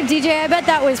 Dave, DJ, I bet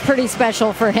that was pretty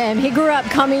special for him. He grew up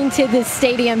coming to this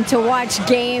stadium to watch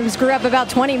games, grew up about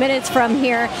 20 minutes from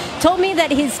here. Told me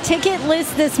that his ticket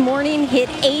list this morning hit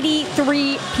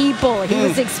 83 people. He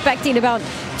was expecting about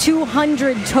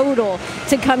 200 total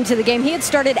to come to the game. He had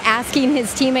started asking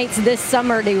his teammates this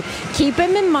summer to keep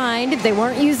him in mind if they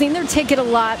weren't using their ticket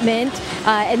allotment,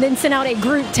 and then sent out a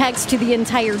group text to the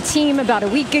entire team about a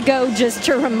week ago just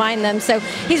to remind them. So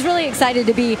he's really excited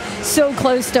to be so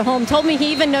close to home. Told me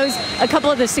he even knows a couple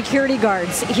of the security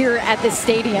guards here at the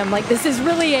stadium. Like, this is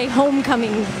really a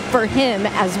homecoming for him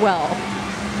as well.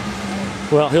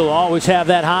 Well, he'll always have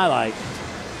that highlight.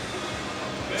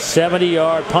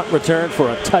 70-yard punt return for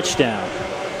a touchdown.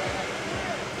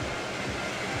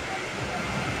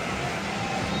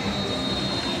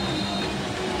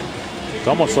 It's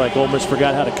almost like Ole Miss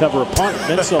forgot how to cover a punt. It's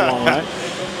been so long, right?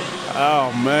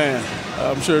 Oh, man.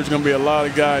 I'm sure there's going to be a lot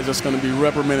of guys that's going to be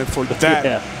reprimanded for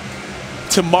that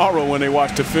tomorrow when they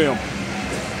watch the film.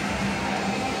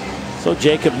 So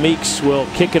Jacob Meeks will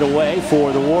kick it away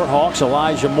for the Warhawks.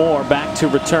 Elijah Moore back to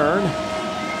return.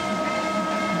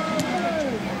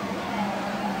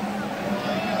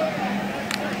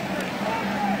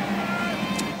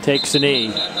 Takes a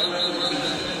knee.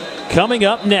 Coming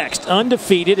up next,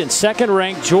 undefeated and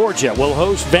second-ranked Georgia will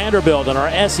host Vanderbilt in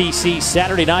our SEC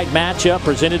Saturday night matchup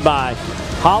presented by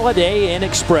Holiday Inn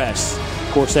Express.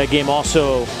 Of course, that game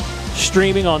also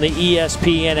streaming on the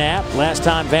ESPN app. Last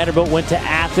time Vanderbilt went to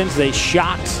Athens, they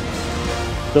shocked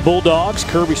the Bulldogs.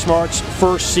 Kirby Smart's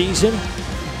first season.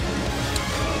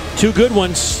 2 good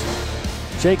ones.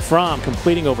 Jake Fromm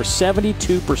completing over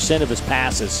 72% of his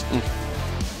passes.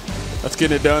 That's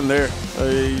getting it done there.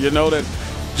 You know that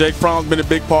Jake Fromm's been a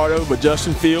big part of it, but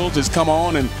Justin Fields has come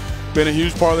on and been a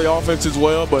huge part of the offense as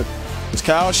well. But does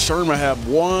Kyle Sherman have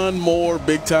one more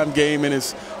big-time game in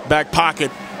his back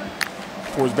pocket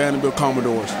for his Vanderbilt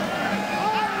Commodores?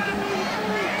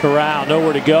 Corral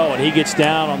nowhere to go, and he gets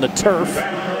down on the turf.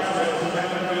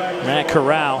 Matt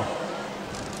Corral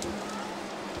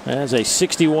has a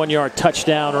 61-yard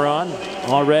touchdown run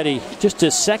already. Just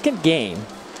his second game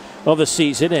of the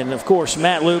season. And of course,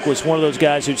 Matt Luke was one of those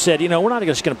guys who said, you know, we're not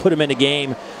just going to put him in a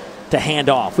game to hand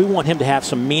off. We want him to have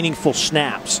some meaningful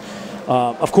snaps.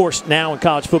 Of course, now in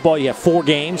college football, you have 4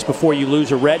 games before you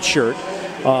lose a red shirt.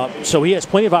 So he has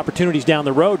plenty of opportunities down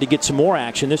the road to get some more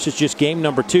action. This is just game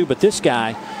number 2, but this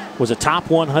guy was a top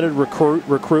 100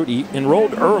 recruit. He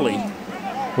enrolled early,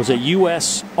 was a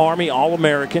U.S. Army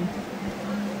All-American,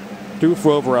 threw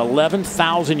for over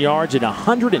 11,000 yards and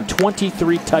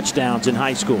 123 touchdowns in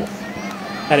high school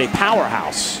at a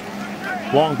powerhouse,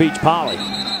 Long Beach Poly.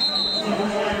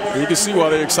 You can see why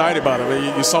they're excited about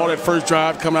it. You saw that first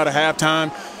drive coming out of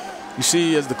halftime. You see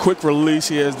he has the quick release.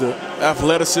 He has the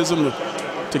athleticism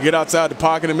to get outside the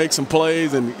pocket and make some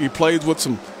plays, and he plays with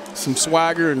some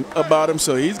swagger about him.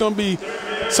 So he's going to be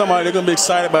somebody they're going to be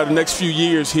excited about the next few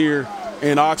years here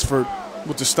in Oxford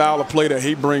with the style of play that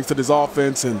he brings to this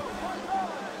offense, and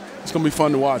it's going to be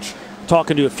fun to watch.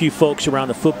 talking to a few folks around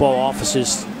the football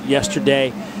offices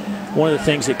yesterday, one of the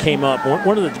things that came up,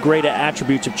 one of the great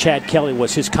attributes of Chad Kelly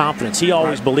was his confidence. He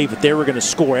always believed that they were going to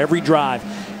score every drive.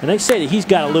 And they say that he's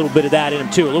got a little bit of that in him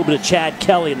too, a little bit of Chad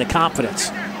Kelly and the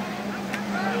confidence.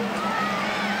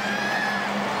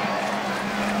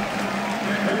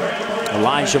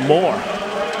 Elijah Moore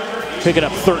picking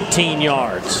up 13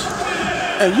 yards.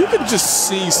 And you can just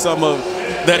see some of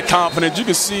that confidence. You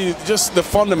can see just the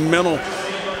fundamental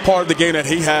part of the game that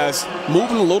he has,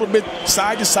 moving a little bit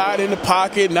side to side in the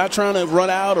pocket, not trying to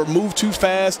run out or move too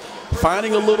fast,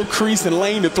 finding a little crease and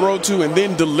lane to throw to, and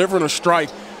then delivering a strike.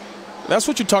 That's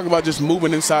what you talk about, just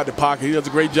moving inside the pocket. He does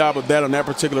a great job of that on that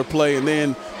particular play, and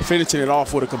then finishing it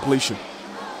off with a completion.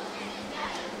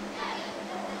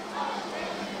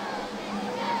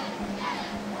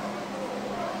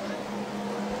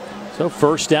 So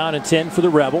 1st down and 10 for the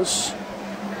Rebels.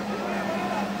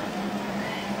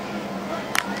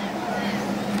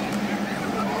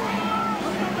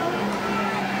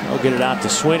 They'll get it out to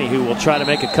Swinney, who will try to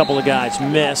make a couple of guys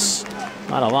miss.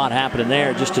 Not a lot happening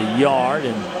there, just a yard,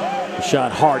 and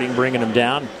Rashad Harding bringing him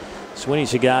down.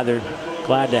 Swinney's a guy they're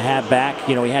glad to have back.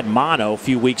 You know, he had mono a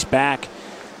few weeks back,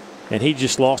 and he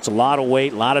just lost a lot of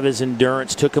weight, a lot of his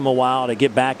endurance. Took him a while to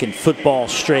get back in football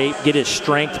shape, get his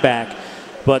strength back.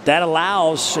 But that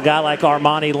allows a guy like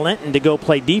Armani Linton to go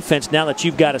play defense now that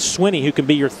you've got a Swinney who can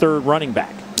be your 3rd running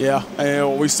back. Yeah,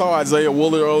 and we saw Isaiah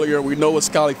Woolley earlier. We know what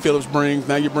Scotty Phillips brings.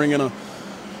 Now you're bringing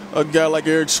a guy like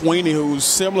Eric Swinney, who's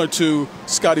similar to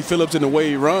Scotty Phillips in the way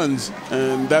he runs.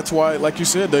 And that's why, like you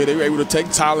said, they were able to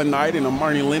take Tyler Knight and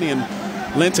Armani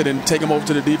Linton and take him over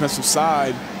to the defensive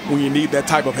side when you need that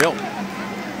type of help.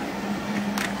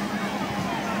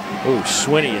 Oh,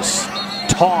 Swinney is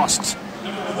tossed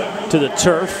to the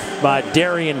turf by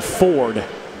Darian Ford.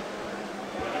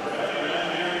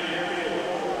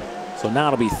 So now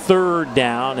it'll be 3rd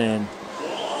down and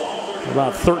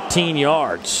about 13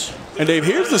 yards. And Dave,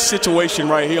 here's the situation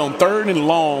right here on 3rd and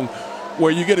long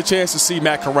where you get a chance to see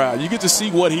Matt Corral. You get to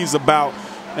see what he's about.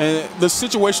 And the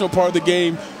situational part of the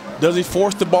game, does he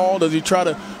force the ball? Does he try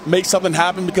to make something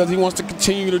happen because he wants to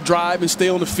continue to drive and stay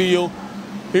on the field?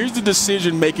 Here's the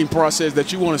decision-making process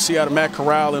that you want to see out of Matt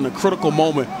Corral in a critical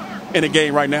moment in a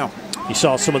game right now. You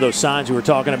saw some of those signs we were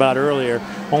talking about earlier.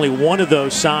 Only one of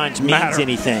those signs means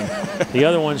anything. The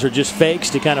other ones are just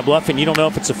fakes to kind of bluff, and you don't know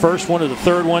if it's the first one or the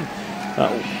third one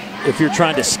if you're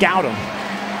trying to scout them.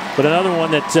 But another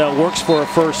one that works for a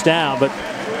 1st down. But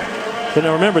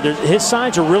now remember, his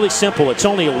signs are really simple. It's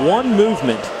only a one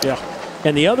movement,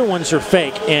 and the other ones are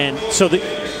fake. And so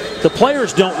the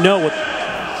players don't know what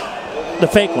the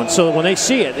fake one. So when they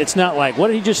see it, it's not like, what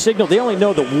did he just signal? They only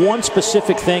know the one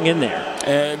specific thing in there.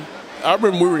 And I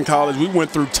remember when we were in college, we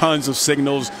went through tons of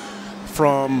signals,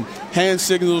 from hand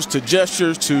signals to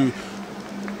gestures to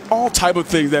all type of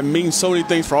things that mean so many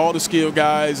things for all the skilled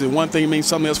guys, and one thing means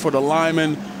something else for the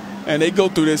linemen. And they go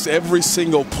through this every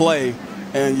single play,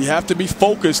 and you have to be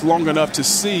focused long enough to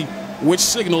see which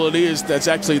signal it is that's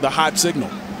actually the hot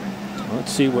signal.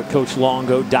 Let's see what Coach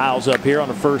Longo dials up here on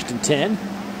the 1st and 10.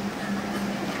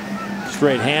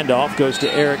 Straight handoff goes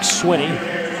to Eric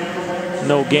Swinney.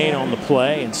 No gain on the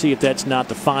play, and see if that's not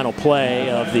the final play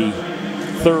of the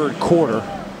 3rd quarter.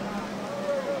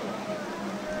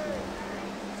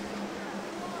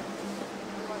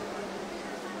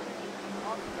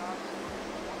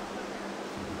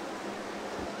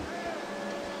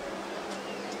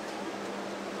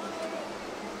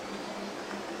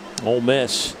 Ole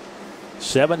Miss,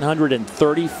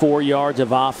 734 yards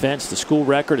of offense. The school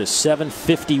record is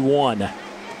 751.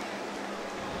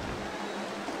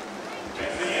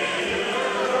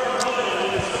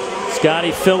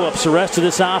 Scotty Phillips, the rest of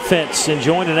this offense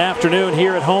enjoying an afternoon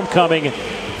here at homecoming.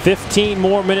 15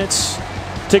 more minutes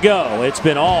to go. It's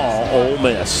been all Ole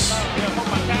Miss.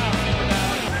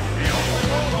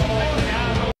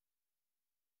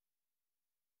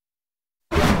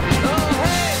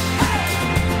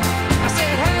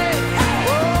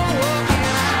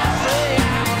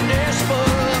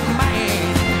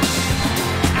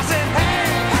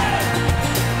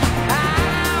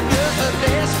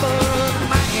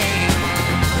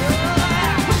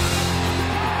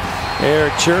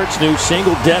 Eric Church, new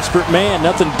single, Desperate Man.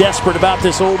 Nothing desperate about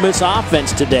this Ole Miss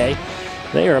offense today.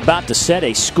 They are about to set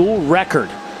a school record.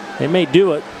 They may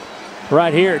do it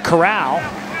right here. Corral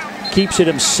keeps it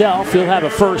himself. He'll have a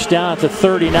 1st down at the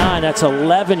 39. That's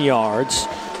 11 yards.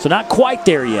 So not quite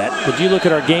there yet. But you look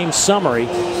at our game summary.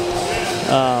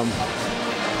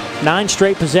 9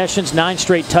 straight possessions, 9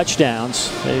 straight touchdowns.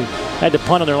 They had to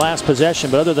punt on their last possession.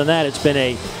 But other than that, it's been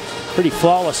a pretty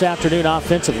flawless afternoon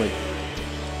offensively.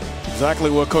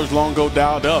 Exactly what Coach Longo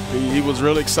dialed up. He was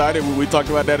really excited. We talked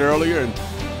about that earlier, and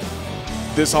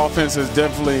this offense is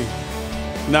definitely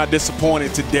not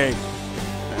disappointed today.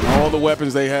 And all the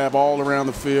weapons they have all around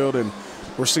the field, and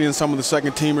we're seeing some of the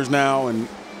second teamers now, and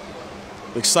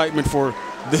excitement for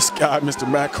this guy,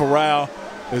 Mr. Matt Corral,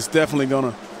 is definitely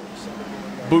going to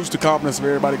boost the confidence of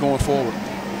everybody going forward.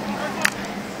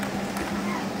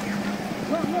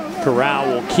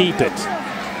 Corral will keep it.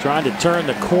 Trying to turn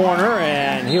the corner,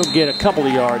 and he'll get a couple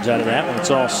of yards out of that when it's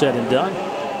all said and done.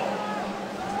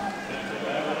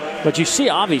 But you see,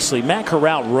 obviously, Matt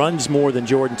Corral runs more than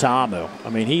Jordan Ta'amu. I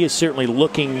mean, he is certainly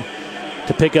looking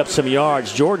to pick up some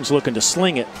yards. Jordan's looking to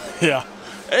sling it. Yeah.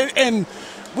 And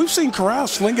we've seen Corral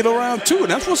sling it around, too,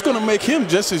 and that's what's going to make him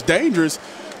just as dangerous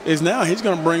is now he's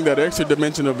going to bring that extra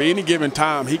dimension of any given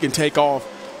time he can take off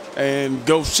and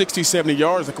go 60, 70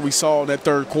 yards like we saw in that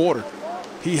third quarter.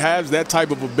 He has that type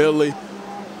of ability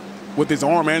with his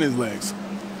arm and his legs.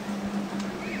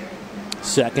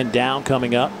 Second down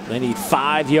coming up. They need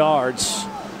 5 yards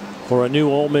for a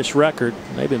new Ole Miss record.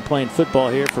 They've been playing football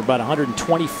here for about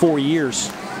 124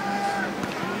 years.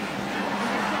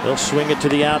 They'll swing it to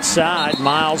the outside.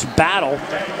 Miles Battle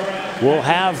will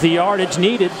have the yardage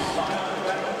needed.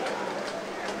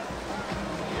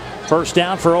 First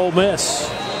down for Ole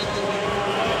Miss.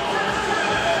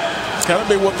 It's got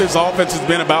to be what this offense has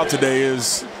been about today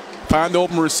is find the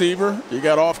open receiver. You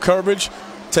got off coverage.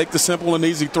 Take the simple and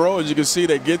easy throw. As you can see,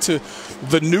 they get to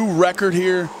the new record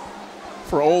here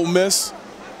for Ole Miss.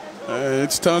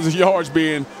 It's tons of yards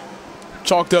being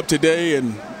chalked up today,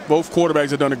 and both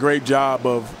quarterbacks have done a great job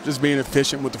of just being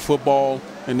efficient with the football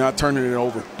and not turning it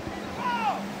over.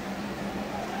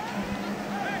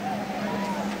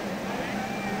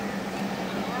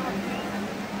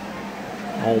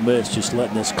 Ole Miss just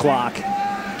letting this clock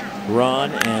run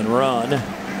and run.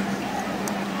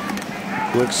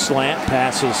 Quick slant,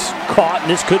 passes caught,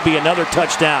 and this could be another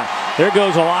touchdown. There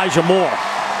goes Elijah Moore.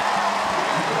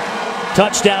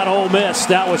 Touchdown Ole Miss.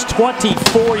 That was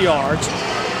 24 yards.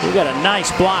 We got a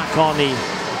nice block on the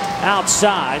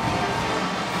outside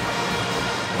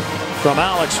from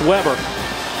Alex Weber.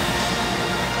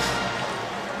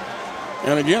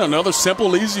 And again, another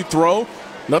simple, easy throw.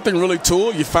 Nothing really to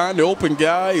it. You find the open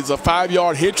guy. He's a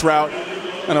 5-yard hitch route,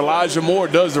 and Elijah Moore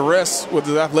does the rest with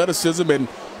his athleticism. And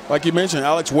like you mentioned,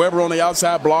 Alex Weber on the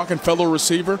outside blocking, fellow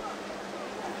receiver.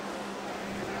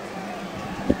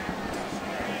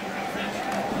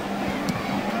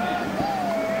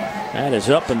 That is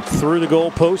up and through the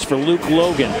goalpost for Luke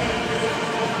Logan.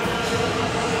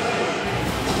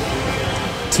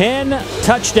 10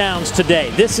 touchdowns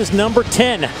today. This is number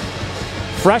 10.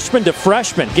 Freshman to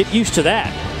freshman. Get used to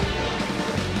that.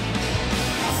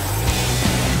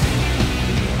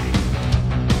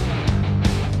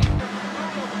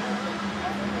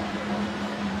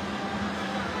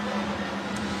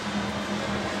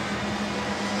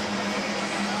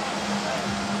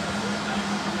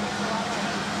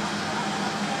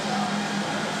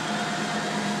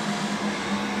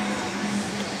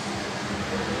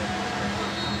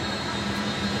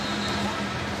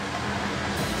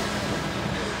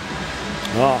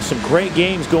 Oh, some great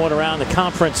games going around the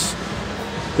conference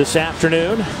this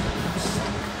afternoon.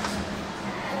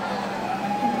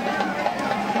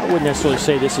 I wouldn't necessarily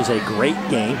say this is a great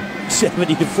game.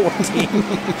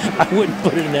 70-14. I wouldn't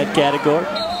put it in that category.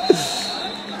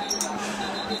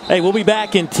 Hey, we'll be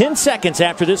back in 10 seconds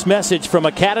after this message from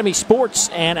Academy Sports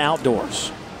and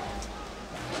Outdoors.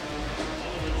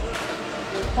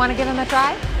 Want to give him a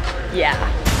try?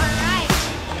 Yeah.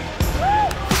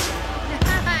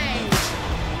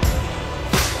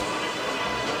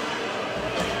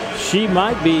 She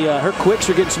might be, her quicks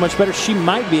are getting so much better, she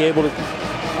might be able to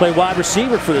play wide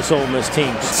receiver for this Ole Miss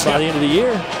team by the end of the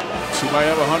year. She might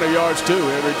have 100 yards, too,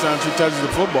 every time she touches the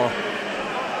football.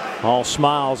 All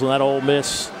smiles on that Ole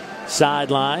Miss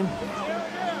sideline.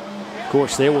 Of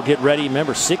course, they will get ready.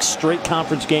 Remember, 6 straight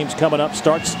conference games coming up.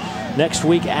 Starts next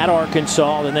week at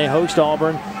Arkansas. Then they host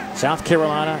Auburn, South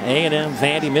Carolina, A&M,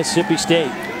 Vandy, Mississippi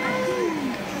State.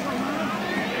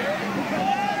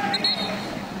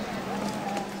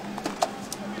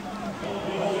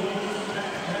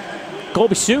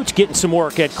 Colby Suits getting some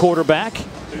work at quarterback.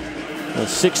 A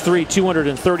 6'3",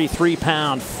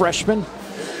 233-pound freshman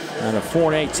out of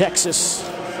Fort Hays, Texas.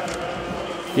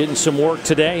 Getting some work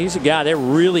today. He's a guy they're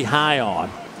really high on.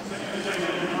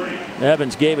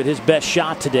 Evans gave it his best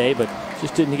shot today, but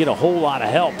just didn't get a whole lot of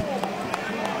help.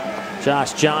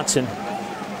 Josh Johnson.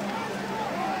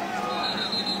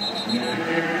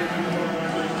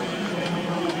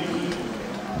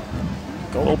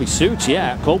 Colby Suits,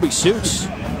 yeah. Colby Suits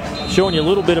showing you a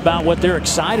little bit about what they're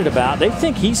excited about. They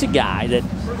think he's a guy that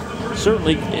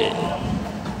certainly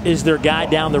is their guy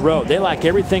down the road. They like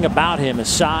everything about him, his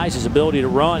size, his ability to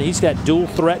run. He's that dual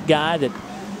threat guy that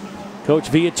Coach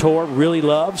Viator really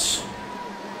loves.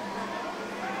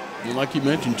 And like you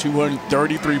mentioned,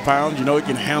 233 pounds. You know he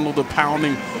can handle the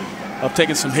pounding of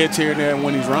taking some hits here and there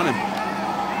when he's running.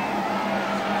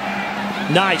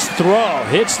 Nice throw.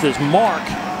 Hits this mark.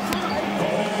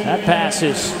 That pass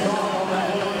is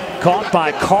caught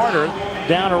by Carter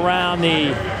down around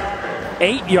the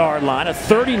 8-yard line, a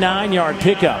 39-yard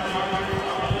pickup.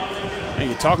 And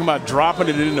you're talking about dropping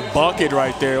it in the bucket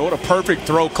right there. What a perfect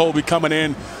throw, Kobe coming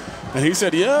in. And he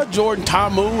said, yeah, Jordan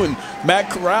Ta'amu and Matt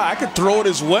Corral, I could throw it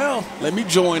as well. Let me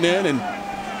join in, and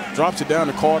drops it down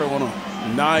to Carter on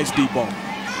a nice deep ball.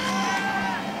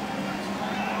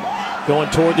 Going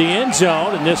toward the end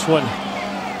zone, and this one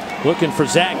looking for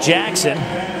Zach Jackson.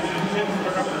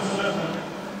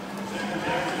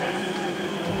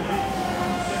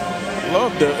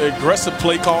 Love the aggressive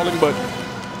play calling, but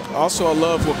also I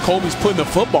love what Kobe's putting the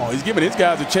football. He's giving his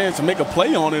guys a chance to make a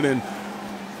play on it, and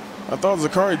I thought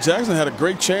Zachary Jackson had a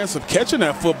great chance of catching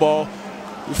that football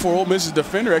before Ole Miss's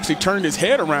defender actually turned his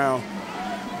head around.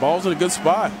 Ball's in a good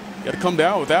spot. Got to come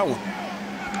down with that one.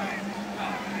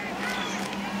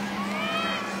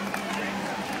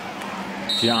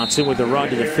 Johnson with the run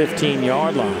to the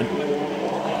 15-yard line.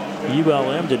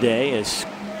 ULM today is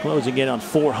closing in on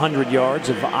 400 yards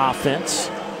of offense.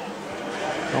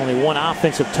 Only one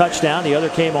offensive touchdown. The other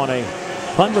came on a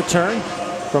punt return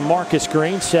from Marcus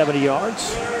Green, 70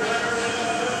 yards.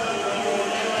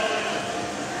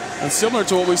 And similar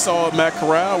to what we saw at Matt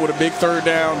Corral with a big third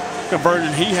down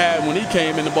conversion he had when he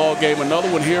came in the ball game.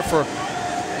 Another one here for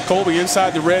Kobe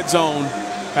inside the red zone.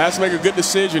 Has to make a good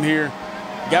decision here.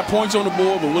 Got points on the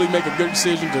board, but will he make a good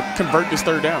decision to convert this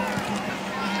third down?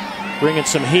 Bringing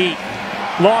some heat.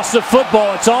 Lost the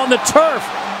football. It's on the turf.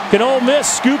 Can Ole Miss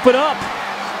scoop it up?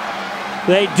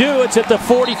 They do. It's at the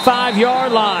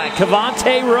 45-yard line.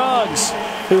 Cavante Ruggs,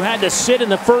 who had to sit in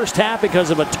the first half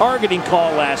because of a targeting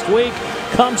call last week,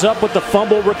 comes up with the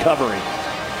fumble recovery.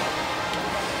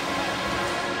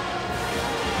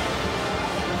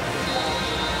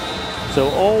 So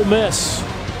Ole Miss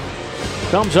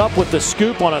comes up with the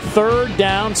scoop on a third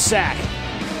down sack.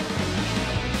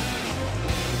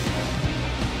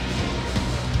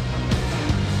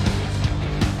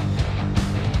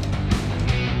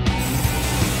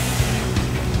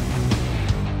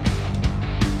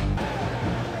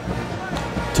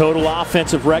 Total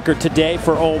offensive record today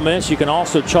for Ole Miss. You can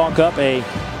also chalk up a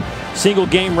single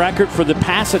game record for the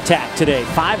pass attack today.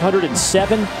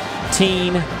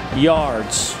 517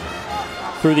 yards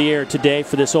through the air today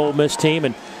for this Ole Miss team.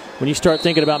 And when you start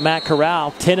thinking about Matt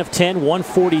Corral, 10 of 10,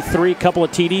 143, couple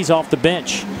of TDs off the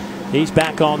bench. He's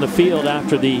back on the field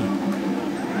after the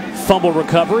fumble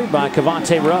recovery by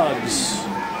Cavante Ruggs.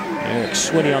 Eric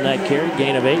Swinney on that carry,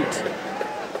 gain of 8.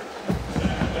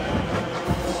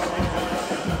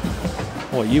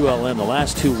 Boy, ULM the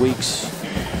last 2 weeks,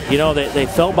 you know, they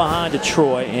fell behind to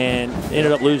Troy and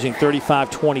ended up losing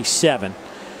 35-27.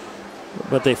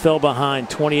 But they fell behind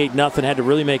 28-0, had to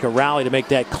really make a rally to make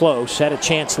that close. Had a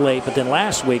chance late, but then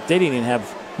last week they didn't even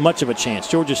have much of a chance.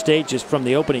 Georgia State just from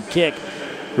the opening kick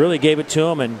really gave it to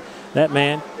them, and that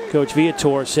man, Coach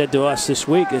Viator, said to us this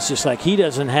week, it's just like he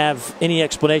doesn't have any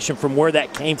explanation from where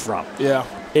that came from. Yeah.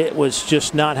 It was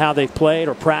just not how they played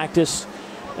or practiced.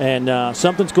 And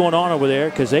something's going on over there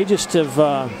because they just have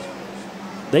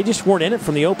they just weren't in it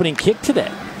from the opening kick today.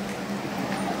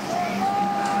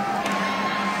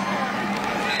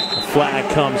 The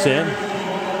flag comes in,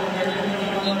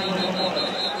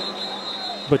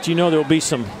 but you know there will be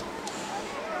some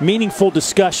meaningful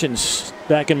discussions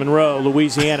back in Monroe,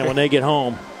 Louisiana, when they get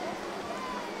home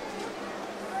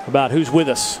about who's with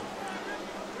us.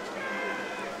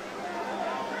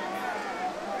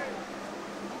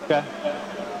 Okay.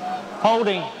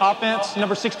 Holding, offense,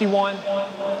 number 61.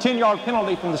 10-yard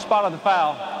penalty from the spot of the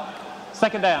foul.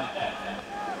 Second down.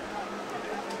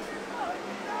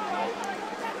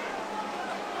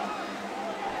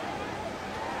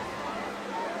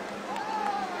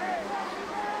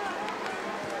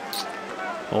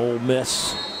 Ole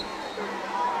Miss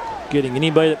getting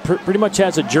anybody that pretty much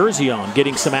has a jersey on,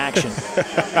 getting some action.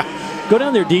 Go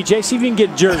down there, DJ, see if you can get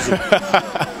a jersey.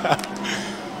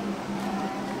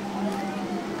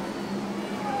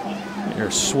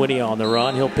 There's Swinney on the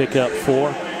run. He'll pick up 4.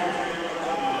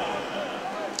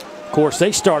 Of course,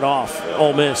 they start off,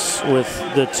 Ole Miss, with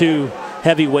the 2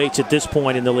 heavyweights at this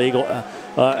point in the league.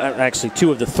 Actually,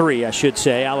 2 of the 3, I should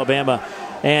say, Alabama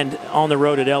and on the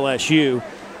road at LSU.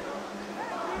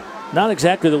 Not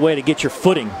exactly the way to get your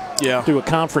footing through a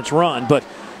conference run, but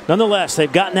nonetheless,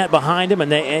 they've gotten that behind them.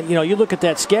 And you know, you look at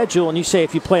that schedule and you say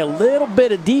if you play a little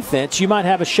bit of defense, you might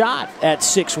have a shot at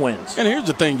 6 wins. And here's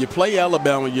the thing: you play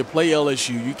Alabama, you play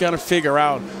LSU, you kind of figure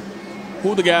out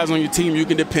who the guys on your team you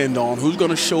can depend on, who's going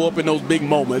to show up in those big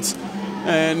moments,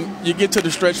 and you get to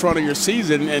the stretch run of your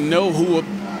season and know who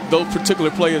those particular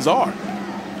players are.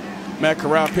 Matt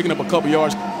Corral picking up a couple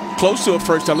yards close to a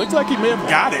first down. Looks like he may have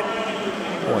got it.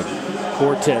 Boy,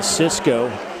 Cortez Cisco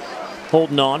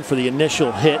holding on for the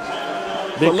initial hit.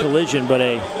 Big collision, but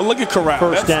look at Corral.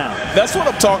 First down. That's what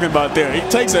I'm talking about there. He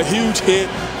takes a huge hit,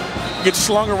 gets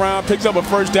slung around, picks up a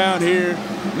first down here,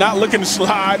 not looking to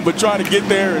slide, but trying to get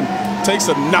there, and takes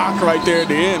a knock right there at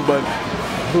the end. But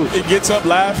he gets up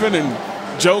laughing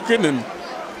and joking, and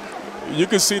you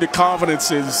can see the confidence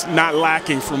is not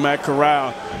lacking from Matt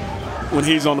Corral when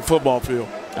he's on the football field.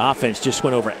 Offense just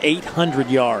went over 800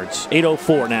 yards,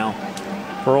 804 now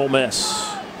for Ole Miss.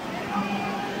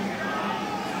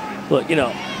 Look, you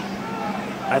know,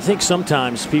 I think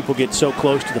sometimes people get so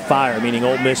close to the fire, meaning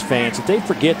Ole Miss fans, that they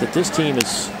forget that this team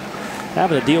is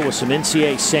having to deal with some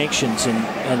NCAA sanctions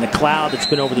and the cloud that's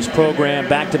been over this program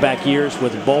back-to-back years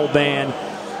with a bowl ban.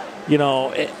 You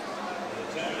know,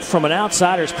 from an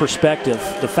outsider's perspective,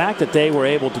 the fact that they were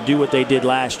able to do what they did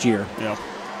last year,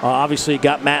 obviously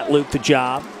got Matt Luke the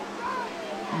job,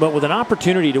 but with an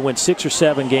opportunity to win 6 or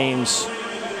 7 games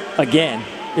again,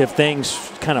 if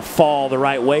things kind of fall the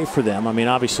right way for them. I mean,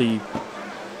 obviously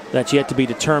that's yet to be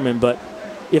determined, but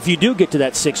if you do get to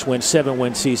that 6-win,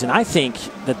 7-win season, I think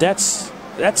that's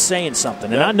saying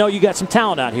something. And I know you got some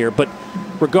talent out here, but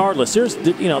regardless, there's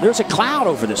a cloud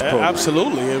over this program.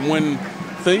 Absolutely. And when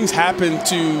things happen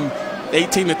to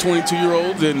 18 to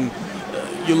 22-year-olds and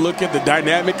you look at the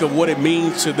dynamic of what it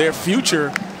means to their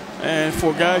future, and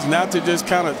for guys not to just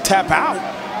kind of tap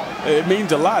out, it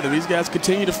means a lot. And these guys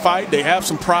continue to fight. They have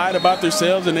some pride about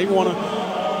themselves, and they want to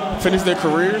finish their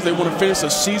careers. They want to finish a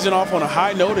season off on a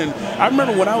high note. And I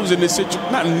remember when I was in this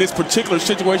not in this particular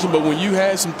situation, but when you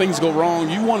had some things go wrong,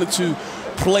 you wanted to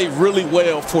play really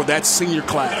well for that senior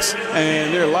class.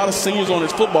 And there are a lot of seniors on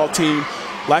this football team,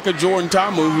 like a Jordan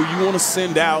Ta'amu, who you want to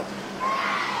send out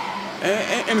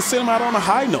and send them out on a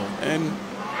high note. And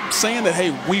saying that,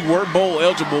 hey, we were bowl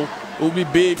eligible will be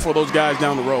big for those guys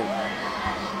down the road.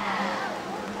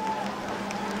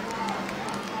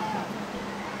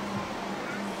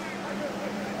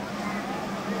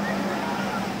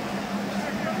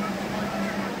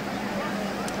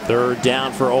 Third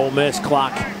down for Ole Miss.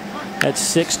 Clock at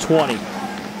 6:20.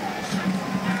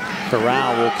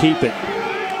 Corral will keep it.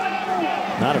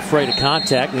 Not afraid of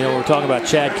contact. You know, we're talking about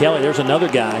Chad Kelly. There's another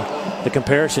guy. The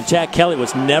comparison. Chad Kelly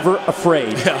was never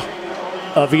afraid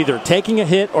of either taking a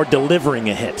hit or delivering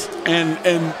a hit. And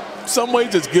in some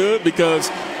ways it's good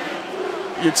because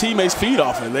your teammates feed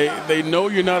off it. They know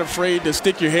you're not afraid to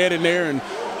stick your head in there. And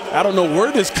I don't know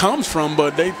where this comes from,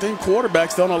 but they think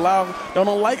quarterbacks don't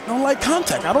like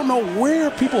contact. I don't know where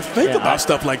people think about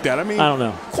stuff like that. I mean, I don't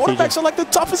know. Quarterbacks are like the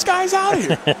toughest guys out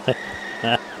here.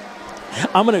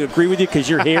 I'm going to agree with you because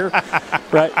you're here,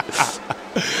 right?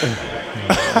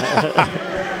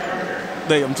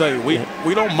 Dave, I'm telling you,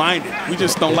 we don't mind it. We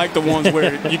just don't like the ones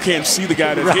where you can't see the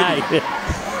guy that's hitting you.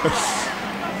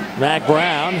 Mac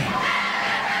Brown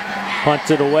punts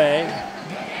it away.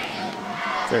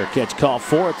 Fair catch call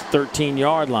for it, the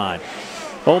 13-yard line.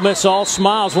 Ole Miss all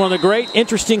smiles. One of the great,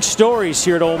 interesting stories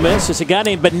here at Ole Miss is a guy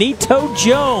named Benito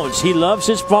Jones. He loves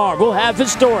his farm. We'll have his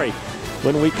story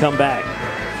when we come back.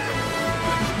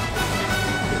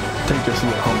 Take this a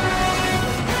little home.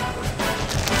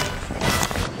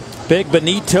 Big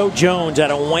Benito Jones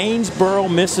out of Waynesboro,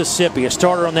 Mississippi, a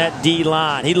starter on that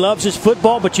D-line. He loves his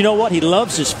football, but you know what? He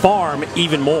loves his farm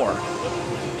even more.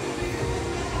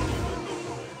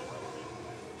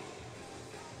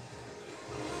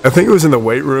 I think it was in the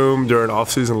weight room during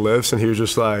off-season lifts, and he was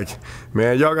just like,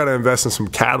 man, y'all got to invest in some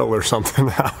cattle or something.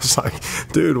 I was like,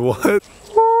 dude, what?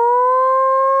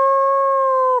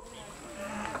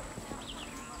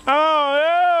 Oh,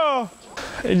 yeah.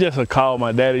 It's just a call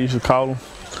my daddy used to call him,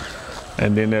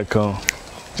 and then they'll come,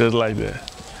 just like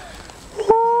that.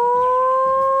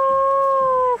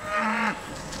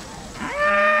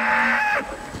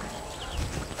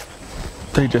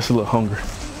 They just a little hungry.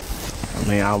 I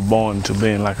mean, I was born to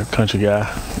being like a country guy.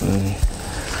 And,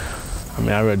 I mean,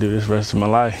 I'd rather do this the rest of my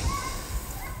life.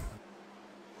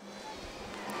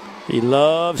 He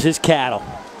loves his cattle.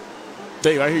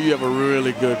 Dave, I hear you have a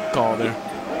really good call there.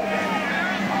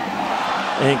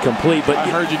 Incomplete, but I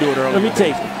heard you do it earlier. Let me tell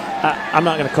you, I'm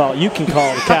not going to call it. You can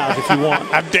call the cows if you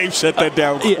want. Dave shut that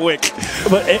down quick.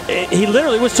 But he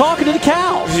literally was talking to the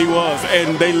cows. He was,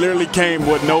 and they literally came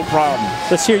with no problem.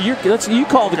 Let's hear you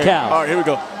call the cows. All right, here we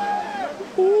go.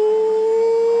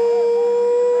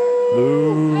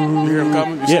 You hear him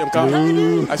coming? You see him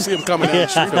coming? I see him coming down the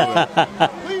street over there.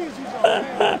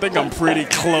 I think I'm pretty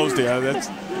close there. That's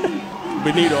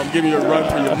Benito. I'm giving you a run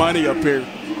for your money up here.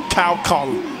 Cow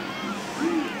calling.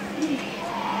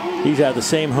 He's out of the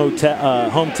same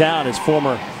hometown as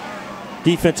former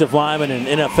defensive lineman and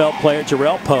NFL player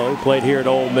Jarrell Poe, played here at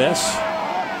Ole Miss,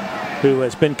 who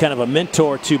has been kind of a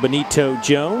mentor to Benito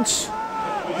Jones.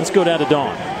 Let's go down to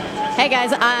Dawn. Hey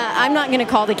guys, I'm not going to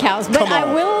call the cows, but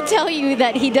I will tell you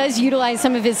that he does utilize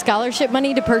some of his scholarship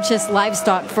money to purchase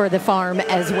livestock for the farm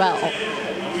as well.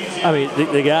 I mean,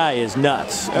 the guy is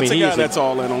nuts. That's a guy that's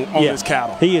all in on his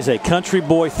cattle. He is a country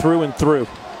boy through and through.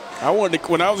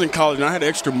 When I was in college and I had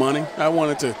extra money, I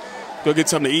wanted to go get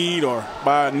something to eat or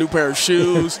buy a new pair of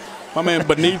shoes. My man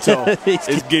Benito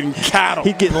is getting cattle.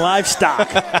 He's getting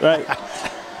livestock, right?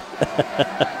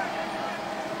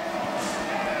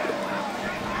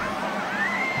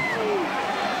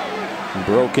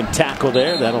 Broken tackle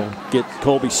there. That'll get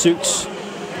Colby Suits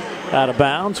out of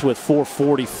bounds with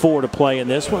 4:44 to play in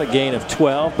this one, a gain of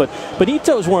 12. But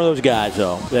Benito is one of those guys,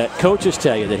 though, that coaches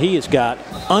tell you that he has got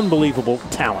unbelievable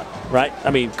talent, right?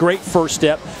 I mean, great first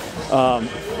step.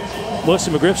 Melissa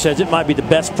McGriff says it might be the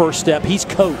best first step he's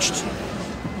coached.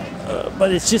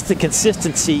 But it's just the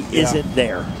consistency isn't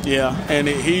there. Yeah, and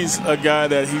he's a guy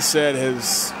that he said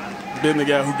has been the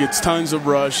guy who gets tons of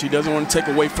rush. He doesn't want to take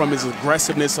away from his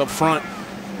aggressiveness up front,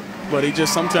 but he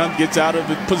just sometimes gets out of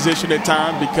the position at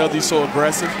times because he's so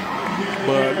aggressive.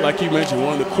 But like you mentioned,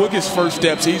 one of the quickest first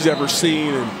steps he's ever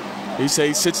seen, and he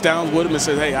sits down with him and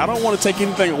says, hey, I don't want to take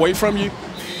anything away from you,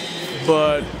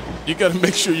 but you got to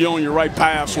make sure you're on your right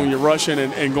path when you're rushing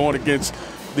and going against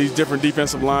these different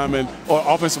defensive linemen, or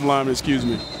offensive linemen, excuse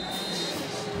me.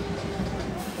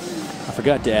 I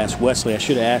forgot to ask Wesley. I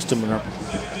should have asked him in our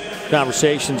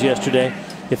conversations yesterday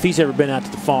if he's ever been out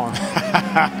to the farm.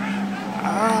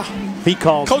 He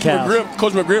calls Coach cows.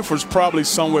 Coach McGriff was probably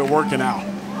somewhere working out.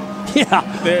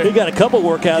 Yeah, he got a couple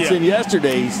workouts in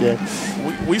yesterday, he said.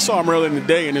 We saw him earlier in the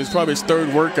day, and it was probably his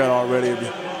third workout already.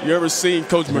 You ever seen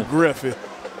Coach McGriff?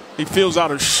 He fills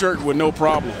out his shirt with no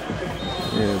problem.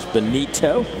 There's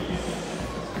Benito.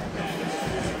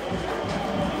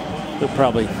 He'll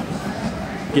probably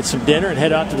get some dinner and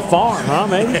head out to the farm, huh,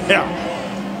 maybe? Yeah.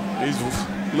 He's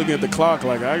looking at the clock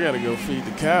like, I got to go feed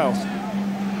the cows.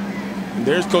 And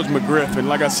there's Coach McGriff. And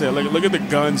like I said, look at the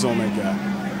guns on that guy.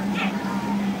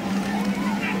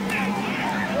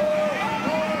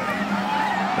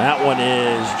 That one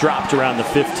is dropped around the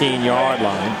 15-yard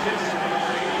line.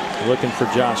 Looking for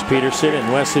Josh Peterson,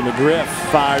 and Wesley McGriff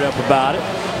fired up about it.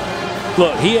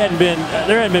 Look, there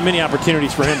hadn't been many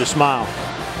opportunities for him to smile.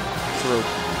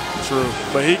 True.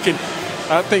 But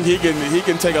I think he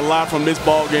can take a lot from this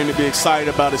ball game to be excited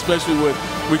about, especially with,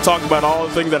 we talked about all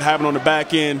the things that happen on the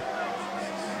back end.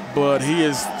 But he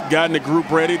has gotten the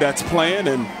group ready that's playing,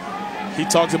 and he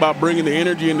talks about bringing the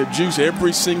energy and the juice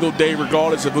every single day,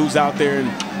 regardless of who's out there.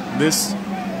 And this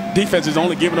defense is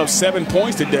only giving up 7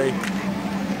 points today.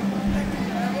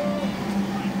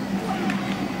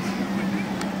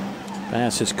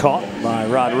 Pass is caught by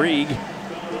Rodrigue.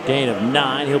 Gain of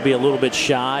 9. He'll be a little bit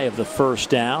shy of the first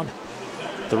down.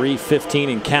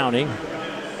 3:15 and counting.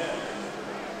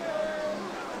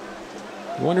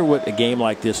 I wonder what a game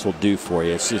like this will do for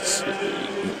you. It's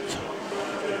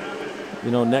you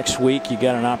know, next week you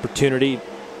got an opportunity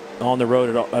on the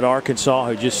road at Arkansas,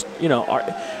 who just, you know,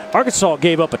 Arkansas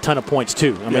gave up a ton of points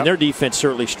too. I mean, their defense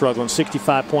certainly struggling.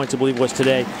 65 points, I believe, was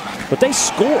today, but they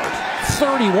scored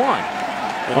 31.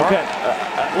 Okay,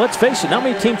 let's face it, not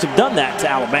many teams have done that to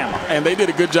Alabama. And they did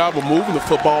a good job of moving the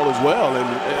football as well.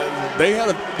 And they had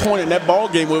a point in that ball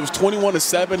game where it was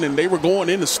 21-7, and they were going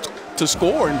in to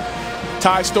score. And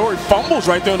Ty Storey fumbles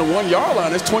right there on the 1-yard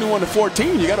line. It's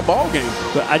 21-14. You got a ball game.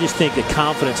 But I just think the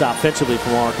confidence offensively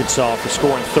from Arkansas for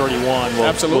scoring 31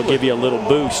 will give you a little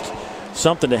boost,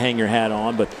 something to hang your hat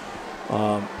on. But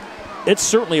it's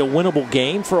certainly a winnable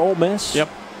game for Ole Miss. Yep.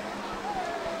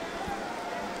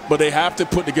 But they have to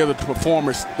put together the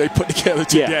performance they put together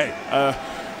today.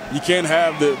 You can't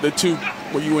have the two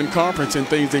where you in conference and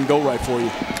things didn't go right for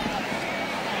you.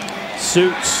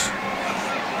 Suits.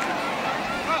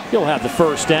 He'll have the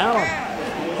first down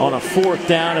on a 4th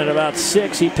down at about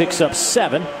 6. He picks up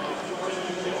 7.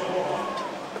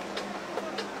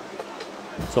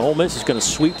 So Ole Miss is going to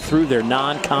sweep through their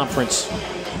non-conference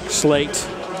slate.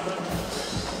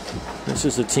 This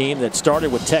is a team that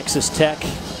started with Texas Tech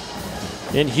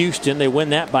in Houston. They win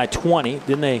that by 20.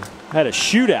 Then they had a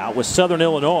shootout with Southern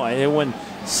Illinois. They win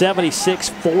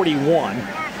 76-41.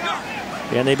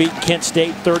 And they beat Kent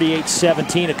State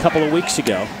 38-17 a couple of weeks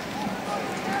ago.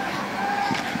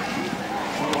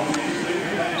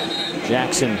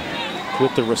 Jackson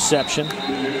with the reception.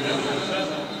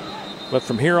 But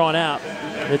from here on out,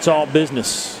 it's all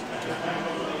business.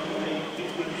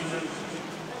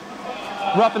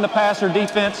 Roughing the passer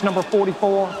defense, number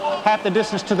 44. Half the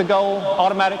distance to the goal,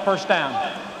 automatic first down.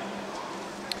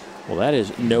 Well, that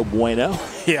is no bueno.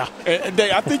 Yeah, and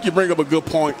Dave, I think you bring up a good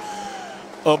point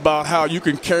about how you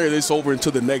can carry this over into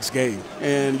the next game.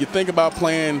 And you think about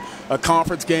playing a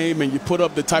conference game and you put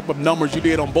up the type of numbers you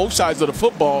did on both sides of the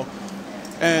football.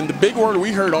 And the big word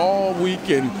we heard all week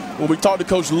and when we talked to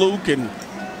Coach Luke and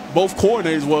both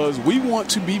coordinators was we want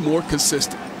to be more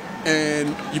consistent.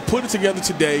 And you put it together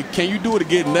today. Can you do it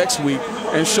again next week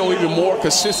and show even more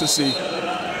consistency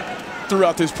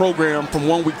throughout this program from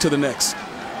one week to the next?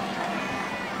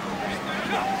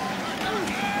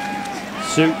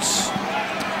 Suits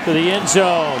to the end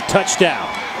zone. Touchdown.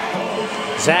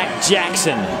 Zach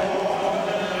Jackson.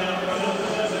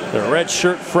 The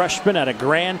redshirt freshman out of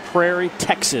Grand Prairie,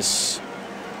 Texas.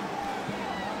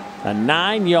 A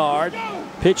 9-yard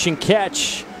pitch and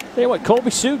catch. Tell you what,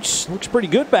 Colby Suits looks pretty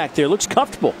good back there. Looks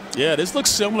comfortable. Yeah, this looks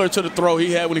similar to the throw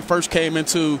he had when he first came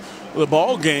into the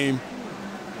ball game.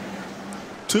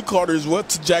 To Carter as well,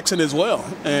 to Jackson as well.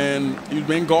 And he's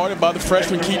been guarded by the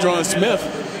freshman Keydron Smith.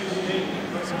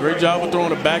 It's a great job of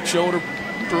throwing a back shoulder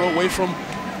throw away from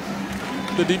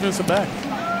the defensive back.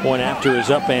 Point after is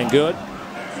up and good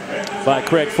by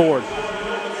Craig Ford.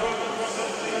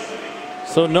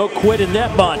 So no quit in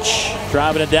that bunch.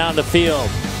 Driving it down the field.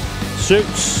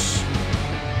 Suits.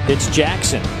 It's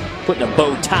Jackson putting a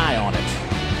bow tie on it.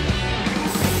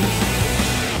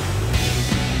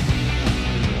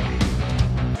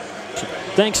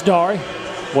 Thanks, Dari.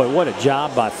 Boy, what a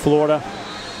job by Florida.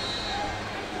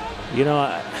 You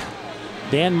know,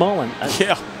 Dan Mullen,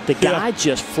 the guy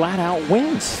just flat out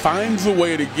wins. Finds a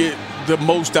way to get the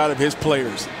most out of his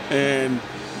players. And,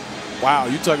 wow,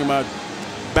 you're talking about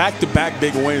back-to-back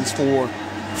big wins for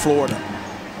Florida.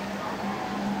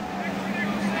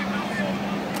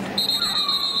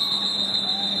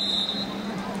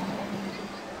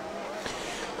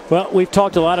 Well, we've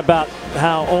talked a lot about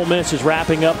how Ole Miss is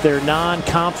wrapping up their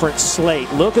non-conference slate.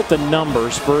 Look at the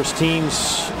numbers versus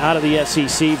teams out of the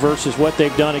SEC versus what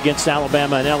they've done against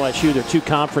Alabama and LSU. They're two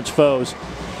conference foes.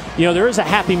 You know, there is a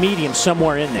happy medium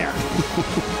somewhere in there.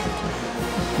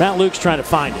 Matt Luke's trying to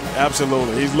find it.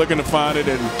 Absolutely. He's looking to find it,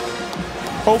 and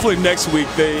hopefully next week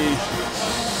they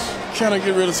kind of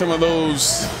get rid of some of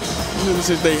those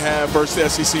weaknesses they have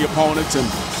versus SEC opponents and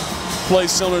play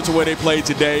similar to where they played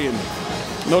today. And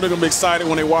I know they're going to be excited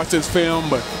when they watch this film,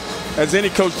 but as any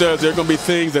coach does, there are going to be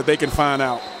things that they can find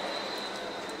out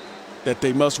that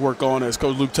they must work on as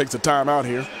Coach Luke takes the time out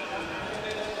here.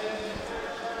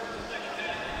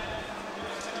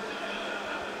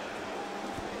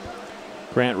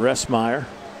 Grant Ressmeyer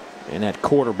in at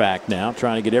quarterback now,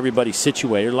 trying to get everybody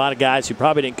situated. A lot of guys who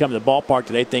probably didn't come to the ballpark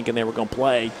today thinking they were going to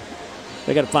play.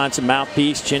 They got to find some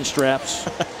mouthpiece, chin straps.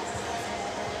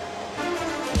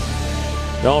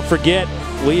 Don't forget,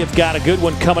 we have got a good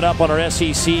one coming up on our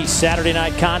SEC Saturday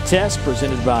night contest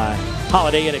presented by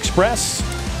Holiday Inn Express.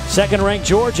 Second-ranked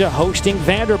Georgia hosting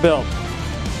Vanderbilt.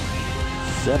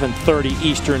 7:30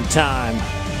 Eastern time.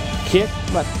 Kick,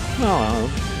 but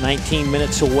 19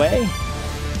 minutes away.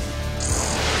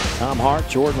 Tom Hart,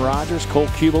 Jordan Rogers, Cole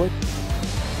Kubelik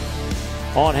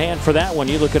on hand for that one.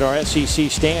 You look at our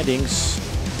SEC standings,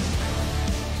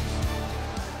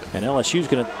 and LSU's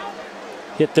going to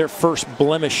hit their first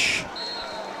blemish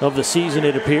of the season,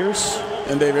 it appears.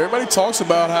 And Dave, everybody talks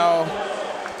about how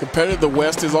competitive the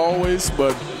West is always,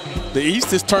 but the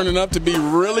East is turning up to be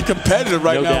really competitive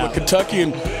right now with Kentucky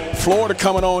and Florida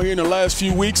coming on here in the last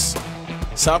few weeks.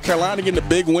 South Carolina getting a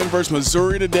big win versus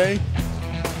Missouri today.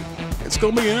 It's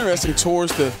going to be interesting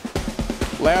towards the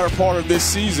latter part of this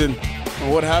season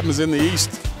and what happens in the East.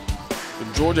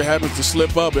 If Georgia happens to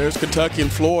slip up, there's Kentucky and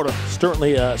Florida.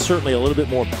 Certainly a little bit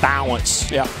more balance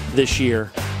this year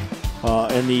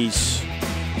in these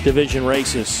division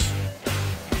races.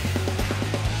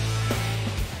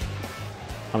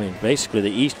 I mean, basically the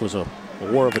East was a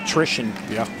war of attrition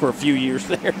for a few years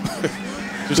there.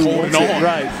 Just holding on.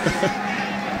 Right.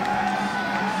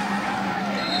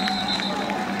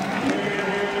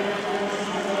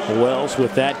 Wells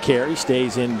with that carry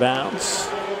stays in bounds.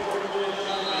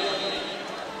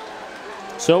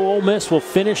 So Ole Miss will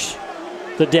finish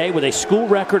the day with a school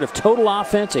record of total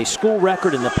offense, a school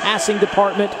record in the passing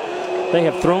department, They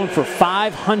have thrown for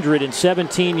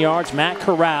 517 yards. Matt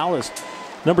Corral is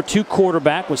number 2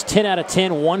 quarterback, was 10 out of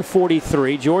 10,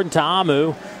 143. Jordan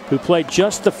Ta'amu, who played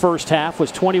just the first half,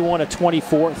 was 21 of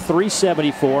 24,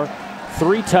 374,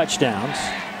 3 touchdowns.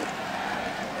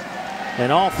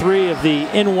 And all 3 of the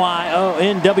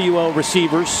NWO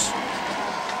receivers,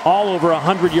 all over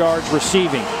 100 yards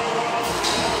receiving.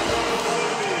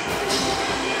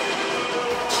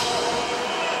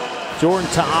 Jordan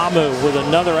Ta'amu with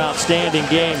another outstanding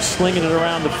game, slinging it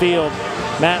around the field.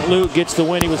 Matt Luke gets the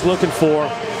win he was looking for,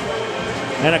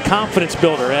 and a confidence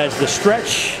builder as the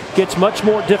stretch gets much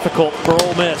more difficult for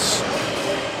Ole Miss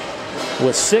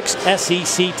with 6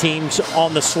 SEC teams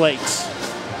on the slates.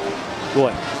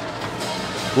 Boy,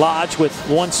 Lodge with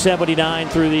 179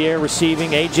 through the air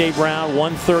receiving, A.J. Brown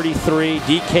 133,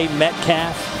 DK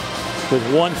Metcalf with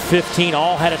 115,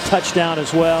 all had a touchdown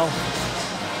as well.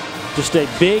 Just a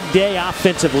big day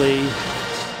offensively.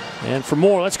 And for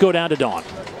more, let's go down to Dawn.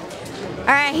 All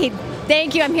right,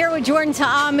 thank you. I'm here with Jordan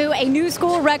Ta'amu, a new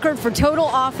school record for total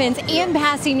offense and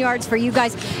passing yards for you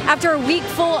guys. After a week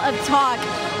full of talk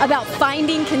about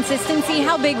finding consistency,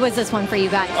 how big was this one for you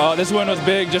guys? This one was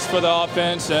big just for the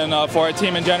offense and for our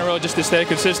team in general, just to stay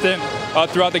consistent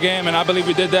throughout the game, and I believe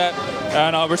we did that.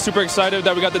 And we're super excited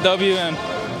that we got the W, and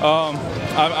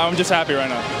I'm just happy right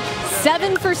now.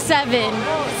 7 for 7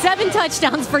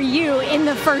 touchdowns for you in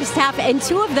the first half, and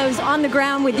 2 of those on the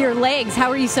ground with your legs.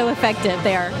 How are you so effective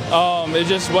there? It's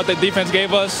just what the defense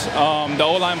gave us, the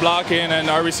O-line blocking and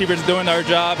our receivers doing their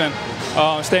job and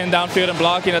staying downfield and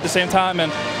blocking at the same time,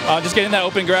 and just getting that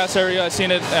open grass area. I seen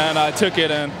it and I took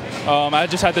it, and I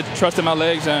just had to trust in my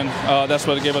legs, and that's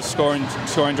what gave us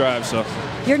scoring drives. So.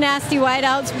 You're nasty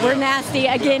wideouts. We're nasty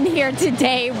again here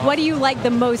today. What do you like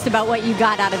the most about what you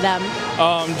got out of them?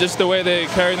 Just the way they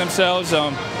carry themselves,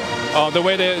 the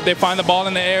way they find the ball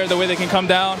in the air, the way they can come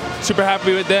down. Super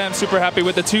happy with them. Super happy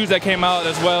with the 2s that came out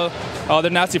as well. They're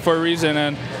nasty for a reason,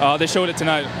 and they showed it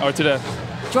tonight or today.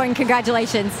 Jordan,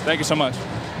 congratulations. Thank you so much.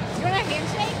 You want a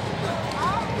handshake?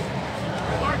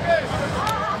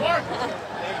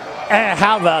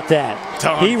 How about that?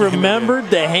 He remembered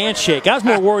the handshake. I was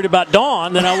more worried about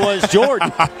Dawn than I was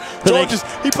Jordan.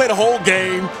 He played a whole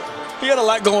game. He had a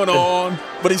lot going on,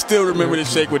 but he still remembered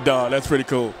his shake with Dawn. That's pretty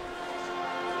cool.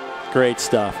 Great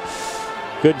stuff.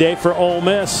 Good day for Ole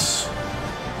Miss.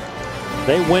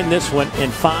 They win this one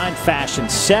in fine fashion,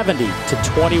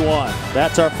 70-21.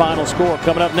 That's our final score.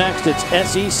 Coming up next, it's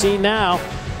SEC Now.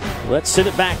 Let's send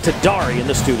it back to Dari in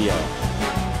the studio.